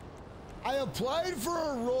about it. I applied for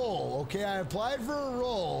a role. Okay, I applied for a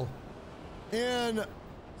role in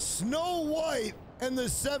Snow White and the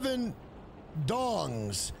Seven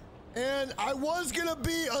Dongs. And I was going to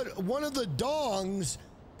be one of the dongs,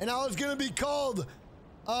 and I was going to be called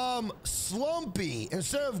Slumpy.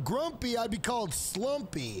 Instead of Grumpy, I'd be called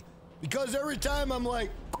Slumpy. Because every time I'm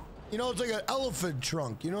like, you know, it's like an elephant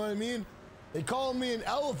trunk. You know what I mean? They call me an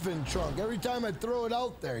elephant trunk every time I throw it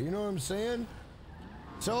out there. You know what I'm saying?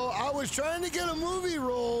 So I was trying to get a movie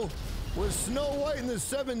role with Snow White and the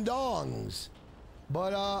Seven Dongs.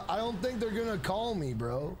 But I don't think they're gonna call me,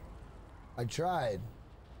 bro. I tried.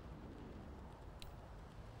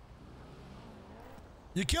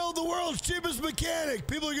 You killed the world's cheapest mechanic.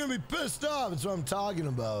 People are gonna be pissed off. That's what I'm talking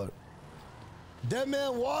about. Dead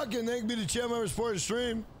Man Walking, thank you to Channel Member Support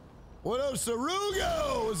Stream. What up,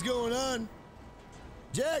 Sarugo? What's going on?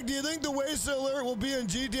 Jack, do you think the Wasted Alert will be in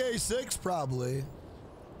GTA 6? Probably.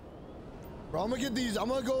 Bro, I'm gonna get these. I'm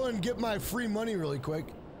gonna go and get my free money really quick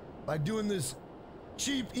by doing this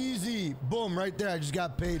cheap, easy. Boom, right there. I just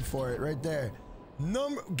got paid for it right there.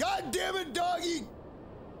 God damn it, doggy.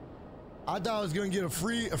 I thought I was gonna get a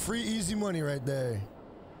free easy money right there.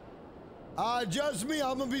 Just me.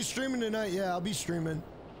 I'm gonna be streaming tonight. Yeah, I'll be streaming.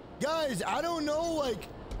 Guys, I don't know, like,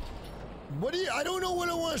 I don't know what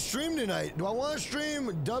I want to stream tonight. Do I want to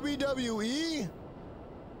stream WWE?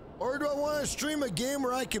 Or do I want to stream a game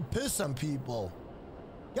where I can piss on people?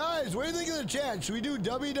 Guys, what do you think in the chat? Should we do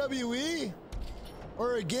WWE?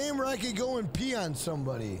 Or a game where I could go and pee on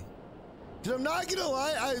somebody? Because I'm not going to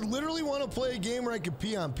lie, I literally want to play a game where I can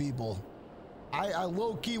pee on people. I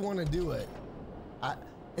low-key want to do it.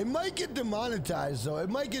 It might get demonetized, though.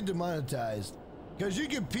 It might get demonetized. Because you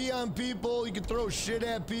can pee on people, you can throw shit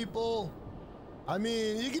at people. I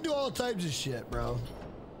mean, you can do all types of shit, bro.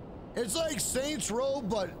 It's like Saints Row,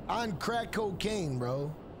 but on crack cocaine,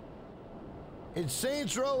 bro. It's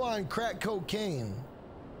Saints Row on crack cocaine.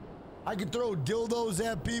 I can throw dildos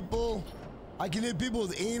at people. I can hit people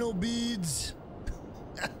with anal beads.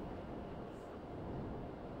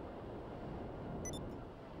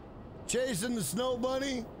 Chasing the snow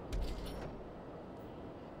bunny.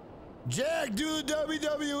 Jack, do the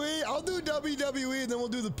WWE. I'll do WWE, and then we'll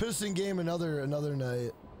do the pissing game another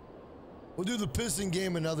night. We'll do the pissing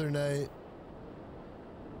game another night.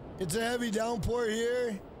 It's a heavy downpour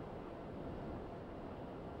here.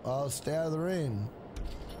 I'll stay out of the rain.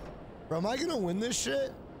 Bro, am I gonna win this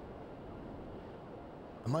shit?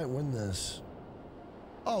 I might win this.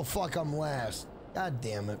 Oh, fuck, I'm last. God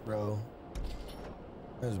damn it, bro.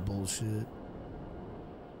 That's bullshit.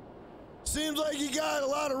 Seems like you got a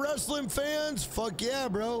lot of wrestling fans. Fuck yeah,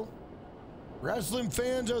 bro. Wrestling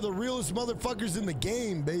fans are the realest motherfuckers in the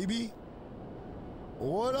game, baby.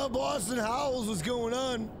 What up, Austin Howells? What's going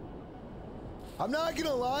on? I'm not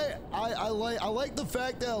gonna lie. I like the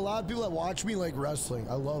fact that a lot of people that watch me like wrestling.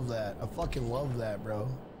 I love that. I fucking love that, bro.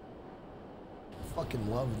 I fucking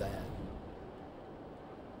love that.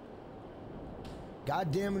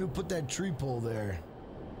 God damn it, who put that tree pole there?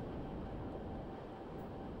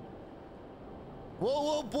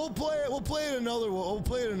 We'll play it. We'll play it another. We'll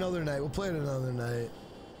play it another night. We'll play it another night.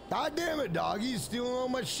 God damn it, doggy! You're stealing all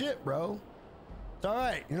my shit, bro. It's all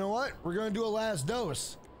right. You know what? We're gonna do a last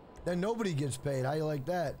dose. Then nobody gets paid. How you like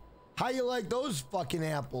that? How you like those fucking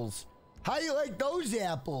apples? How you like those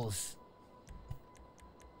apples?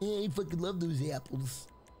 Yeah, you fucking love those apples.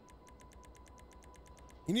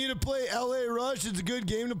 You need to play LA Rush. It's a good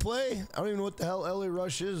game to play. I don't even know what the hell LA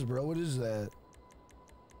Rush is, bro. What is that?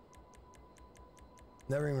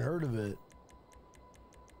 Never even heard of it.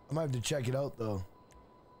 I might have to check it out, though.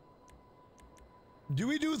 Do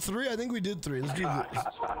we do 3? I think we did 3. Let's do this.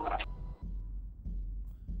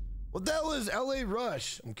 What the hell is LA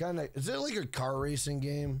Rush? I'm kind of... Is it like a car racing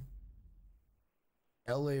game?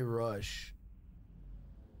 LA Rush.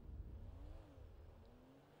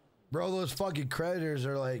 Bro, those fucking creditors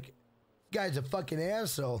are like... This guy's a fucking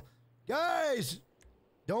asshole. Guys!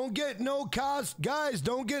 Don't get no guys,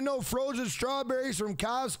 don't get no frozen strawberries from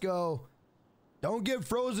Costco. Don't get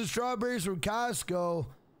frozen strawberries from Costco.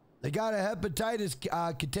 They got a hepatitis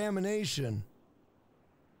contamination.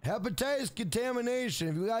 Hepatitis contamination.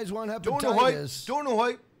 If you guys want hepatitis, Don't know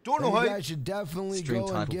hype. you guys should definitely Stream go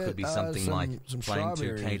and title get could be something like some playing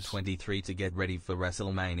strawberries. 2K23 to get ready for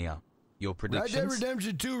WrestleMania. Your Red Dead predictions?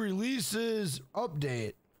 Redemption 2 releases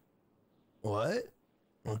update. What?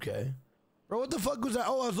 Okay. Bro, what the fuck was that?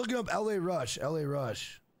 Oh, I was looking up LA Rush. LA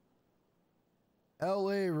Rush.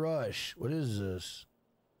 LA Rush. What is this?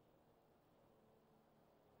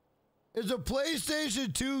 It's a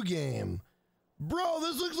PlayStation 2 game. Bro,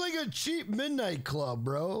 this looks like a cheap Midnight Club,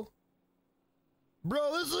 bro.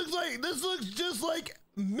 Bro, this looks just like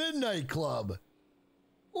Midnight Club.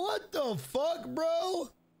 What the fuck, bro?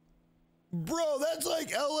 Bro, that's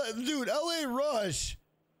like LA Rush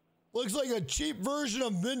looks like a cheap version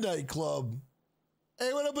of Midnight Club.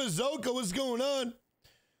 Hey, what up, Azoka? What's going on?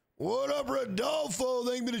 What up, Rodolfo?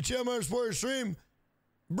 Thank you for the Tamarack Sports stream.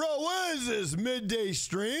 Bro, what is this? Midday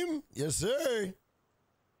stream? Yes, sir.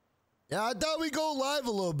 Yeah, I thought we'd go live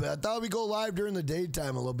a little bit. I thought we'd go live during the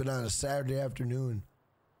daytime a little bit on a Saturday afternoon.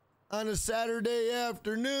 On a Saturday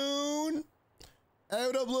afternoon. Hey,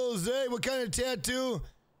 what up, Lil Zay? What kind of tattoo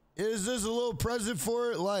is this a little present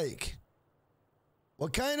for it like?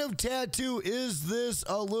 What kind of tattoo is this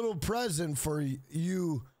a little present for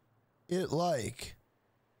you it like?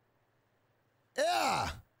 Yeah.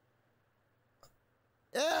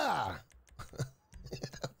 Yeah.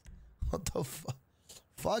 What the fuck?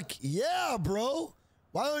 Fuck yeah, bro.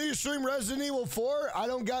 Why don't you stream Resident Evil 4? I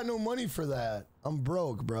don't got no money for that. I'm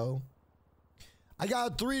broke, bro. I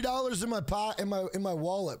got $3 in my pot in my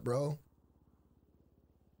wallet, bro.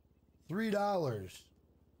 $3.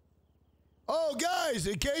 Oh, guys,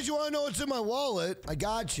 in case you want to know what's in my wallet, I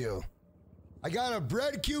got you. I got a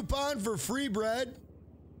bread coupon for free bread.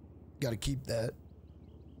 Got to keep that.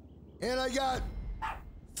 And I got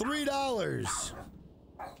 $3.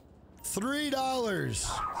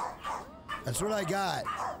 $3. That's what I got.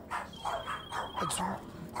 That's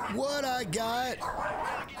what I got.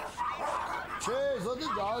 Cheers, let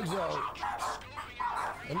the dogs out.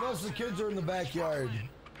 Unless the kids are in the backyard.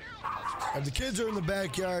 If the kids are in the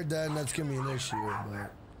backyard, then that's gonna be an issue,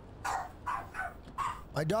 but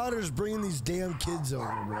my daughter's bringing these damn kids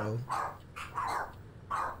over, bro.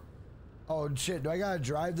 Oh shit, do I gotta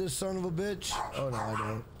drive this son of a bitch? Oh no, I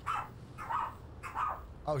don't.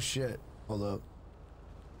 Oh shit, hold up.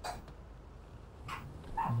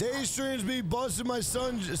 Day streams be busting, my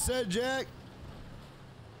son said, Jack.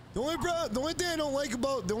 The only thing I don't like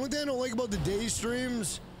about the day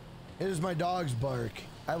streams is my dog's bark.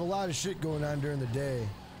 I have a lot of shit going on during the day.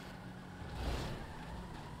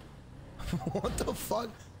 What the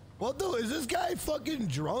fuck? Is this guy fucking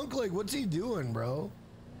drunk? Like, what's he doing, bro?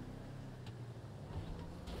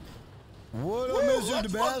 What up, Mr.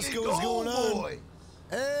 Tabasco? What's going on? Boy.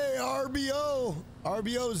 Hey,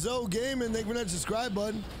 RBO Zoe Gaming, thank you for that subscribe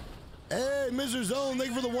button. Hey, Mr. Zone,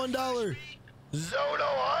 thank you for the $1. Zono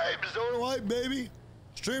hype, baby.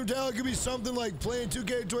 Stream talent could be something like playing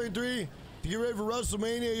 2K23. If you get ready for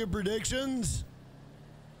WrestleMania, your predictions?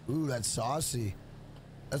 Ooh, that's saucy.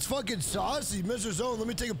 That's fucking saucy, Mr. Zone. Let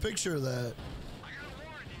me take a picture of that.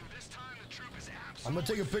 I'm gonna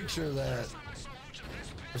take a picture of that.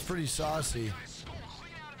 That's pretty saucy.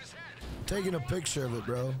 I'm taking a picture of it,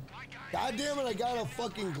 bro. God damn it, I got a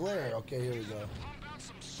fucking glare. Okay, here we go.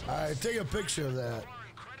 Alright, take a picture of that.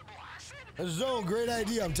 Zone, great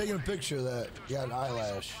idea. I'm taking a picture of that. You got an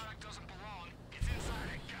eyelash.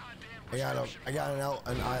 I got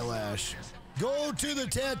an eyelash. Go to the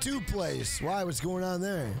tattoo place. Why? What's going on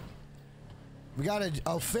there? We got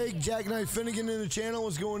a fake Jackknife Finnegan in the channel.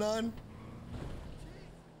 What's going on?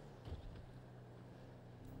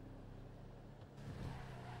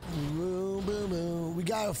 Boom, boom, boom. We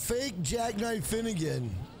got a fake Jackknife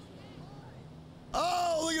Finnegan.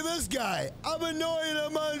 Oh, look at this guy. I'm annoying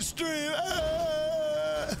him on stream.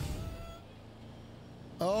 Ah!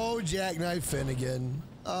 Oh, Jackknife Finnegan.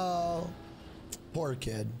 Oh, poor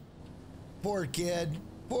kid. Poor kid.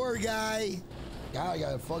 Poor guy. Guy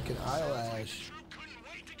got a fucking eyelash.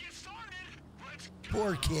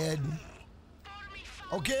 Poor kid.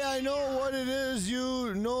 Okay, I know what it is.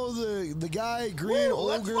 You know the guy, green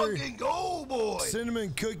ogre. Let's fucking go, boy.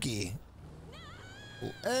 Cinnamon cookie.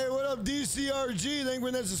 Hey, what up, DCRG? Thank you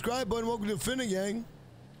for that subscribe button. Welcome to Finnegan.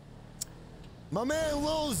 My man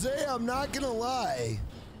Lil Zay, I'm not gonna lie.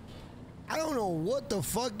 I don't know what the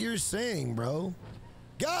fuck you're saying, bro.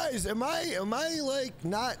 Guys, am I like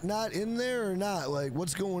not in there or not? Like,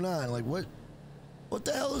 what's going on? Like, what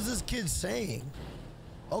the hell is this kid saying?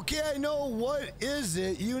 Okay, I know. What is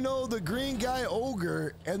it? You know, the green guy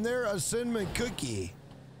ogre, and they're a cinnamon cookie.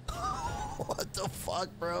 What the fuck,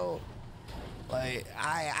 bro? Like,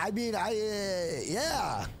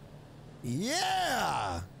 yeah.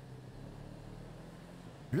 Yeah.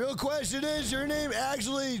 Real question is, your name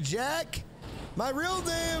actually Jack? My real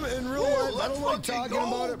name in real life, I don't like talking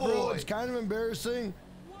about it, bro. It's kind of embarrassing.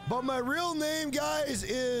 But my real name, guys,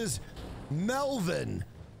 is Melvin.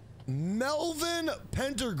 Melvin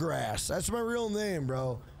Pendergrass. That's my real name,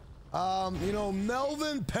 bro. You know,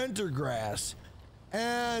 Melvin Pendergrass.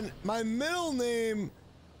 And my middle name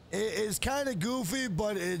is kind of goofy,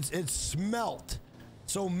 but it's Smelt.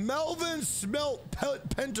 So Melvin Smelt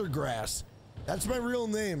Pendergrass. That's my real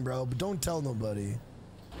name, bro, but don't tell nobody.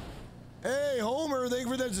 Hey, Homer, thank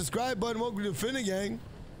you for that subscribe button. Welcome to Finnegan.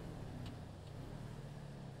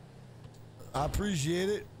 I appreciate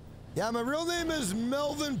it. Yeah, my real name is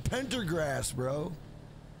Melvin Pendergrass, bro.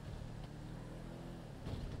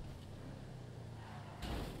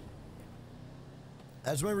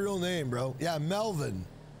 That's my real name, bro. Yeah, Melvin.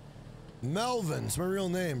 Melvin's my real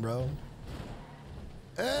name, bro.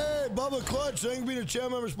 Hey, Bubba Clutch, thank you for being a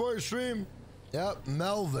channel member, support your stream. Yep,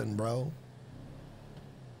 Melvin, bro.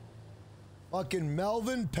 Fucking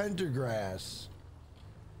Melvin Pendergrass.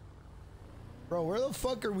 Bro, where the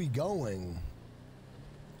fuck are we going?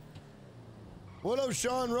 What up,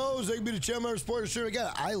 Sean Rose? Thank you for being a channel member, support your stream. I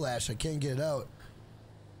got an eyelash, I can't get it out.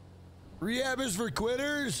 Rehab is for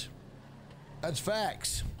quitters? That's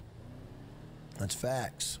facts. That's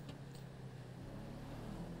facts.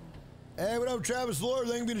 Hey, what up, Travis Lord?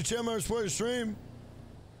 Thank you for being a channel member, support your stream.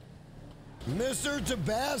 Mr.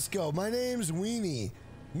 Tabasco, my name's Weenie.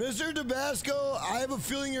 Mr. Tabasco, I have a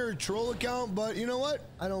feeling you're a troll account, but you know what?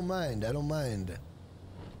 I don't mind. I don't mind.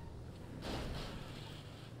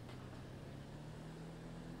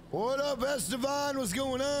 What up, Esteban? What's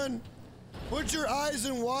going on? Put your eyes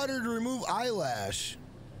in water to remove eyelash.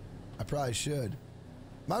 I probably should.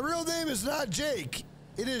 My real name is not Jake.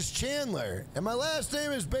 It is Chandler. And my last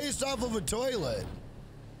name is based off of a toilet.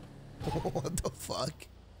 What the fuck?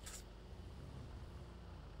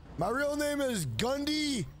 My real name is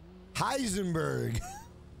Gundy Heisenberg.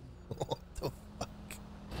 What the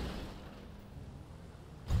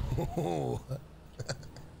fuck?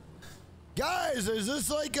 Guys, is this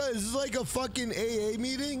like a fucking AA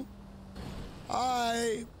meeting?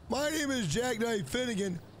 Hi, my name is Jackknife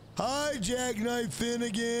Finnegan. Hi, Jackknife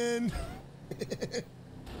Finnegan.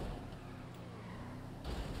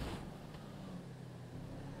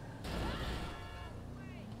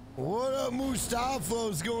 What up, Mustafa?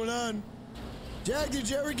 What's going on? Jack, did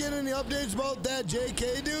you ever get any updates about that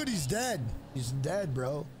JK dude? He's dead. He's dead,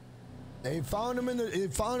 bro. They found him in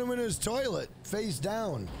his toilet, face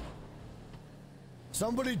down.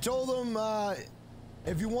 Somebody told him,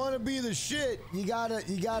 if you want to be the shit, you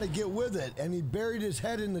gotta get with it. And he buried his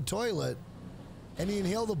head in the toilet, and he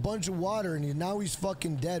inhaled a bunch of water, and now he's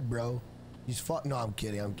fucking dead, bro. He's no, I'm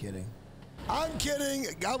kidding. I'm kidding.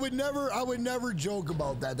 I would never joke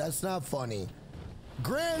about that. That's not funny.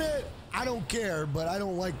 Granted, I don't care, but I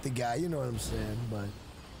don't like the guy. You know what I'm saying? But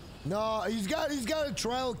no, he's got a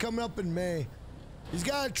trial coming up in May. He's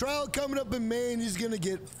got a trial coming up in May, and he's gonna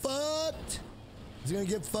get fucked. He's gonna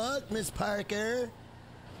get fucked, Miss Parker.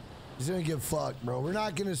 He's gonna get fucked, bro. We're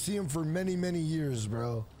not gonna see him for many, many years,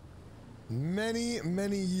 bro. Many,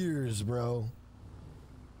 many years, bro.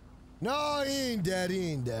 No, he ain't dead.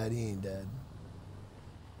 He ain't dead. He ain't dead.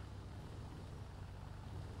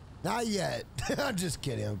 Not yet. I'm just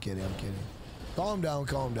kidding. I'm kidding. I'm kidding. Calm down.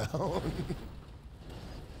 Calm down.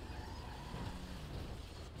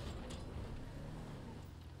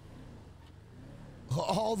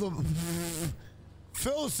 All the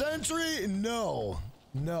Phil Century? No.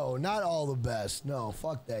 No, not all the best. No,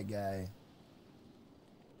 fuck that guy.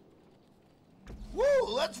 Woo,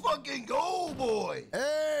 let's fucking go, boy.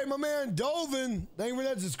 Hey, my man Dovin. Thank you for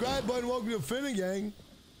that subscribe button. Welcome to Finnegan.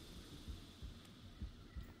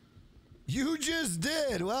 You just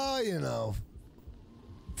did. Well, you know.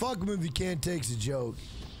 Fuck him if you can't take a joke.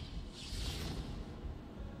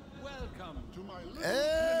 Welcome to my little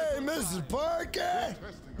Hey, Mrs. Parker.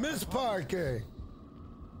 Miss Parker.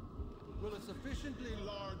 Will a sufficiently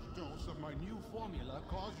large dose of my new formula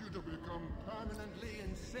cause you to become permanently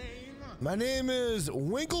insane? My name is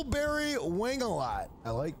Winkleberry Wangalot. I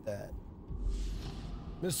like that.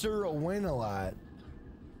 Mr. Wangalot.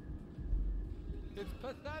 It's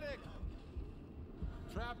pathetic.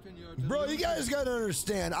 Trapped in your Bro, you guys gotta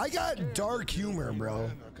understand. I got dark humor,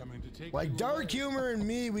 bro. Like, dark humor and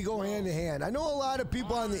me, we go hand in hand. I know a lot of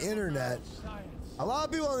people on the internet. A lot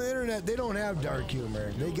of people on the internet, they don't have dark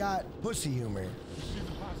humor. They got pussy humor.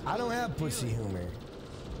 I don't have pussy humor.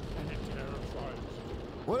 And it terrifies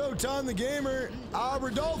you. What up, Tom the Gamer?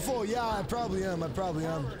 Rodolfo. Yeah, I probably am. I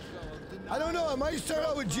don't know. I might start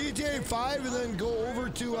out with GTA 5 and then go over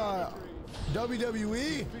to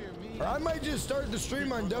WWE. Or I might just start the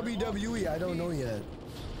stream on WWE. I don't know yet.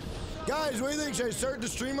 Guys, what do you think? Should I start the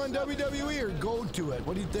stream on WWE or go to it?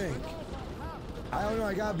 What do you think? I don't know.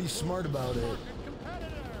 I gotta be smart about it.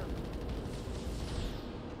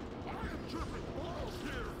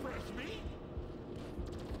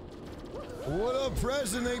 What up,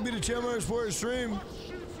 Preston? Thank you to Chandler Sports Stream.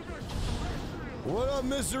 What up,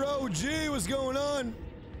 Mr. OG? What's going on?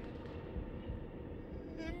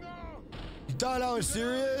 You thought I was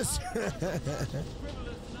serious?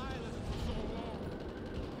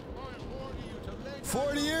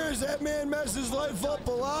 40 years, that man messed his life up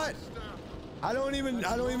a lot. I don't even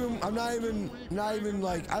care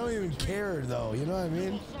though, you know what I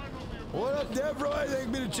mean? What up, Devroy?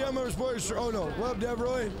 Thank you to Chandler Sports Stream. Oh no, what up,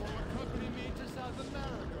 Devroy?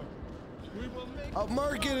 Up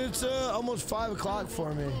market, it's almost 5 o'clock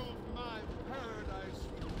for me.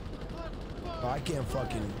 Oh, I can't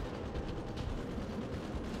fucking.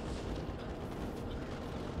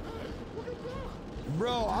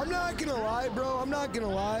 Bro, I'm not gonna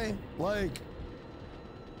lie. Like,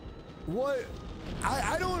 what?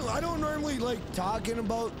 I don't normally like talking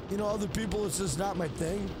about, you know, other people. It's just not my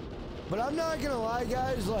thing. But I'm not gonna lie,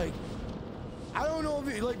 guys. Like, I don't know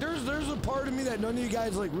if you, like, there's a part of me that none of you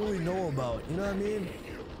guys like really know about. You know what I mean?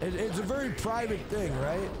 It's a very private thing,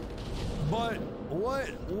 right? But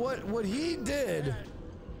what he did,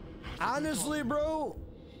 honestly, bro,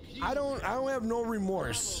 I don't have no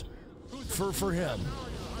remorse for him.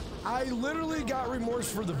 I literally got remorse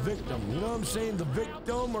for the victim. You know what I'm saying? The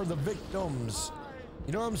victim or the victims.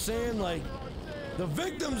 You know what I'm saying? Like, the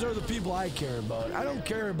victims are the people I care about. I don't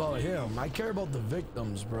care about him. I care about the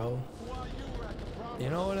victims, bro. You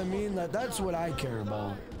know what I mean? That's what I care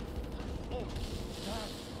about.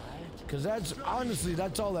 Because that's, honestly,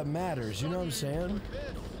 that's all that matters. You know what I'm saying?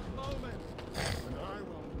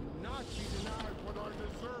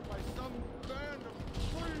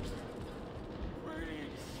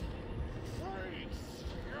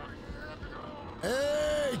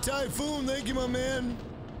 Hey, Typhoon, thank you, my man.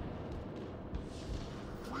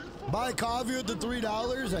 Buy coffee with the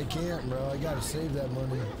 $3? I can't, bro. I gotta save that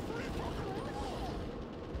money.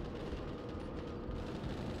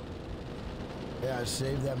 Yeah,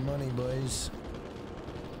 save that money, boys.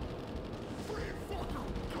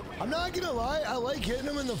 I'm not gonna lie, I like hitting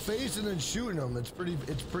him in the face and then shooting him. It's pretty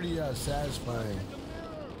satisfying.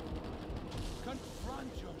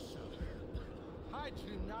 Confront yourself. I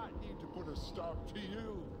do not need to put a stop to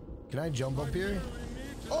you. Can I jump up here?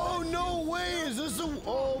 Oh, no way! Is this a...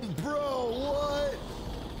 Oh, bro, what?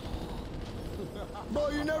 Bro,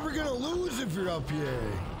 you're never gonna lose if you're up here.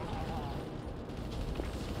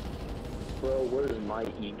 Bro, where's my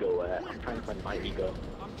ego at? I'm trying to find my ego.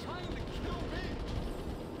 I'm trying to kill me.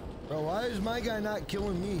 Bro, why is my guy not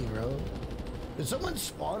killing me, bro? Did someone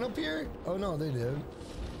spawn up here? Oh, no, they did.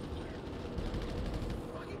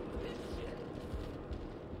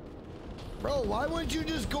 Bro, why wouldn't you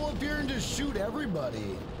just go up here and just shoot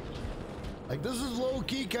everybody? Like, this is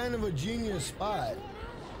low-key kind of a genius spot.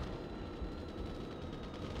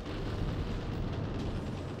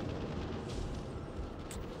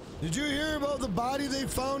 Did you hear about the body they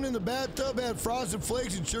found in the bathtub had Frosted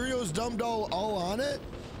Flakes and Cheerios dumped all on it?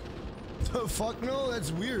 The fuck no,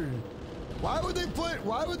 that's weird. Why would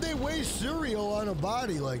they waste cereal on a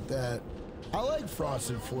body like that? I like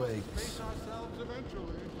Frosted Flakes.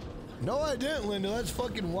 No, I didn't, Linda. That's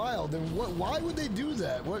fucking wild. And why would they do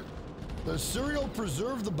that? What? The cereal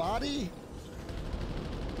preserve the body?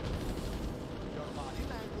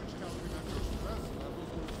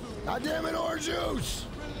 God damn it, orange juice!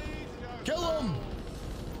 Kill him!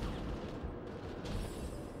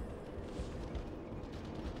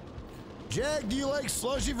 Jack, do you like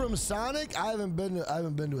slushy from Sonic? I haven't been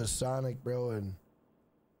to a Sonic, bro, in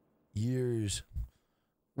years.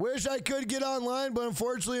 Wish I could get online, but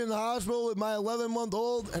unfortunately in the hospital with my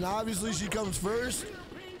 11-month-old, and obviously she comes first.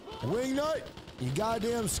 Wingnut, you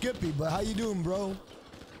goddamn Skippy, but how you doing, bro?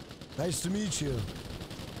 Nice to meet you.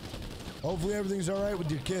 Hopefully everything's all right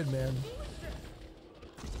with your kid, man.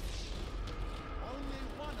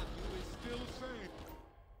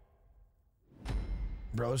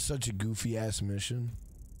 Bro, it's such a goofy ass mission.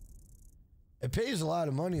 It pays a lot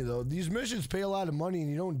of money though. These missions pay a lot of money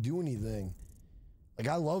and you don't do anything. Like,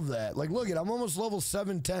 I love that. Like, look, I'm almost level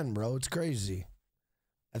 710, bro. It's crazy.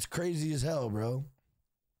 That's crazy as hell, bro.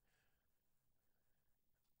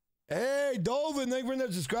 Hey, Dolvin, thank you for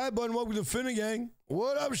that subscribe button. Welcome to Finnegan.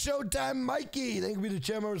 What up, Showtime Mikey? Thank you for the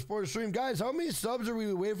channel sports stream. Guys, how many subs are we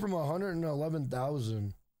away from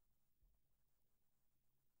 111,000?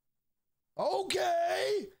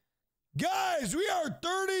 Okay. Guys, we are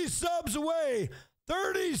 30 subs away.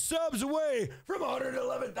 30 subs away from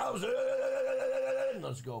 111,000.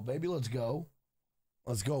 Let's go, baby. Let's go.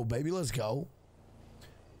 Let's go, baby. Let's go.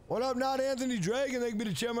 What up, not Anthony Dragon? Thank you for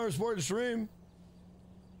the channel sports stream.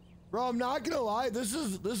 Bro, I'm not gonna lie. This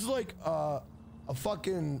is like a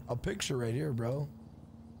picture right here, bro.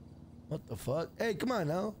 What the fuck? Hey, come on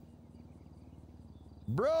now.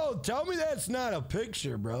 Bro, tell me that's not a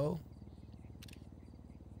picture, bro.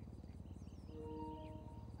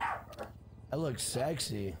 That looks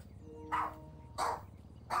sexy.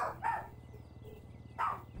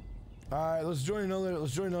 Alright, let's join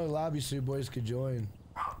another lobby so you boys could join.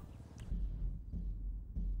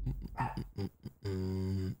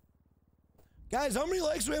 Guys, how many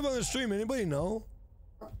likes do we have on the stream? Anybody know?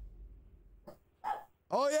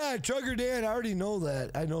 Oh yeah, Trucker Dan, I already know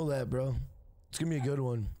that. I know that, bro. It's gonna be a good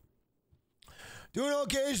one. Doing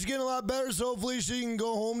okay, she's getting a lot better, so hopefully she can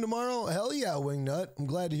go home tomorrow. Hell yeah, Wingnut. I'm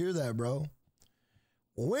glad to hear that, bro.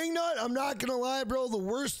 Wingnut, I'm not gonna lie, bro. The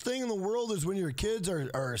worst thing in the world is when your kids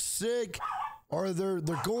are sick or they're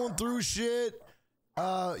going through shit.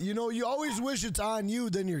 You know, you always wish it's on you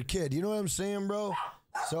than your kid. You know what I'm saying, bro?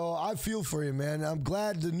 So I feel for you, man. I'm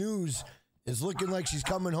glad the news is looking like she's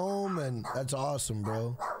coming home, and that's awesome,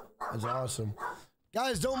 bro. That's awesome.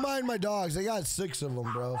 Guys, don't mind my dogs. I got 6 of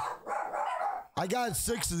them, bro. I got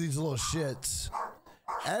 6 of these little shits.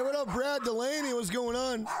 Hey, what up, Brad Delaney? What's going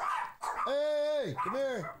on? Hey, come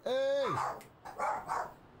here. Hey.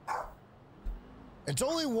 It's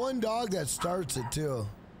only one dog that starts it, too.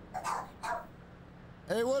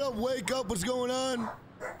 Hey, what up, Wake Up? What's going on?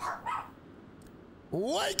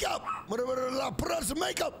 Wake up! Put on some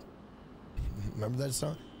makeup! Remember that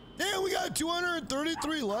song? Damn, we got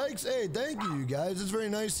 233 likes. Hey, thank you, you guys. It's very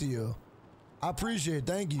nice of you. I appreciate it.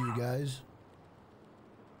 Thank you, you guys.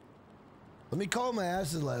 Let me call my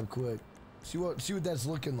acid lab quick. See what that's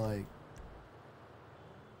looking like.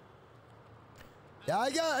 Yeah, I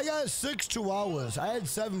got 6 chihuahuas. I had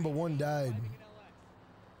 7, but 1 died.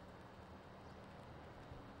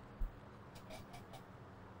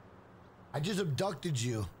 I just abducted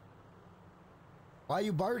you. Why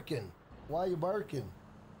you barking? Why you barking?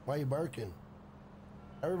 Why you barking?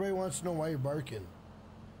 Everybody wants to know why you're barking.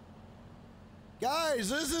 Guys,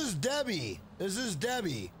 this is Debbie. This is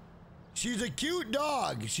Debbie. She's a cute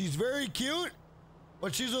dog. She's very cute,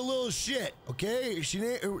 but she's a little shit, okay?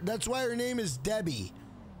 That's why her name is Debbie.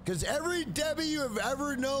 Because every Debbie you have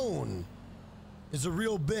ever known is a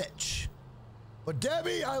real bitch. But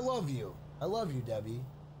Debbie, I love you. I love you, Debbie.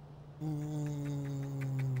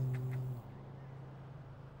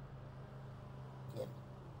 Yeah.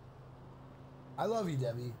 I love you,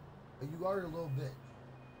 Debbie, but you are a little bitch.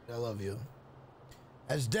 I love you.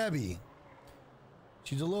 As Debbie,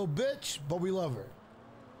 she's a little bitch, but we love her.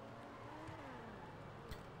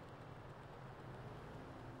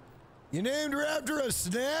 You named her after a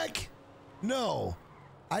snack? No.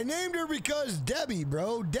 I named her because Debbie,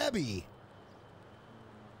 bro. Debbie.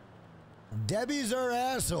 Debbie's are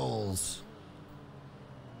assholes.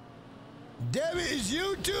 Debbie's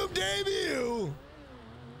YouTube debut.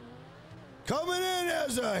 Coming in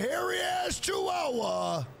as a hairy-ass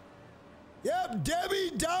chihuahua. Yep,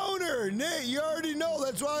 Debbie Downer. Nate, you already know.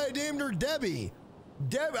 That's why I named her Debbie.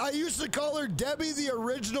 I used to call her Debbie the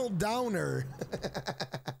original Downer.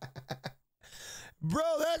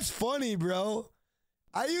 Bro, that's funny, bro.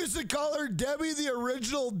 I used to call her Debbie the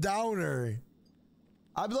original Downer.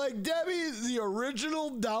 I'd be like, Debbie the original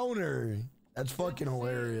Downer. That's fucking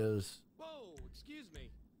hilarious. Whoa, excuse me.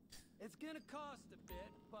 It's gonna cost a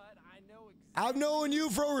bit, but I know exactly. I've known you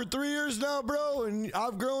for over 3 years now, bro, and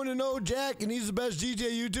I've grown to know Jack, and he's the best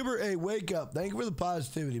GTA YouTuber. Hey, wake up. Thank you for the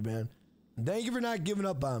positivity, man. Thank you for not giving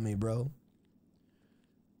up on me, bro.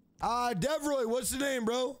 Devroy, what's the name,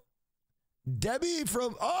 bro? Debbie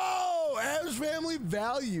from, Adam's Family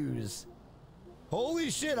Values.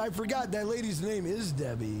 Holy shit, I forgot that lady's name is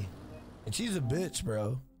Debbie. And she's a bitch,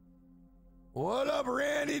 bro. What up,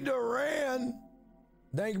 Randy Duran?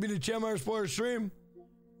 Thank you for the Chemar Sports stream.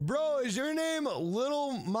 Bro, is your name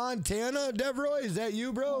Little Montana, Devroy? Is that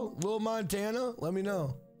you, bro? Little Montana? Let me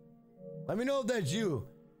know. Let me know if that's you.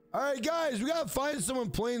 All right, guys, we got to find someone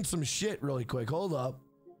playing some shit really quick. Hold up.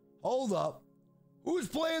 Hold up. Who's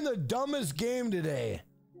playing the dumbest game today?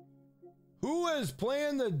 Who is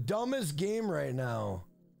playing the dumbest game right now?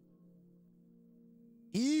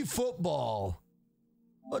 eFootball.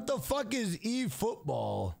 What the fuck is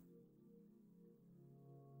eFootball?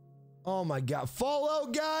 Oh my God.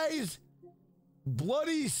 Fallout, guys.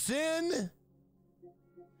 Bloody Sin.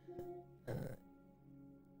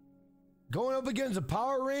 Going up against a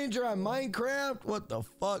Power Ranger on Minecraft? What the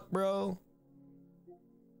fuck, bro?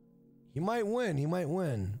 He might win. He might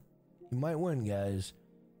win. He might win, guys.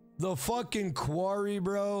 The fucking Quarry,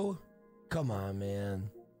 bro. Come on, man.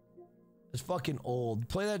 It's fucking old.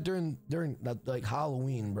 Play that during like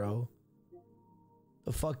Halloween, bro.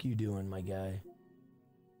 The fuck you doing, my guy?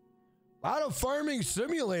 A lot of Farming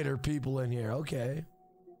Simulator people in here. Okay.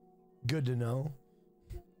 Good to know.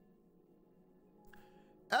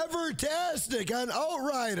 Evertastic on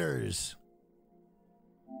Outriders.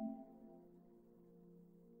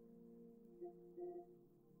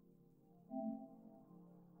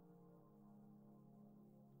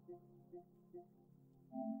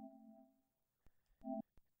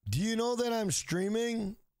 Do you know that I'm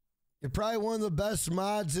streaming? You're probably one of the best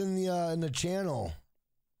mods in the channel.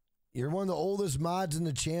 You're one of the oldest mods in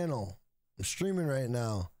the channel. I'm streaming right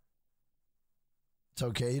now. It's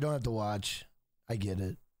okay. You don't have to watch. I get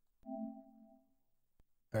it.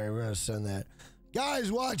 All right, we're going to send that. Guys,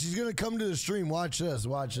 watch. He's going to come to the stream. Watch this.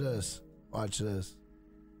 Watch this. Watch this.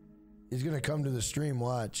 He's going to come to the stream.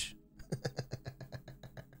 Watch.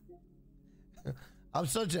 I'm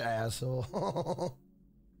such an asshole.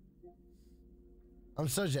 I'm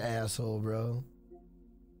such an asshole, bro.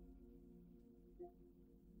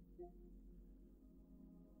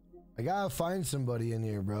 I gotta find somebody in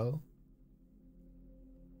here, bro.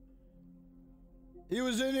 He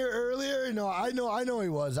was in here earlier. No, I know he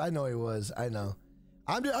was. I know he was. I know.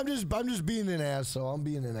 I'm just being an asshole. I'm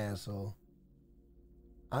being an asshole.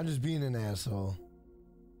 I'm just being an asshole.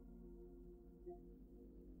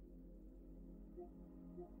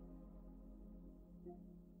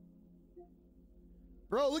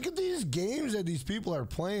 Bro, look at these games that these people are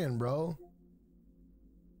playing, bro.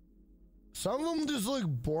 Some of them just look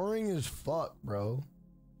boring as fuck, bro.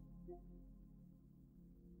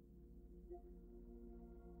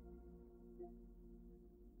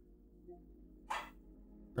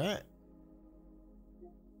 Right.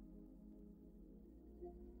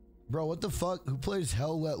 Bro, what the fuck? Who plays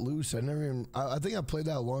Hell Let Loose? I think I played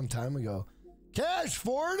that a long time ago. Cash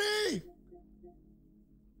 40?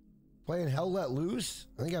 Playing Hell Let Loose?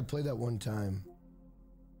 I think I played that one time.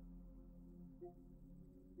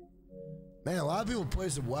 Man, a lot of people play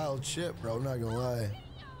some wild shit, bro. I'm not gonna lie.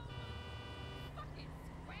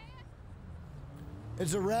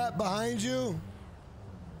 It's a rat behind you.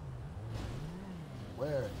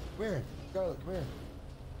 Where? Come here. Scarlett, come here.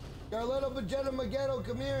 Scarletto Vegeta Maghetto,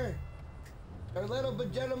 come here. Scarletto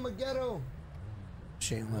Vegeta Maghetto.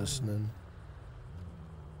 She ain't listening.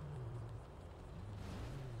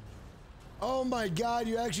 Oh my God,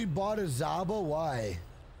 you actually bought a Zaba? Why?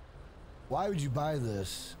 Why would you buy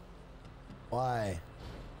this? Why?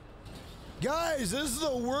 Guys, this is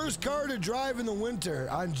the worst car to drive in the winter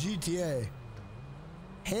on GTA.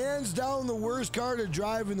 Hands down the worst car to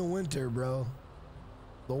drive in the winter, bro.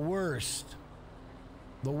 The worst.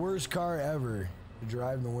 The worst car ever to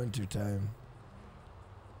drive in the winter time.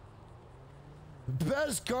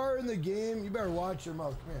 Best car in the game. You better watch your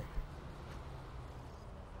mouth. Come here.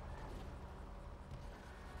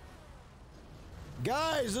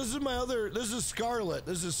 Guys, this is Scarlet.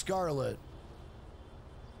 This is Scarlet.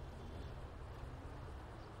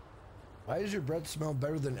 Why does your breath smell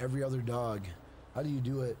better than every other dog? How do you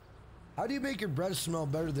do it? How do you make your breath smell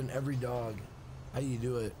better than every dog? How do you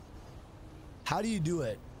do it? How do you do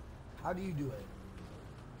it? How do you do it?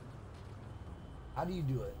 How do you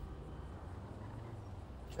do it?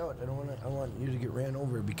 Show it. I want you to get ran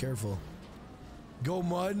over. Be careful. Go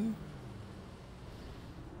Mud.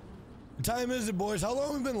 What time is it, boys? How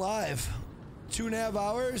long have we been live? 2.5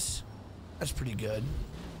 hours? That's pretty good.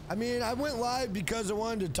 I mean, I went live because I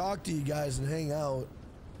wanted to talk to you guys and hang out.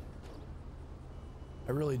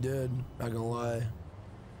 I really did. Not gonna lie.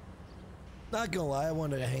 Not gonna lie, I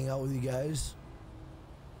wanted to hang out with you guys.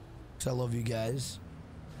 Because I love you guys.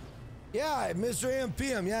 Yeah, Mr.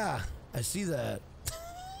 AMPM, yeah. I see that.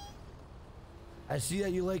 I see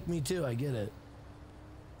that you like me too, I get it.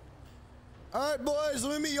 Alright, boys,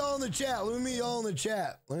 let me meet y'all in the chat. Let me meet y'all in the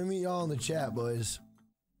chat. Let me meet y'all in the chat, boys.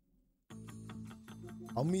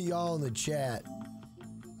 I'll meet y'all in the chat.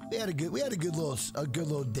 We had a good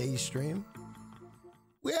little day stream.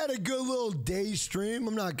 We had a good little day stream.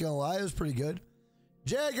 I'm not gonna lie, it was pretty good.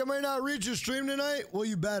 Jack, I might not reach your stream tonight. Well,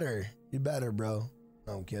 you better. You better, bro.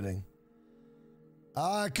 No, I'm kidding.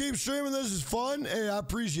 Keep streaming. This is fun. Hey, I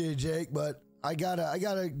appreciate it, Jake, but I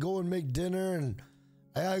gotta go and make dinner, and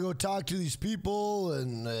I gotta go talk to these people,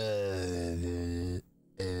 and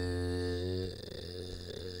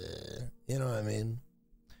You know what I mean?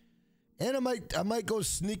 And I might go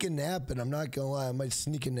sneak a nap, and I'm not gonna lie, I might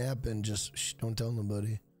sneak a nap and just don't tell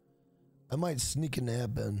nobody. I might sneak a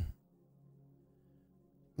nap in.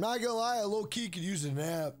 Not gonna lie, I low key could use a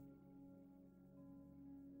nap.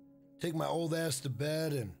 Take my old ass to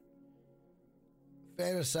bed and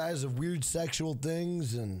fantasize of weird sexual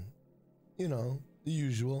things and, you know, the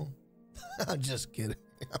usual. I'm just kidding.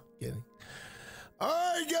 I'm kidding. All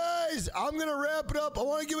right, guys, I'm going to wrap it up. I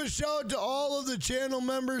want to give a shout out to all of the channel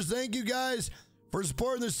members. Thank you guys for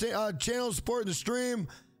supporting the channel, supporting the stream.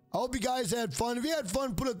 I hope you guys had fun. If you had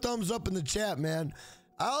fun, put a thumbs up in the chat, man.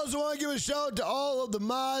 I also want to give a shout out to all of the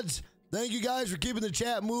mods. Thank you guys for keeping the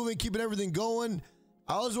chat moving, keeping everything going.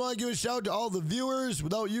 I also want to give a shout out to all the viewers.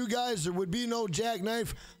 Without you guys, there would be no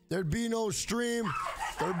Jackknife. There'd be no stream.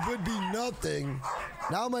 There would be nothing.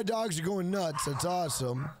 Now my dogs are going nuts. That's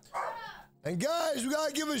awesome. And guys, we got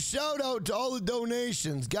to give a shout out to all the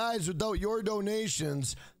donations. Guys, without your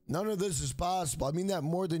donations, none of this is possible. I mean that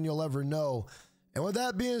more than you'll ever know. And with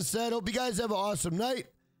that being said, hope you guys have an awesome night.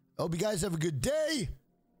 Hope you guys have a good day.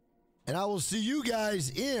 And I will see you guys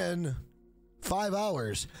in 5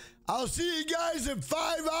 hours. I'll see you guys in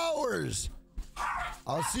 5 hours.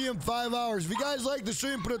 I'll see you in 5 hours. If you guys like the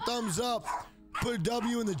stream, put a thumbs up. Put a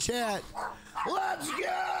W in the chat. Let's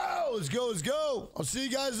go. Let's go. Let's go. I'll see you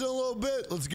guys in a little bit. Let's go.